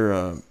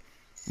they're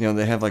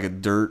they have like a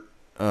dirt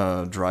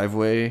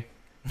driveway,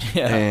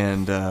 Yeah.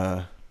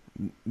 and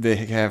they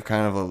have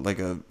kind of like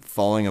a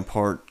falling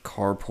apart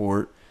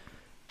carport.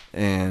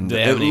 And Do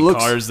they have any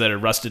cars that are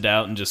rusted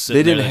out and just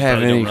sitting they there? didn't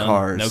have any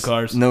cars. No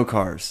cars? No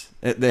cars.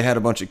 They had a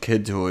bunch of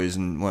kid toys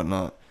and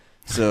whatnot.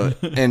 So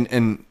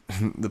and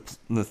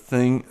the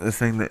thing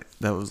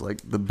that was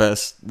like the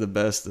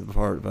best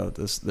part about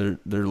this,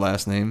 their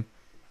last name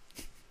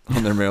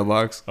on their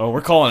mailbox. Oh,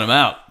 we're calling them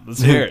out. Let's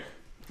hear it.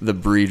 The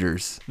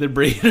Breeders. The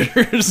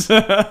Breeders.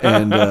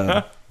 And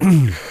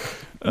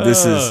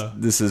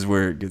this is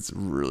where it gets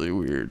really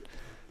weird.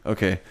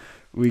 Okay.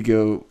 We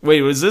go.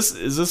 Wait, is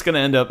this going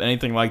to end up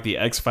anything like the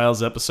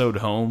X-Files episode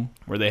Home,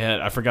 where they had,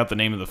 I forgot the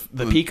name of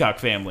the Peacock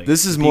family.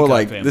 This is more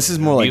like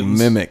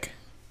Mimic.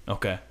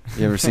 Okay.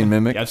 You ever seen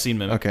Mimic? Yeah, I've seen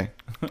Mimic. Okay.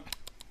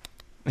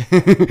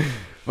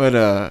 But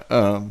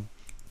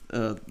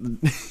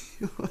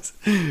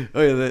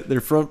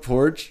their front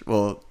porch.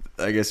 Well,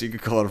 I guess you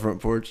could call it a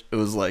front porch. It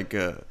was like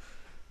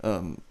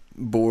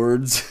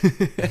boards,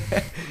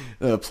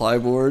 ply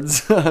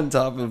boards on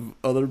top of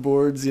other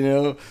boards.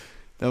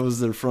 That was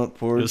their front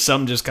porch. Was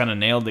some just kind of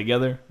nailed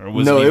together, or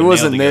was it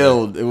wasn't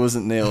nailed. It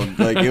wasn't nailed.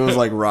 Like it was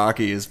like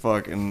rocky as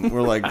fuck, and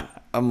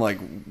I'm like,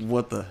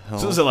 what the hell?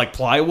 So is it like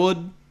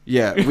plywood?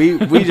 Yeah,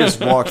 we just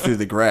walked through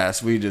the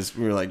grass. We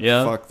were like,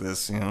 fuck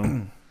this,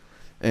 And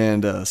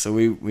so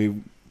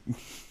we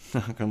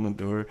knock on the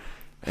door,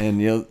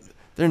 and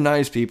they're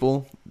nice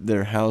people.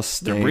 Their house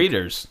stank. They're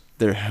breeders.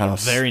 Their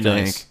house very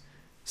stank nice.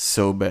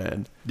 So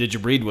bad. Did you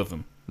breed with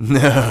them?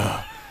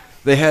 No.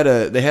 They had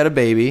a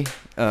baby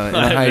in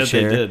a high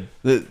chair.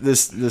 They did.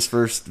 This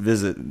first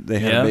visit, they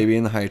had a baby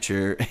in the high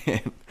chair,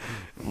 and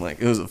I'm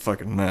like, it was a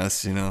fucking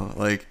mess,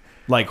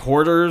 Like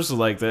hoarders,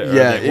 like the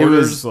it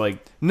hoarders, was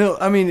like no.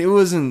 I mean, it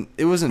wasn't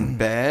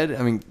bad.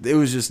 I mean, it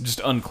was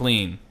just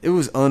unclean. It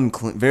was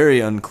unclean,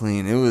 very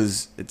unclean.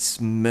 It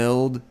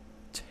smelled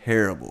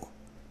terrible.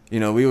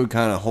 We would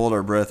kind of hold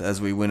our breath as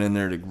we went in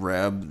there to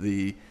grab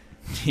the.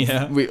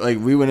 Yeah.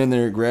 We went in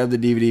there, grabbed the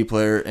DVD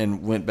player,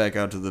 and went back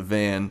out to the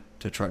van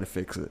to try to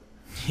fix it.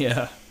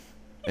 Yeah.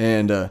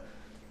 And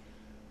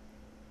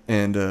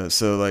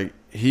so like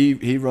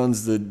he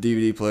runs the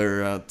DVD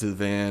player out to the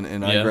van,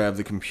 and I grab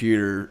the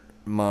computer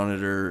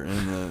monitor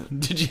and the.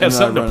 Did you have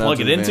something to plug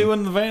it into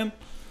in the van?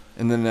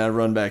 And then I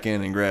run back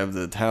in and grab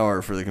the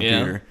tower for the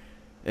computer,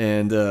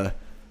 and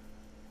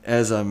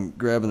as I'm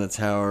grabbing the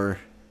tower,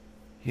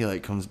 he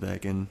like comes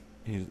back in.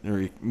 He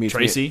meets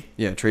Tracy.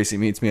 Tracy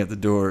meets me at the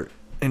door,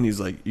 and he's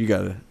like, "You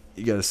gotta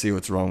see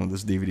what's wrong with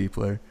this DVD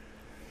player."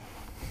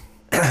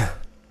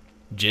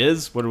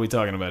 Jizz? What are we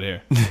talking about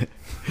here?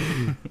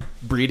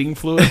 Breeding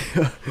fluid?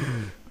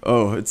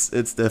 Oh, it's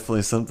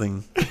definitely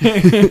something.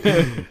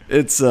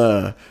 It's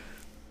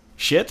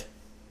shit.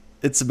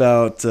 It's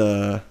about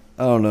I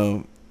don't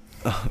know,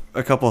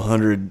 a couple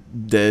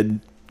hundred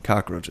dead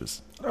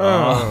cockroaches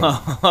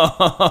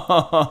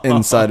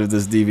inside of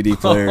this DVD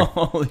player.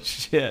 Holy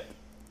shit.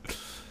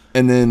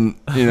 And then,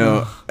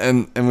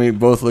 and we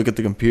both look at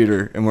the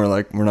computer and we're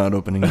like, we're not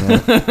opening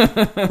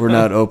that. We're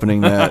not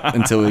opening that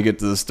until we get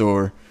to the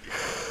store.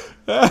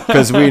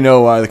 Because we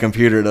know why the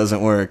computer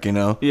doesn't work,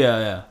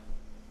 Yeah.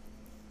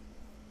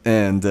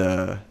 And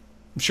I'm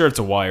sure it's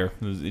a wire.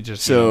 It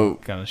just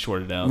kind of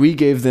shorted out. We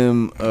gave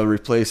them a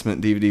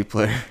replacement DVD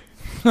player.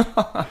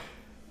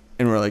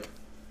 And we're like,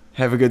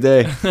 have a good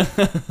day.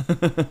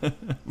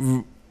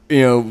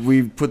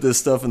 We put this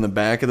stuff in the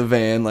back of the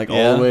van, like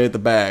all the way at the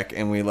back,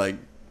 and we like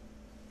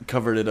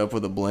covered it up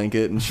with a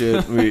blanket and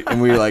shit. We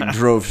like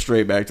drove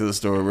straight back to the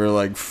store. We were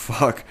like,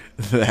 fuck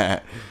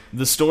that.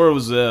 The store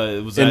was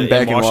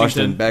back in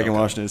Washington. Back in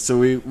Washington. So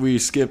we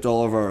skipped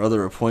all of our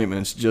other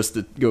appointments just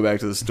to go back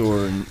to the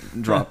store and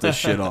drop this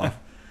shit off.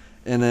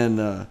 And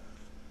then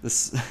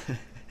this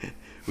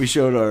we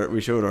showed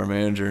our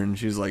manager, and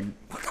she was like,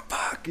 "What the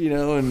fuck," you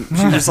know, and she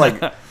just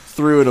like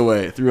threw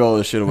all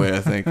this shit away. I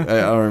think I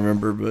don't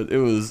remember, but it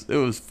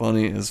was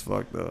funny as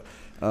fuck though.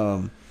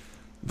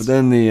 But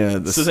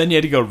then so then you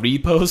had to go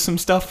repost some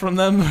stuff from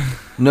them.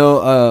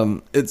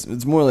 No,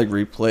 it's more like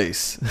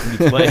replace.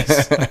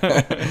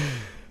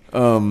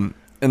 And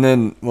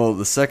then, well,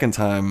 the second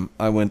time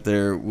I went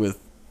there with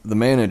the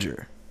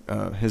manager.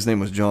 His name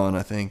was John,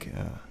 I think.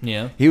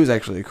 Yeah. He was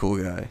actually a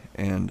cool guy,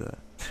 and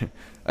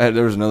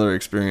there was another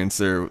experience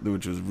there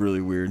which was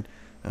really weird.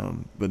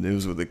 But it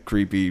was with a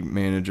creepy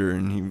manager,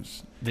 and he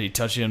was. Did he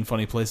touch you in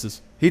funny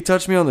places? He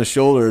touched me on the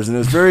shoulders, and it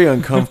was very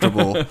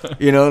uncomfortable.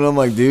 You know, and I'm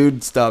like,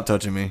 dude, stop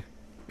touching me.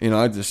 You know,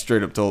 I just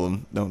straight up told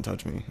him, don't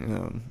touch me. You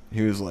know, and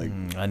he was like,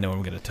 I know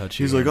I'm gonna touch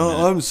you. He's like,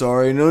 oh, I'm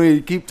sorry. No,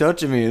 you keep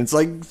touching me. And it's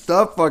like,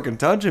 stop fucking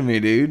touching me,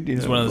 dude. You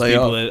He's know, one of those like,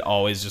 people that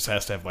always just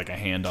has to have like a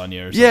hand on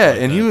you or something. Yeah, like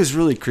and that. he was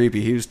really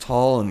creepy. He was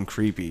tall and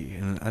creepy,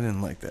 and I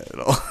didn't like that at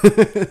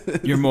all.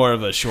 You're more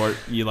of a short.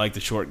 You like the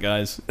short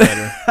guys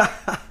better.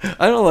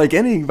 I don't like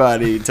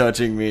anybody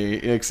touching me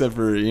except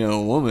for, you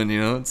know, a woman.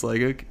 You know, it's like,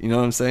 you know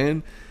what I'm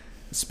saying?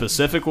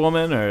 Specific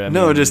woman, or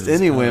No, just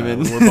any women.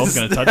 We're both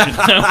gonna touch you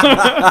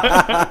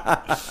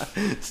now.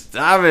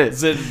 Stop it.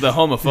 Is it the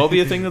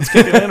homophobia thing that's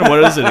kicking in, or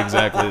what is it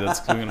exactly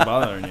that's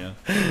bothering you?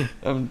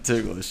 I'm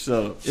ticklish.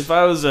 So, If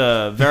I was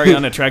a very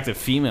unattractive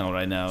female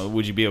right now,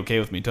 would you be okay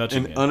with me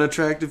touching an you?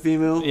 unattractive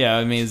female? Yeah,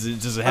 I mean,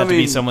 does it have to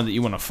be someone that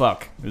you want to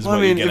fuck? Is Well, what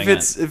I mean, you're if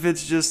getting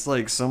it's just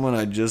like someone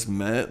I just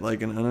met,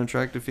 like an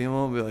unattractive female,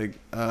 I'll be like,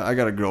 I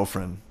got a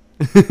girlfriend.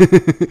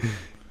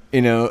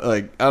 You know,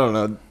 like, I don't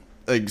know,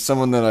 like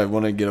someone that I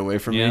want to get away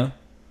from Yeah. me.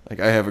 Like,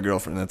 I have a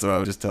girlfriend. That's what I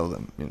would just tell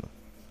them. You know.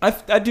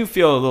 I do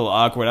feel a little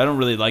awkward. I don't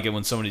really like it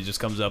when somebody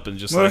just comes up and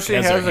just What like if she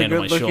has their has a hand on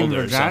my good-looking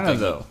shoulder vagina, or something.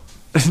 though?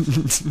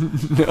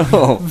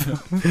 No,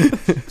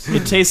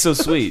 It tastes so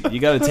sweet. You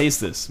got to taste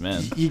this,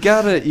 man. you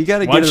gotta Why get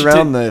don't you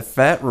around the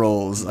fat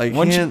rolls. I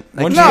Why don't you- can't.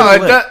 why I don't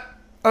can't- you No, get a lip?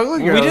 ugly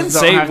We girls didn't don't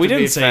say have to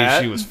be say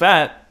fat. she was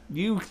fat.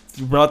 You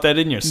brought that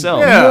in yourself.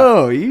 Yeah.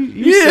 No, you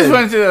You said, just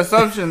went to the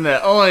assumption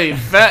that only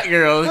fat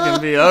girls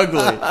can be ugly.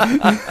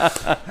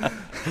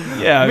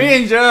 Yeah. Me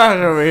and Josh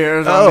over here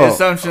is on the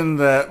assumption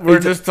that we're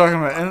just talking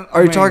about.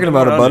 Are you talking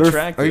about a butter?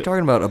 unattractive. Are you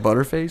talking about a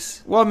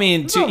butterface? Well, I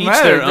mean, to Don't each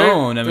matter. their There-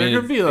 own. I there mean,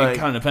 could be, it like-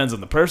 kind of depends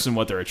on the person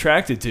what they're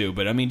attracted to.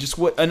 But I mean, just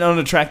what an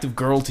unattractive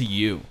girl to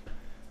you.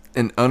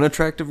 An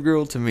unattractive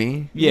girl to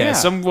me? Yeah, Yeah.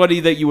 somebody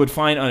that you would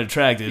find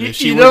unattractive if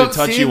she You were to don't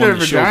touch see you their on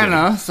the shoulder.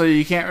 vagina, so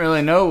you can't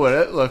really know what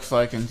it looks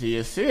like until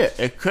you see it.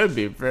 It could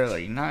be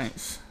really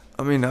nice,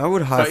 I mean, I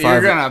would high but you're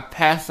five. gonna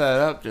pass that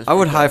up. Just I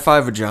would because. high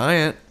five a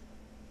giant.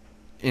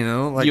 You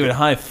know, like You would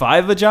high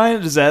five a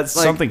giant? Is that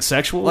something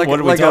sexual? What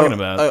are we talking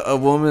about? A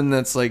woman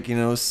that's like, you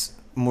know,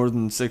 more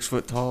than 6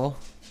 foot tall.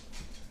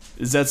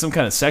 Is that some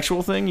kind of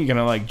sexual thing? You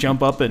gonna like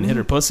jump up and hit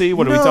her pussy?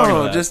 What are we talking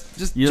about?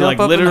 Just You're jump like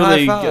up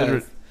literally. and high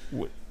five.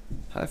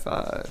 High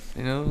five,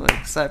 you know,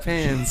 like slap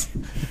hands.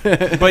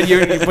 But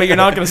you're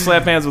not gonna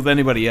slap hands with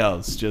anybody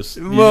else.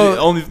 The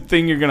only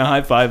thing you're gonna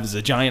high five is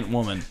a giant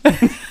woman.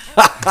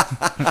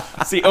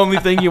 It's the only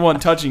thing you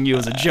want touching you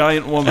is a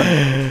giant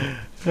woman.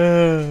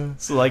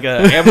 It's like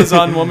an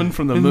Amazon woman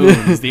from the moon.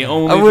 Is the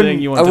only thing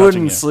you want I touching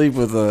wouldn't you. sleep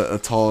with a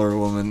taller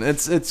woman.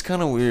 It's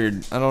kind of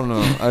weird. I don't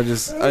know.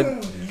 It's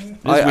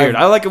weird.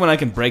 I like it when I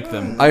can break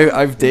them.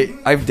 I've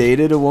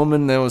dated a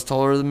woman that was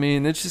taller than me,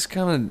 and it's just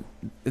kind of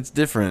it's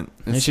different.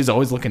 And she's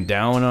always looking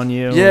down on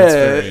you.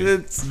 Yeah,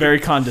 it's very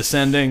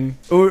condescending.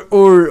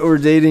 Or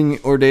dating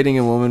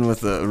a woman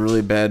with a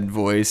really bad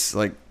voice,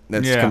 like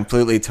that's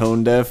completely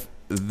tone deaf.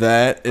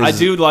 That is, I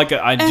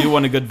do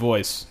want a good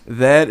voice.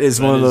 That's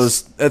one of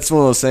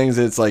those things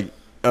that's like,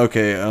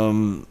 okay,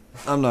 I'm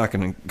not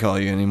gonna call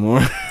you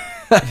anymore.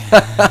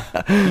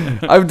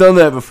 I've done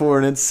that before,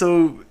 and it's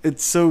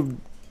so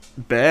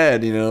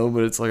bad, you know.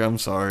 But it's like, I'm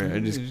sorry,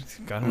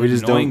 we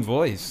just don't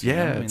voice. Yeah, you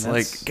know? I mean, it's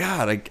like,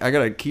 God, I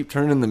gotta keep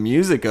turning the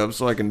music up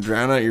so I can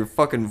drown out your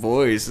fucking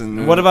voice.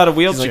 And what about a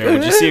wheelchair? like,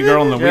 Would you see a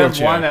girl in the You have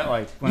wheelchair? one that,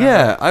 like,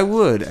 Yeah, I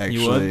would actually.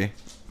 You would?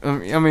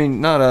 I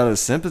mean, not out of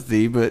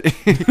sympathy, but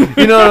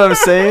you know what I'm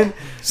saying.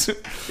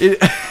 We're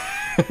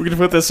gonna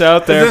put this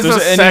out there. Is If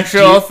this there's a any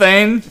sexual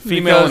thing?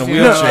 female in a Because, you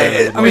know,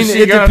 wheelchair. I mean, is she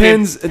it gonna be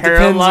depends. It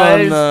depends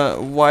paralyzed?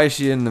 on why is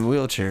she in the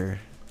wheelchair.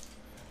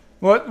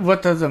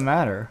 What does it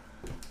matter?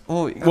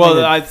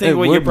 Well, I think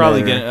what you're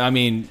probably getting. I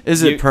mean,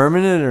 is it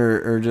permanent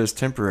or just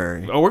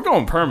temporary? Oh, we're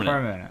going permanent.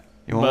 Permanent.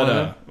 You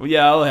want But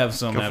yeah, I'll have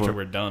some Go for after it.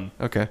 we're done.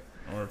 Okay.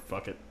 Or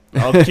fuck it,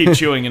 I'll keep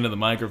chewing into the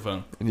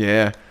microphone.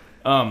 Yeah.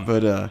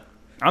 But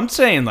I'm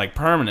saying like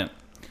permanent.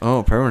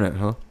 Oh, permanent,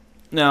 huh?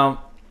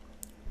 Now,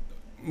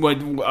 what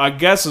I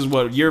guess is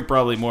what you're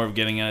probably more of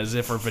getting at is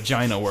if her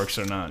vagina works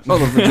or not. Oh,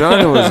 the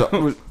vagina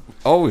would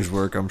always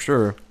work, I'm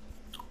sure.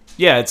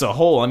 Yeah, it's a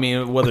hole. I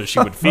mean, whether she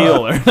would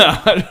feel or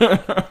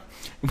not.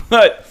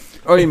 But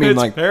Oh, you mean it's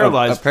like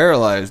paralyzed? a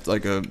paralyzed,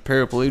 like a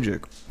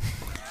paraplegic?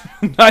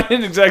 I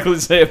didn't exactly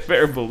say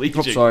paraplegic.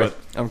 I'm sorry.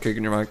 I'm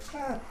kicking your mic.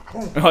 I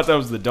thought that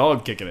was the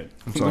dog kicking it.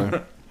 I'm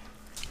sorry.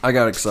 I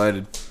got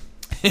excited.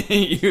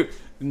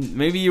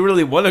 Maybe you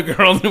really want a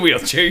girl in a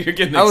wheelchair. You're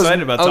getting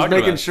excited about talking about it. I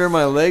was making sure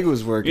my leg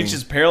was working.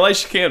 She's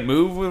paralyzed. She can't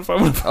move.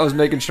 I was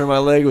making sure my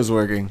leg was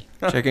working.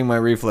 Checking my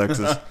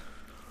reflexes.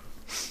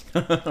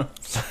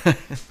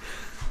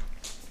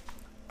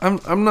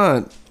 I'm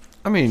not.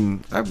 I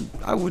mean,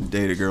 I would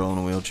date a girl in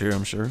a wheelchair,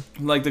 I'm sure.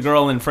 Like the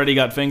girl in Freddy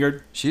Got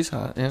Fingered? She's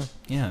hot, yeah.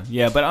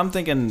 Yeah, but I'm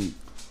thinking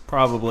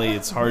probably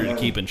it's harder to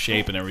keep in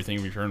shape and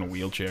everything if you're in a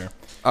wheelchair.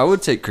 I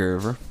would take care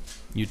of her.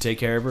 You take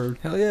care of her?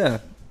 Hell yeah.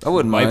 I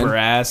wouldn't Wipe mind. her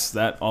ass,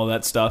 all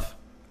that stuff?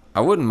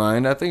 I wouldn't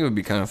mind. I think it would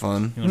be kind of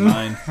fun. You wouldn't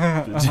mind?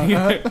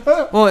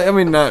 Well, I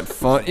mean, not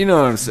fun. You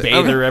know what I'm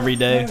saying? Bathe her every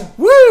day?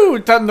 Woo!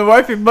 Time to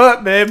wipe your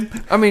butt, babe.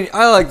 I mean,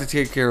 I like to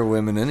take care of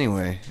women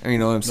anyway. You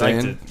know what I'm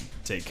saying? Like to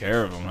take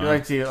care of them, huh? You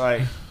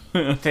like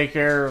to take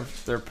care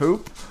of their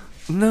poop?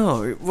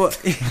 No, well,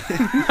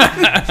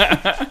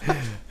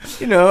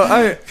 you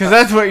know, because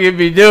that's what you'd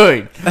be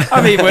doing.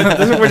 I mean,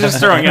 we're just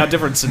throwing out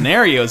different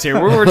scenarios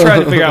here. We're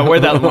trying to figure out where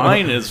that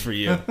line is for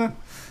you.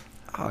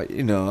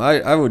 You know,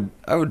 I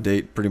would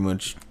date pretty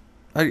much.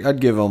 I'd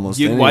give almost.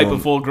 You'd anyone, wipe a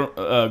full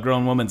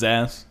grown woman's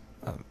ass.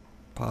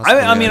 Possibly,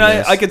 I mean,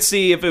 guess. I could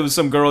see if it was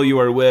some girl you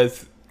were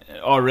with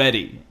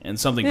already and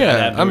something bad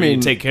happened. I mean,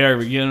 you take care of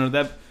her, you know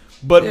that.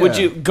 But would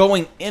you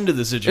going into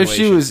the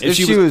situation if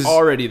she was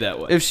already that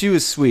way? If she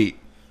was sweet,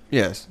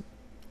 yes.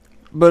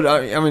 But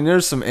I mean,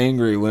 there's some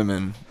angry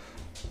women.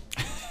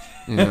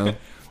 You know,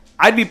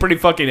 I'd be pretty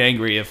fucking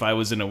angry if I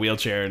was in a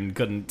wheelchair and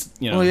couldn't.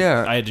 You know, well,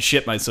 yeah. I had to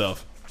shit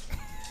myself.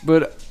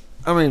 But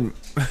I mean,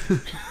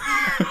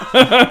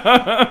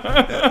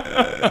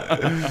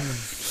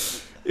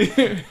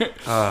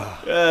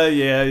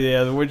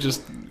 yeah. We're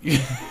just.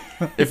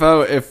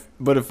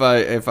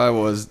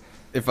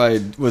 if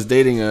I was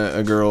dating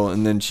a girl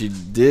and then she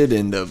did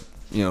end up,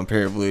 you know,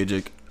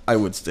 paraplegic, I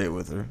would stay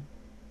with her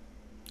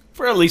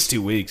for at least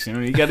 2 weeks. You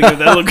know, you got to give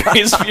that little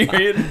grace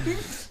period.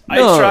 I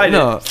tried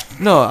it.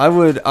 No, I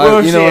would.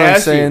 What you know what I'm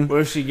saying? What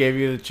if she gave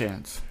you the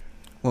chance?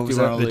 What was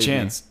that? The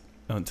chance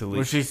to leave.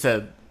 What she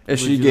said. If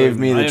she gave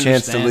me the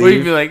chance to leave, would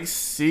you be like,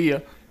 see ya?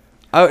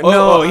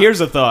 Here's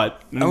a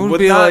thought. I would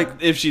be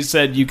like, if she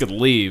said you could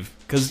leave,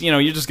 because you know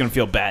you're just gonna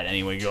feel bad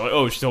anyway. You go,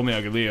 oh, she told me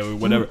I could leave, or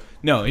whatever.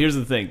 No, here's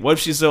the thing. What if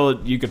she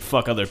said you could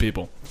fuck other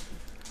people?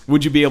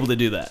 Would you be able to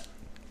do that?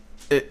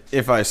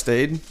 If I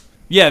stayed?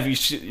 Yeah, if you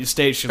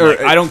stayed, she's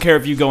like, I don't care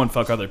if you go and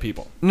fuck other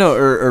people. No,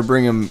 or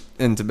bring them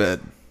into bed.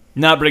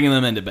 Not bringing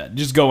them into bed.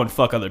 Just go and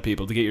fuck other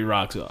people to get your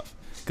rocks off.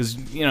 Because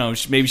you know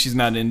maybe she's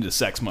not into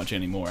sex much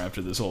anymore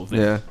after this whole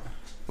thing. Yeah.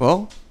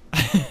 Well.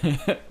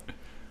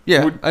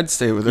 Yeah, I'd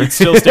stay with her. You'd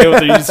still stay with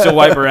her. You'd still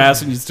wipe her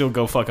ass, and you'd still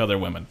go fuck other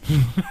women.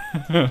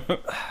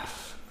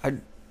 I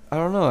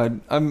don't know.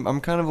 I'm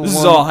kind of a. This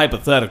is all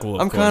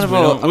hypothetical. Of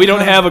course. We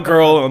don't have a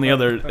girl on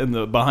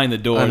the behind the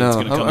door. I know. That's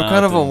gonna come I'm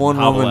kind of a one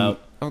woman. Out.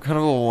 I'm kind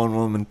of a one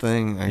woman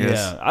thing. I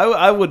guess. Yeah,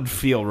 I would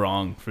feel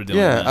wrong for doing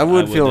that. Yeah, I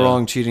would feel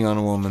wrong cheating on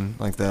a woman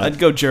like that. I'd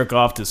go jerk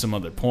off to some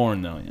other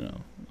porn though. You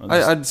know.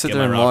 I'd sit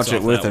there and watch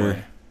it with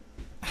her.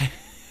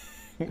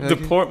 The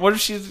porn. What if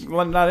she's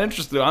not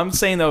interested? I'm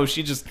saying though,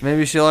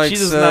 maybe she likes.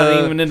 She's just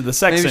not even into the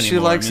sex maybe anymore. She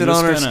likes it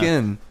on her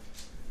skin.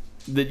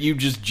 That you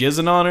just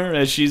jizzing on her,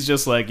 as she's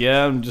just like,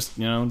 yeah, I'm just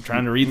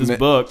trying to read this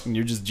book, and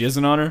you're just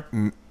jizzing on her.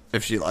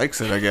 If she likes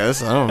it, I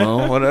guess. I don't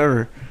know.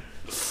 Whatever.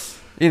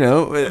 You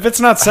know, if it's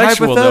not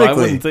sexual though, I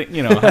wouldn't think.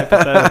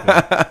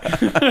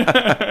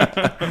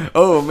 hypothetically.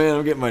 Oh man,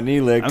 I'm getting my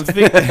knee licked. I'm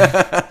thinking.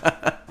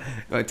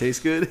 Do I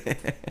taste good?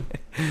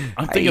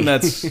 I'm thinking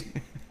that's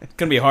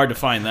gonna be hard to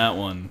find that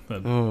one.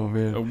 Oh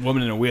man, a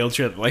woman in a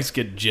wheelchair that likes to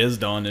get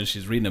jizzed on as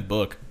she's reading a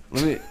book.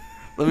 Let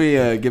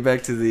me get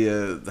back to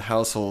the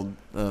household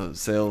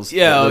sales.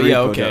 Yeah,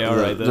 okay, all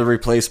right. The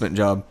replacement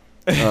job.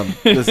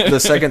 The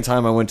second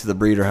time I went to the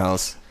breeder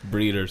house.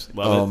 Breeders,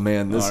 love it. Oh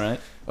man, all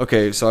right.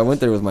 Okay, so I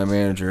went there with my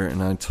manager,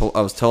 and I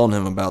was telling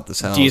him about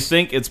this house. Do you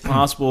think it's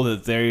possible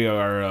that they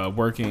are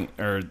working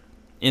or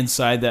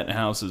inside that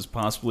house is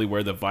possibly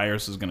where the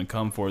virus is going to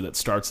come for that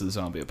starts the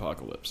zombie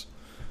apocalypse?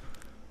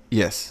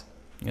 Yes.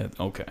 Yeah.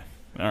 Okay.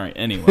 All right.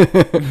 Anyway,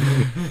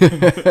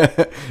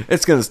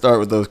 it's going to start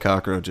with those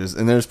cockroaches,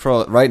 and there's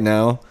probably right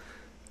now,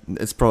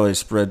 it's probably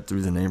spread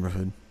through the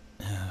neighborhood.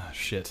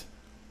 Shit.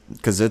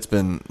 Because it's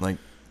been like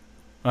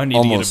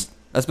almost.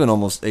 That's been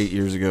almost 8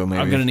 years ago, maybe.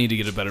 I'm gonna need to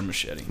get a better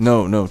machete.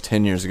 No,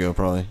 10 years ago,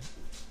 probably.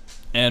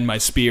 And my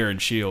spear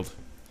and shield.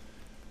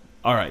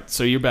 All right,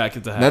 so you're back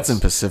at the house. That's in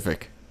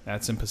Pacific.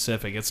 That's in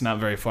Pacific. It's not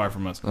very far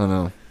from us. Oh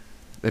no,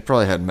 they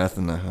probably had meth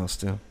in that house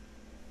too.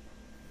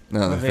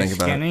 Now that I think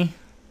about it.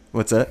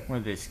 What's that? Were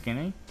they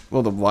skinny?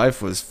 Well, the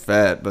wife was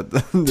fat, but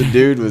the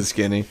dude was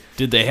skinny.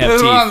 Did they have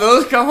teeth? One of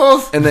those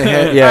couples? And they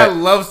had, yeah. I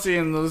love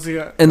seeing those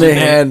guys. And they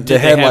had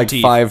like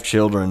teeth? 5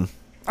 children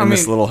in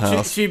this little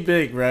house. She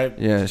big, right?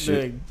 Yeah,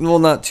 big. Well,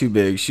 not too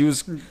big. She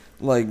was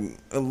like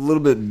a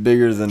little bit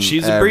bigger than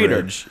She's average. a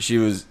breeder. She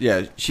was,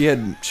 yeah. She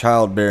had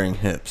childbearing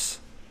hips.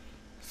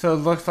 So it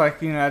looks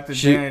like, at the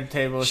She- dinner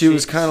table, she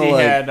was kinda she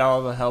like- had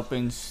all the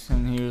helpings,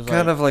 and he was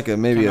kind like, of like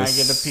maybe "Can a I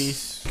get a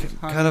piece?"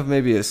 kind of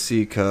maybe a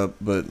C cup,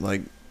 but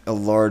like a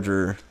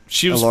larger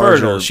She was a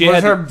larger- fertile. She was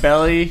had her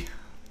belly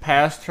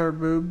past her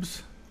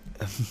boobs?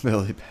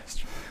 belly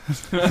bastard.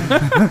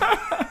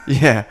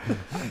 Yeah,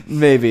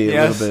 maybe a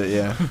Yes. little bit.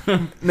 Yeah,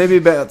 maybe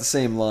about the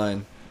same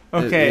line.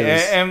 Okay, it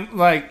was and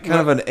like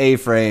kind of an A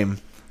frame,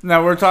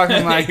 now we're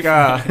talking like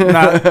not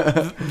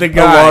the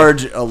guy.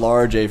 a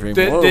large A frame.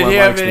 Did he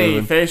have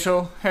any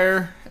facial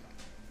hair?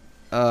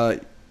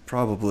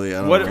 Probably.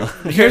 I don't know.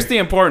 Here's the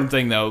important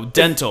thing, though.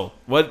 Dental.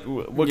 What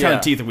kind Yeah.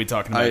 of teeth are we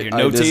talking about here?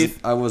 No teeth?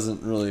 I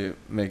wasn't really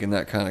making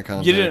that kind of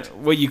contact. You didn't.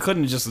 Well, you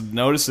couldn't just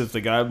notice if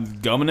the guy was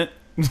gumming it.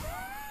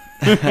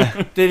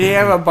 Did he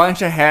have a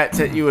bunch of hats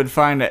that you would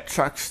find at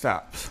truck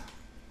stops?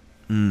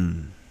 I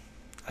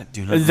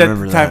do not Is that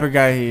remember the type of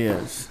guy he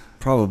is?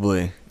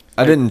 Probably.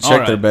 I didn't All check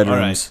right, their all bedrooms.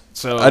 right.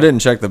 So I didn't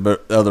check the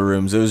other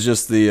rooms. It was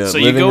just the So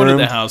living you go room,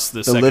 to the house the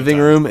the second living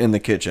time. room, and the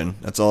kitchen.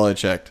 That's all I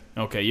checked.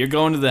 Okay, you're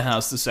going to the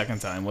house the second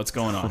time. What's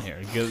going on here?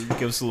 Give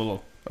us a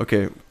little.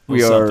 Okay,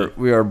 Little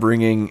we are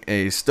bringing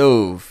a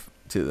stove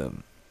to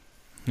them.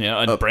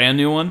 Yeah, a brand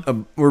new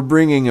one. We're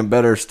bringing a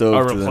better stove.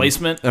 A to them.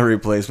 replacement? A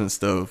replacement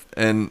stove,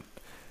 and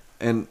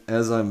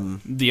as I'm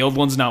The old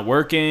one's not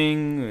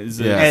working. Is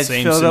it Yeah. the It's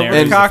same filled up scenario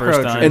with as the first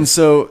cockroaches. time? and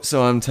so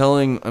I'm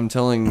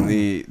telling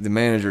the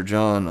manager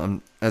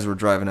John, as we're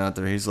driving out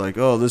there, he's like,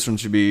 "Oh, this one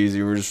should be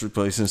easy. We're just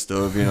replacing the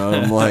stove, you know."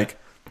 And I'm like,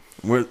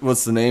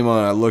 "What's the name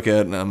on it?" I look at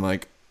it and I'm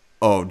like,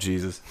 "Oh,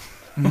 Jesus."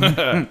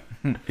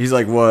 He's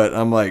like, "What?"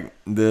 I'm like,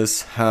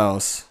 "This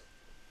house,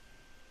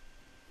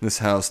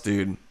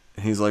 dude."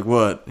 He's like,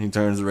 "What?" He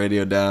turns the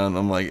radio down.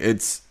 I'm like,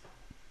 "It's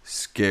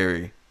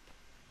scary."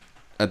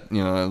 I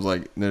was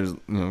like, "There's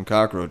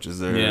cockroaches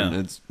there." Yeah. And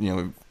it's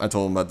I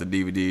told him about the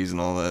DVDs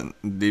and all that,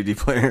 DVD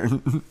player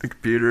and the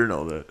computer and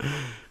all that,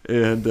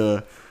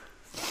 and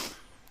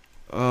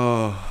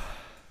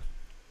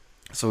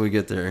so we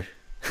get there.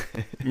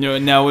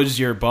 Now is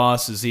your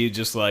boss? Is he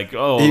just like,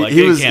 oh, He- like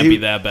he it was- can't he- be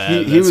that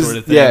bad? he that was, sort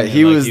of thing. yeah, And,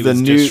 he like, was the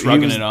new, just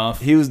shrugging he was, it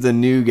off. He was the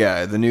new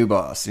guy, the new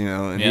boss,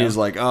 and Yeah. he was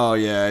like, "Oh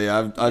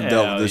yeah, I've Yeah,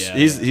 dealt with this."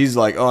 yeah, He's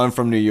like, "Oh, I'm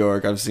from New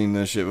York. I've seen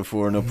this shit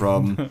before, no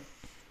problem."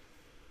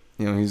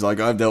 He's like,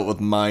 "I've dealt with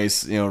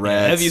mice,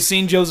 rats." Have you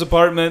seen Joe's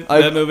Apartment?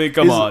 I've- That movie?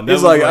 Come he's- on. That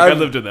He's was like, I I've,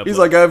 lived in that He's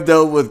place. like, "I've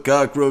dealt with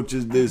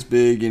cockroaches this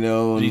big, and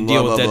Do you blah,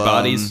 deal with blah, dead blah."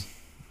 bodies?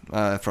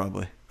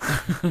 Probably.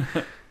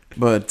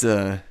 But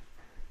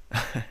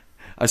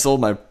I sold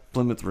my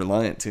Plymouth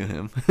Reliant to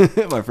him,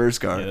 my first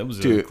car. Yeah, that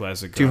was a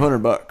classic car.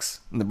 $200,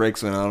 and the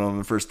brakes went out on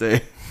the first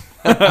day.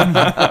 My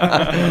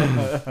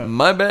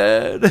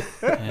bad.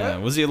 Yeah,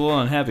 was he a little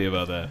unhappy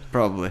about that?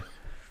 Probably.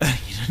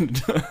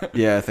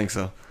 Yeah, I think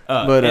so.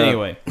 But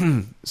anyway,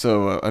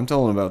 So I'm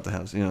telling him about the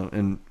house,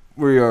 and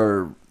we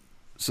are.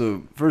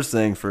 So first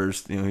thing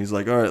first, he's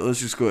like, "All right, let's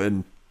just go ahead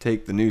and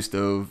take the new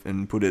stove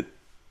and put it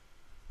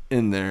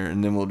in there,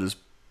 and then we'll just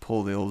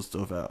pull the old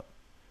stove out."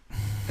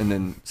 And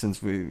then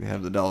since we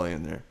have the dolly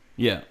in there,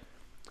 yeah,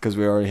 because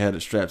we already had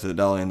it strapped to the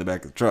dolly in the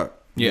back of the truck,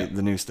 Yeah.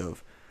 the new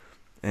stove,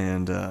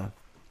 and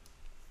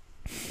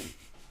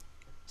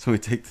so we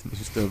take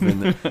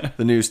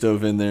the new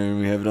stove in there, and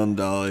we have it on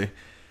the dolly,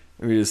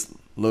 and we just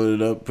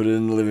load it up, put it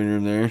in the living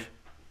room there,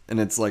 and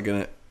it's like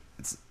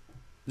it's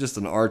just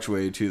an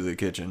archway to the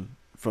kitchen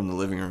from the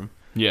living room,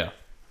 yeah.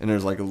 and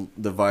there's like a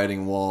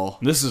dividing wall.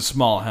 This is a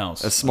small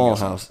house. A small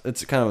house.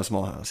 It's kind of a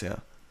small house, yeah.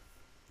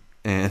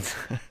 And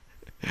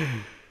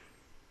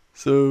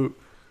so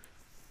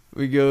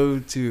we go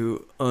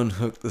to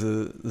unhook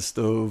the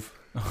stove,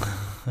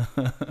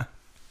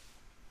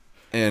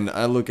 and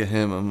I look at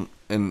him,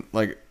 and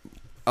like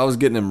I was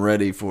getting him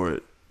ready for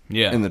it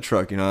Yeah. in the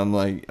truck. I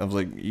was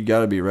like, "You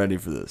got to be ready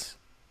for this."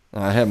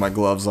 And I had my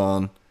gloves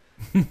on.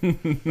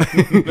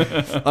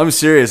 I'm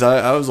serious.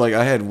 I was like,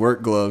 I had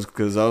work gloves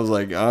because I was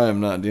like, I am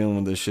not dealing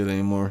with this shit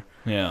anymore.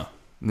 Yeah.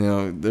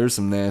 There's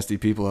some nasty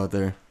people out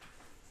there.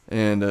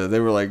 And they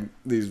were like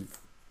these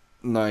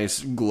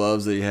nice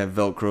gloves that you have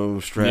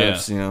Velcro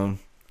straps, I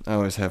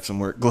always have some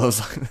work gloves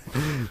like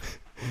that.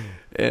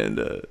 And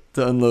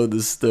to unload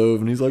the stove.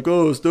 And he's like,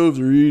 "Oh, stoves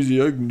are easy.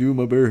 I can do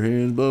my bare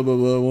hands, blah, blah,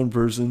 blah, one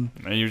person."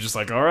 And you're just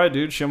like, all right,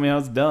 dude, show me how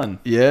it's done.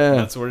 Yeah.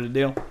 That's sort of the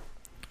deal.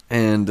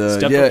 And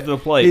Step yeah, up to the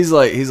plate. He's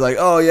like,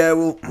 "Oh yeah,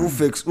 we'll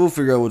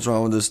figure out what's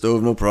wrong with this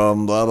stove, no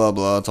problem." Blah blah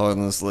blah.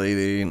 Talking to this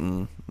lady,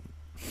 and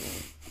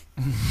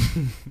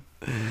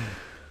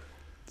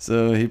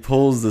so he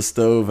pulls the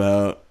stove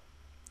out,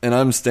 and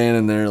I'm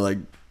standing there like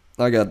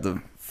I got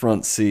the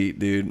front seat,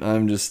 dude.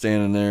 I'm just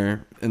standing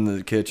there in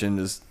the kitchen,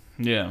 just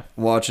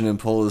watching him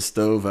pull the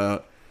stove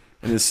out.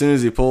 And as soon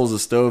as he pulls the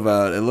stove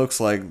out, it looks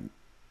like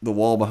the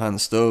wall behind the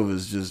stove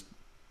is just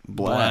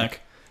black.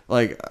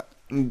 Like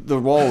the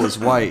wall is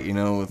white,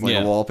 with like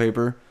a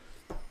wallpaper.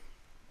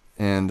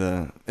 And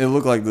it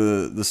looked like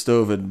the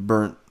stove had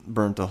burnt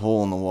a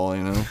hole in the wall,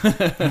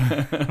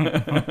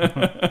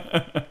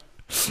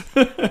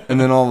 And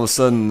then all of a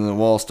sudden the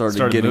wall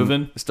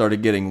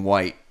started getting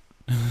white.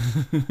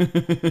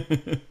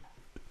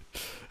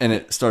 And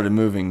it started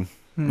moving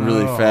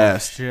really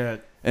fast.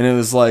 Shit. And it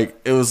was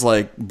like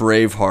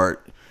Braveheart.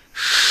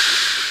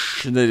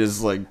 They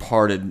just like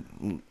parted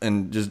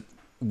and just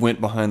went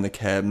behind the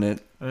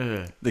cabinet,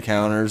 the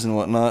counters and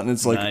whatnot. And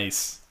it's like,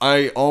 nice.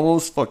 I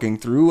almost fucking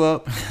threw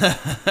up.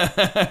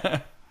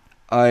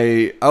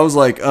 I was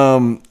like,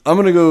 I'm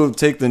gonna go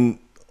take the.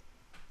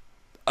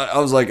 I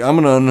was like, I'm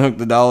gonna unhook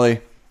the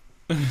dolly.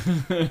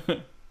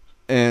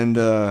 And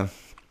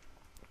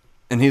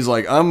he's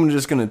like, I'm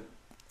just gonna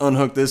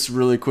unhook this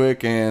really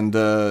quick, and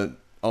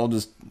I'll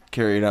just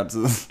carry it out to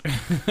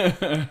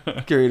the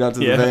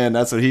van.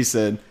 That's what he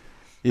said.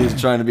 He was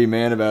trying to be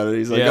man about it.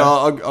 He's like,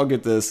 I'll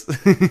get this.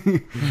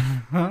 He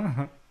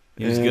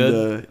was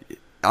good.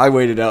 I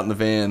waited out in the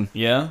van.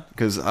 Yeah?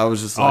 Because I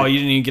was just like... Oh, you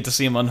didn't even get to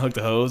see him unhook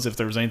the hose if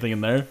there was anything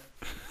in there?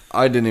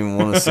 I didn't even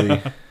want to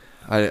see.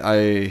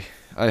 I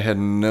had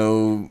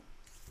no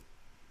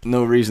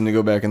reason to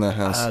go back in that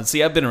house.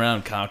 See, I've been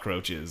around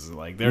cockroaches.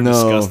 Like, they're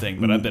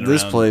disgusting, but I've been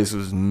this around... place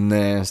was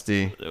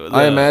nasty.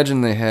 I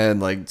imagine they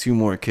had like 2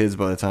 more kids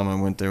by the time I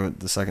went there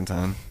the second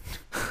time.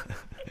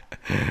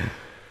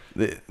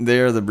 They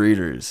are the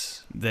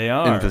breeders. They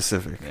are. In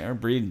Pacific. They are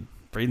breeding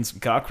some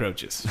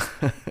cockroaches.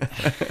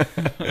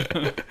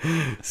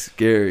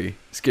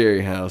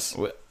 Scary house.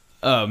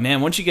 Oh, man,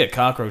 once you get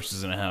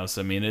cockroaches in a house,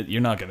 I mean, you're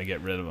not going to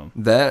get rid of them.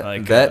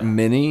 That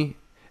many...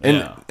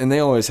 And they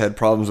always had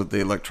problems with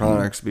the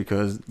electronics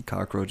because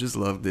cockroaches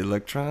love the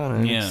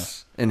electronics. Yeah.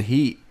 And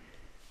heat.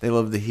 They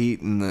love the heat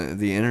and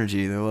the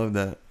energy. They love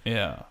that.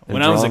 Yeah. They're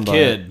When I was a drawn by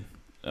kid,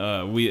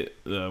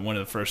 one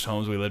of the first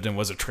homes we lived in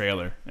was a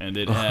trailer, and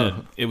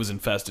it was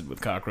infested with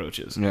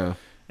cockroaches. Yeah.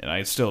 And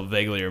I still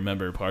vaguely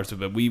remember parts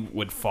of it. We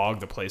would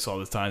fog the place all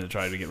the time to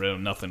try to get rid of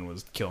them. Nothing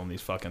was killing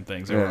these fucking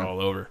things. They were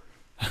all over.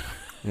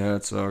 Yeah,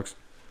 it sucks.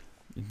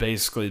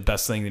 Basically, the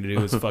best thing to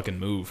do is fucking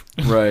move.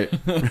 Right.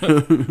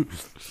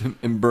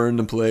 And burn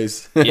the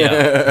place.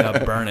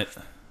 Yeah, burn it.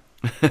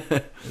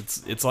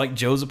 It's like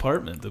Joe's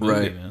Apartment, the movie,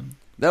 right. man.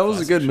 That was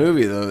a good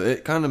movie, though.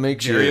 It kind of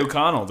makes Jerry you...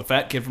 O'Connell, the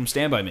fat kid from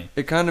Stand By Me.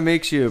 It kind of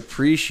makes you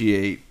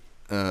appreciate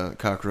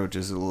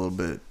cockroaches a little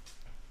bit.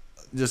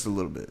 Just a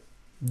little bit.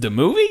 The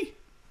movie?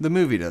 The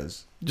movie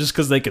does. Just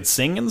because they could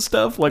sing and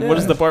stuff? Like, what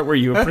is the part where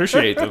you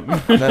appreciate them?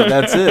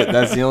 That's it.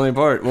 That's the only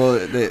part.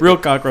 Well, real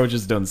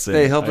cockroaches don't sing.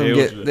 They help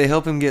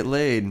him get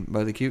laid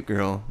by the cute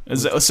girl.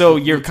 So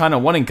you're kind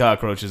of wanting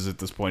cockroaches at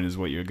this point, is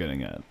what you're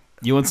getting at.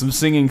 You want some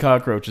singing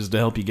cockroaches to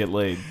help you get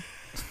laid.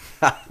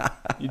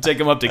 You take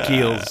them up to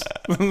Keels.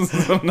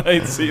 Some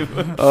nights.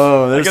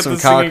 There's some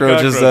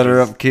cockroaches that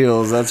are up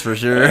Keels, that's for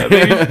sure.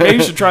 Maybe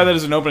you should try that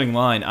as an opening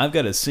line. I've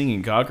got a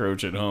singing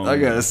cockroach at home. I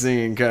got a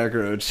singing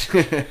cockroach.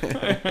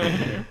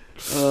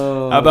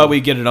 How about we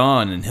get it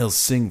on and he'll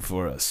sing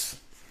for us?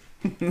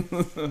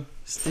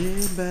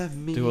 Stand by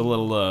me. Do a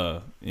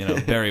little,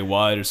 Barry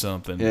White or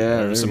something.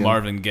 Yeah, or some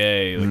Marvin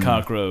Gaye, the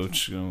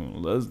cockroach.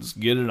 Let's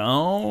get it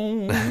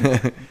on.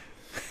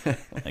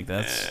 Like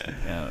that's,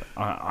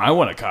 I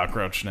want a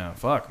cockroach now.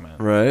 Fuck, man.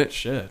 Right?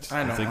 Shit.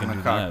 I don't want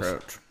a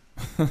cockroach.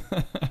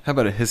 How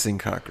about a hissing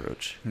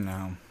cockroach?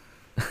 No.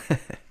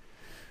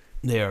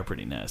 They are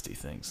pretty nasty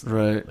things.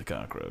 Right. The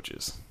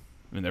cockroaches.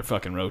 I mean, they're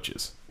fucking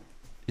roaches.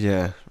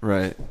 Yeah,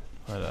 right.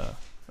 But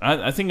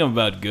I think I'm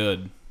about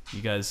good.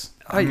 You guys?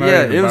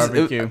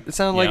 It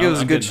sounded like it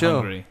was a good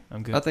show. Hungry.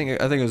 I'm good. I think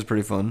it was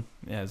pretty fun.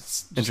 Yeah,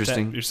 it's just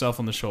interesting. Tap yourself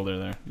on the shoulder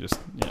there. Just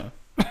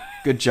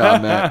Good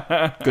job,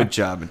 Matt. Good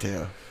job,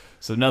 Mateo.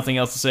 So nothing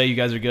else to say. You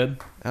guys are good.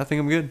 I think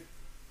I'm good.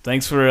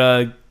 Thanks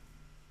for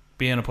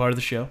being a part of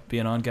the show,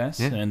 being on, guys.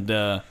 Yeah. And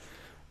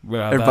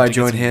everybody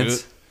join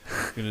hands.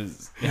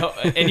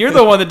 And you're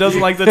the one that doesn't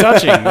like the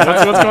touching.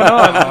 What's going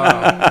on?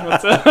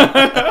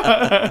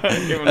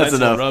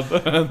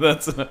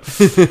 That's enough.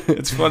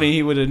 It's funny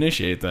he would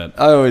initiate that.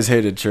 I always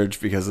hated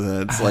church because of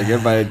that. It's like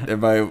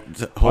everybody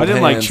hold I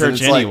didn't hands, like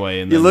church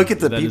anyway. Like, you look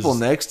at the people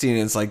next to you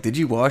and it's like, did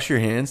you wash your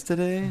hands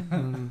today?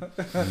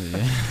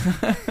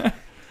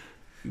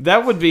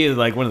 That would be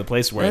like one of the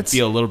places where I'd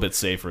feel a little bit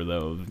safer,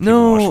 though.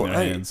 No,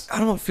 I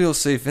don't feel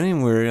safe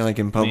anywhere, like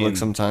in public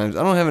sometimes.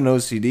 I don't have an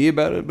OCD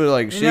about it, but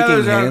like shaking hands.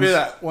 There's going to be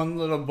that one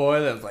little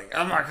boy that's like,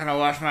 I'm not going to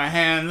wash my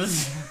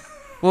hands.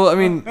 Well, I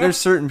mean, there's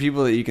certain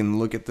people that you can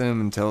look at them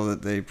and tell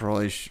that they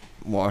probably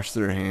wash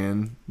their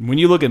hand. When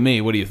you look at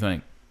me, what do you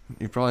think?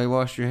 You probably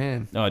washed your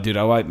hand. Oh, dude,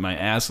 I wiped my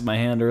ass with my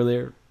hand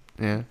earlier.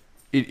 Yeah.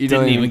 You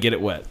didn't even get it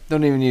wet.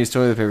 Don't even use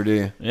toilet paper, do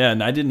you? Yeah,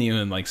 and I didn't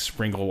even like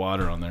sprinkle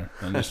water on there.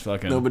 I'm just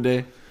fucking... No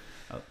bidet.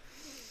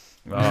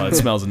 Oh, it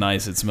smells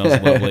nice. It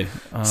smells lovely.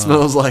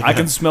 Smells like I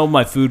can smell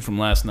my food from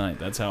last night.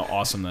 That's how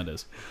awesome that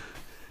is.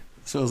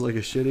 Smells like a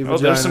shitty vagina. Oh,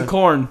 there's some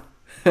corn.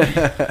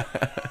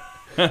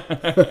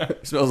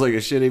 Smells like a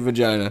shitty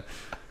vagina.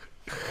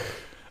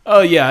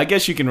 Oh yeah, I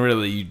guess you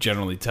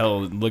generally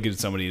tell and look at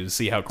somebody to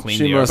see how clean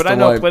they are. But I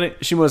know plenty.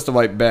 She must have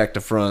wiped back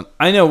to front.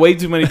 I know way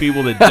too many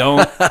people that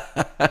don't.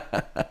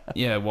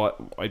 Yeah,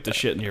 wipe the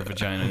shit in your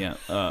vagina.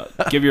 Yeah,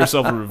 give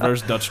yourself a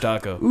reverse Dutch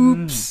taco.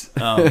 Oops.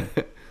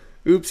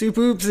 Oopsie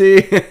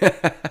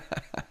poopsie.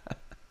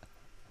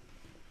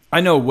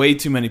 I know way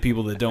too many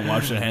people that don't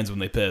wash their hands when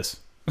they piss.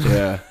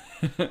 Yeah.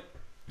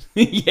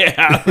 Yeah.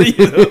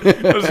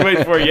 I was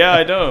waiting for it. Yeah,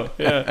 I know.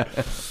 Yeah.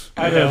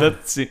 I know.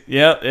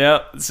 Yeah.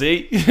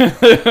 See?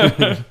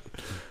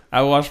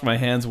 I wash my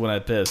hands when I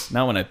piss.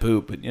 Not when I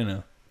poop, but,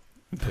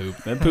 poop.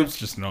 That poop's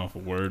just an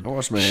awful word. I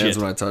wash my hands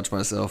when I touch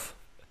myself.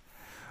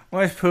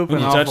 Why is poop When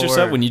an you awful touch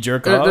yourself, word? when you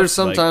jerk off? There's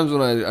sometimes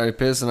when I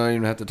piss and I don't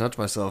even have to touch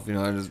myself.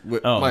 I just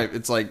Oh.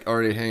 it's like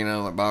already hanging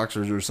out like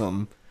boxers or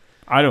something.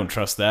 I don't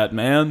trust that,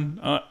 man.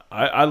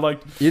 I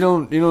like You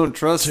don't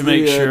trust To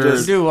make sure-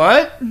 just Do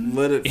what?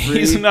 let it free.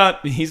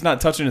 he's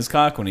not touching his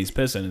cock when he's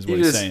pissing is what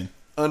You he's just saying.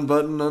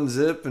 unbutton,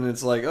 unzip, and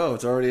it's like, oh,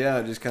 it's already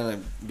out. Just kind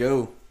of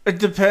go. It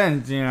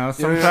depends, Sometimes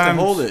Sometimes you don't have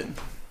to hold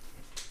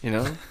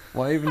it.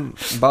 Why even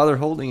bother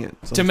holding it?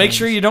 To make sometimes?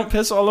 sure you don't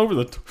piss all over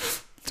the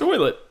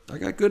toilet. I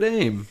got good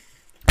aim.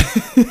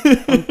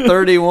 I'm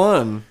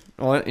 31.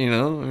 What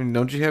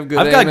don't you have good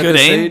aim? I've got at good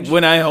this aim age?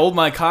 when I hold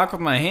my cock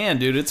with my hand,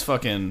 dude. It's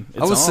fucking.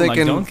 It's on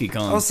like Donkey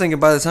Kong. I was thinking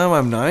by the time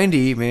I'm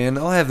 90, man,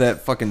 I'll have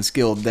that fucking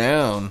skill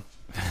down.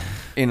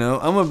 I'm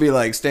gonna be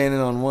like standing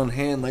on one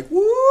hand, like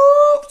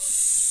whoop.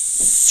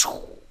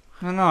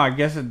 I don't know. I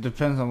guess it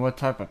depends on what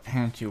type of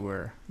pants you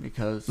wear.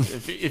 Because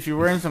if you're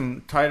wearing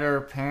some tighter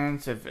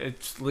pants, if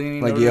it's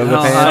leaning Like over yoga the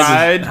pants?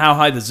 side, how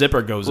high the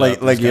zipper goes up. Like is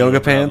kind of yoga a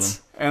problem.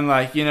 pants.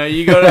 and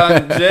you go down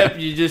and zip,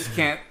 you just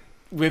can't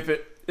whip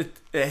it.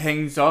 It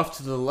hangs off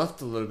to the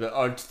left a little bit,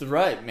 or to the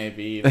right,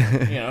 maybe. Even.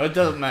 It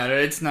doesn't matter.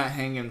 It's not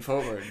hanging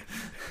forward.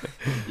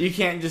 You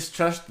can't just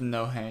trust the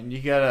no hand.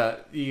 You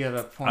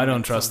gotta point. I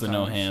don't it trust the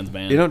no sometimes. hands,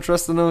 man. You don't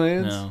trust the no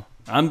hands? No.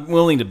 I'm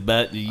willing to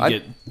bet you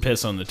get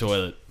piss on the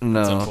toilet No.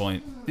 at some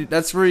point.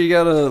 That's where you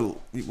gotta.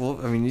 Well,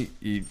 I mean,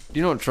 you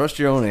don't trust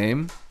your own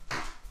aim.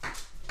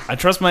 I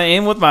trust my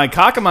aim with my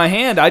cock in my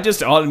hand. I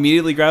just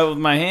immediately grab it with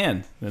my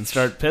hand and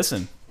start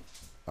pissing.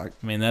 I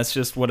mean, that's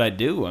just what I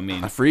do. I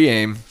mean, A free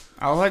aim.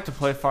 I would like to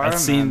play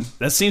fireman.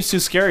 that seems too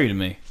scary to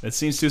me. That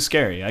seems too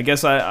scary. I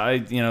guess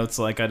it's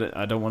like I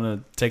don't want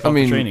to take off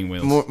the training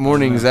wheels.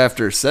 Mornings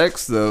after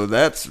sex, though,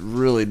 that's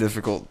really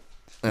difficult.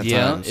 At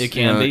times. It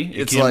can be.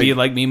 It can be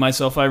like me,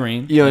 myself,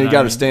 Irene. You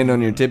got to stand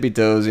on your tippy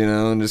toes,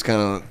 and just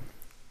kind of.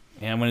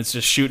 And when it's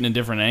just shooting in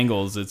different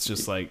angles, it's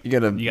just like You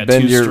got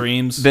two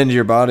streams. bend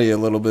your body a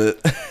little bit.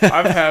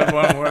 I've had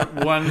one where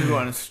one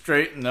going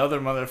straight and the other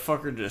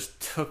motherfucker just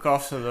took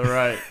off to the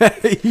right.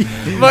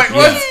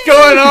 What's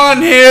going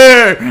on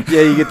here?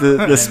 Yeah, you get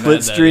the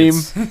split stream.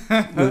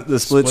 It's- The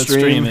split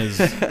stream.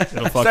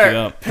 it'll fuck Start you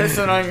up.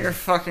 pissing on your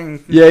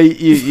fucking. Yeah,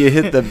 you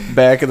hit the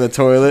back of the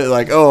toilet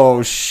like,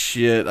 oh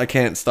shit, I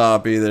can't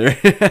stop either.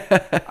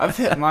 I've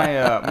hit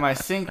my my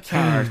sink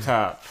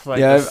countertop. Like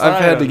Yeah, the I've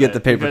side had to of get it, the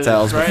paper because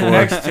towels it's right before.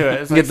 next to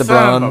it. It's Get like, the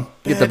son of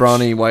a get the bitch.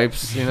 brawny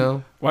wipes. Why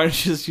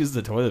don't you just use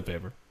the toilet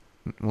paper?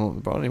 Well, the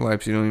brawny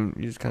wipes, you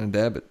just kind of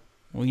dab it.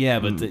 Well, yeah,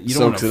 but you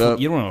Soaks it up.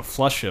 You don't want to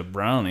flush a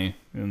brownie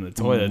in the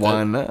toilet.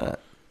 Why not?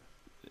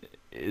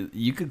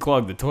 You could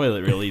clog the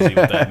toilet real easy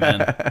with that, man.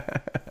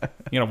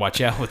 You gotta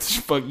watch out with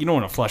fuck. You don't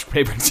want to flush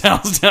paper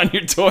towels down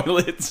your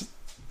toilets.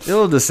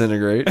 It'll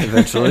disintegrate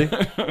eventually.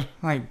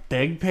 Like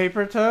big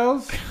paper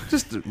towels?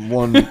 Just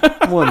one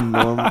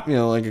norm,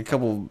 like a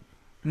couple.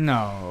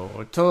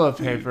 No, toilet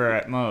paper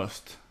at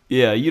most.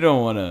 Yeah, you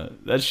don't want to.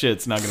 That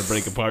shit's not gonna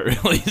break apart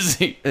real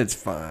easy. It's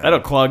fine. That'll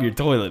clog your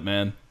toilet,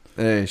 man.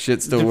 Hey,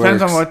 shit still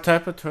Depends works. on what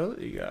type of toilet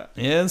you got.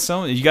 Yeah,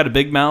 you got a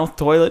big mouth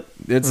toilet.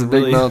 It's a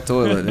Really? big mouth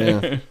toilet.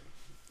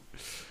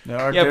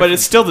 Yeah. Yeah, but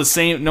it's still the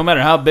same. No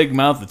matter how big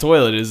mouth the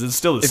toilet is, it's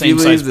still the If same you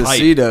size leave the pipe.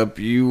 seat up,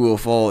 you will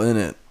fall in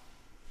it.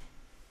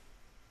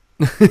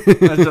 Is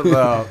it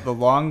the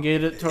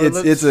elongated toilets?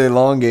 It's an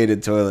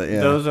elongated toilet.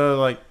 Yeah.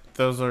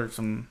 Those are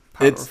some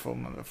powerful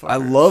motherfuckers. I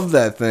love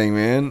that thing,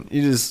 man.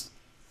 It's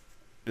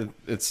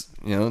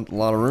a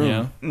lot of room.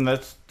 Yeah. And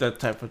that's that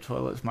type of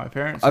toilets my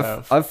parents I've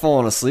have. I've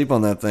fallen asleep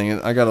on that thing.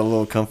 I got a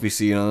little comfy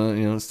seat on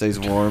it. It stays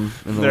warm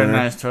in the They're winter.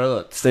 nice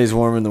toilets. Stays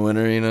warm in the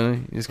winter. You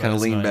just kind of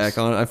That's lean nice. back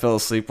on it. I fell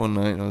asleep one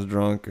night. I was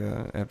drunk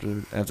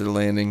after the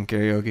landing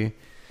karaoke.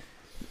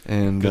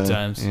 And Good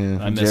times. Yeah,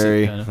 I miss it,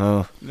 Jerry. kinda.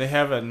 Oh They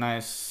have a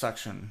nice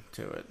suction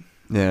to it.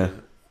 yeah.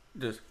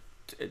 Just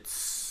it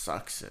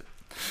sucks it.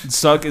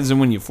 Suck is it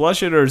when you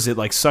flush it, or is it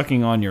like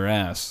sucking on your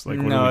ass? Like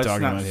what no, are we it's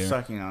talking not about here?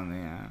 sucking on the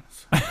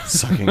ass.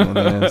 Sucking on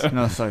the ass.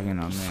 No sucking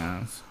on the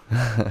ass.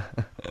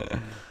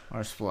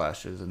 Or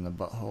splashes in the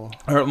butthole.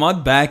 Or my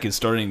back is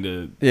starting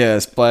to Yeah,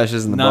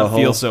 splashes in the not butthole.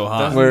 feel so hot.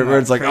 Doesn't Where that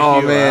it's like, freak oh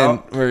you man,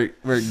 out? where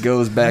it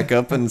goes back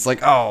up and it's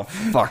like, oh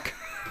fuck.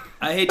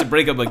 I hate to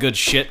break up a good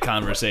shit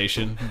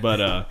conversation, but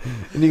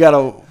And you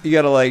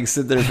gotta like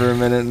sit there for a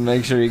minute and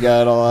make sure you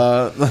got it all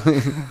out.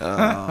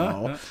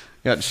 Oh,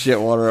 got shit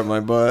water up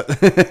my butt.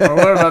 Or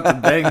what about the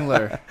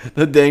dangler?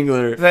 The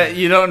dangler. That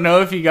you don't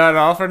know if you got it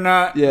off or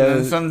not. Yeah. And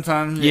then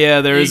sometimes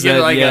Yeah, there you is get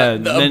that, like yeah, a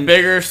then-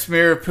 bigger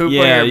smear of poop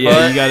Yeah, on your yeah,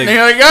 butt. you gotta- And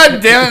you're like,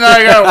 God damn it, now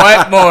I gotta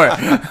wipe more.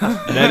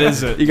 that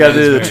is it. You gotta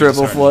do the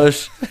triple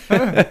flush.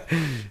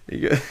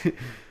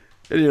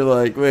 And you're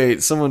like,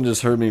 wait, someone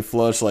just heard me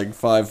flush like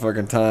 5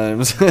 fucking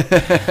times.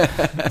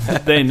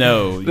 They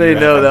know. They you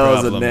know have that was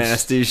a problems.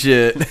 nasty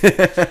shit.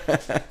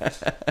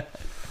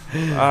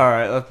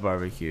 right, let's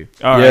barbecue.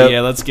 All right,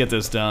 yeah, let's get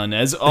this done.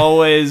 As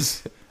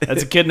always,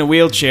 that's a kid in a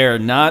wheelchair,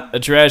 not a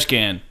trash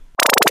can.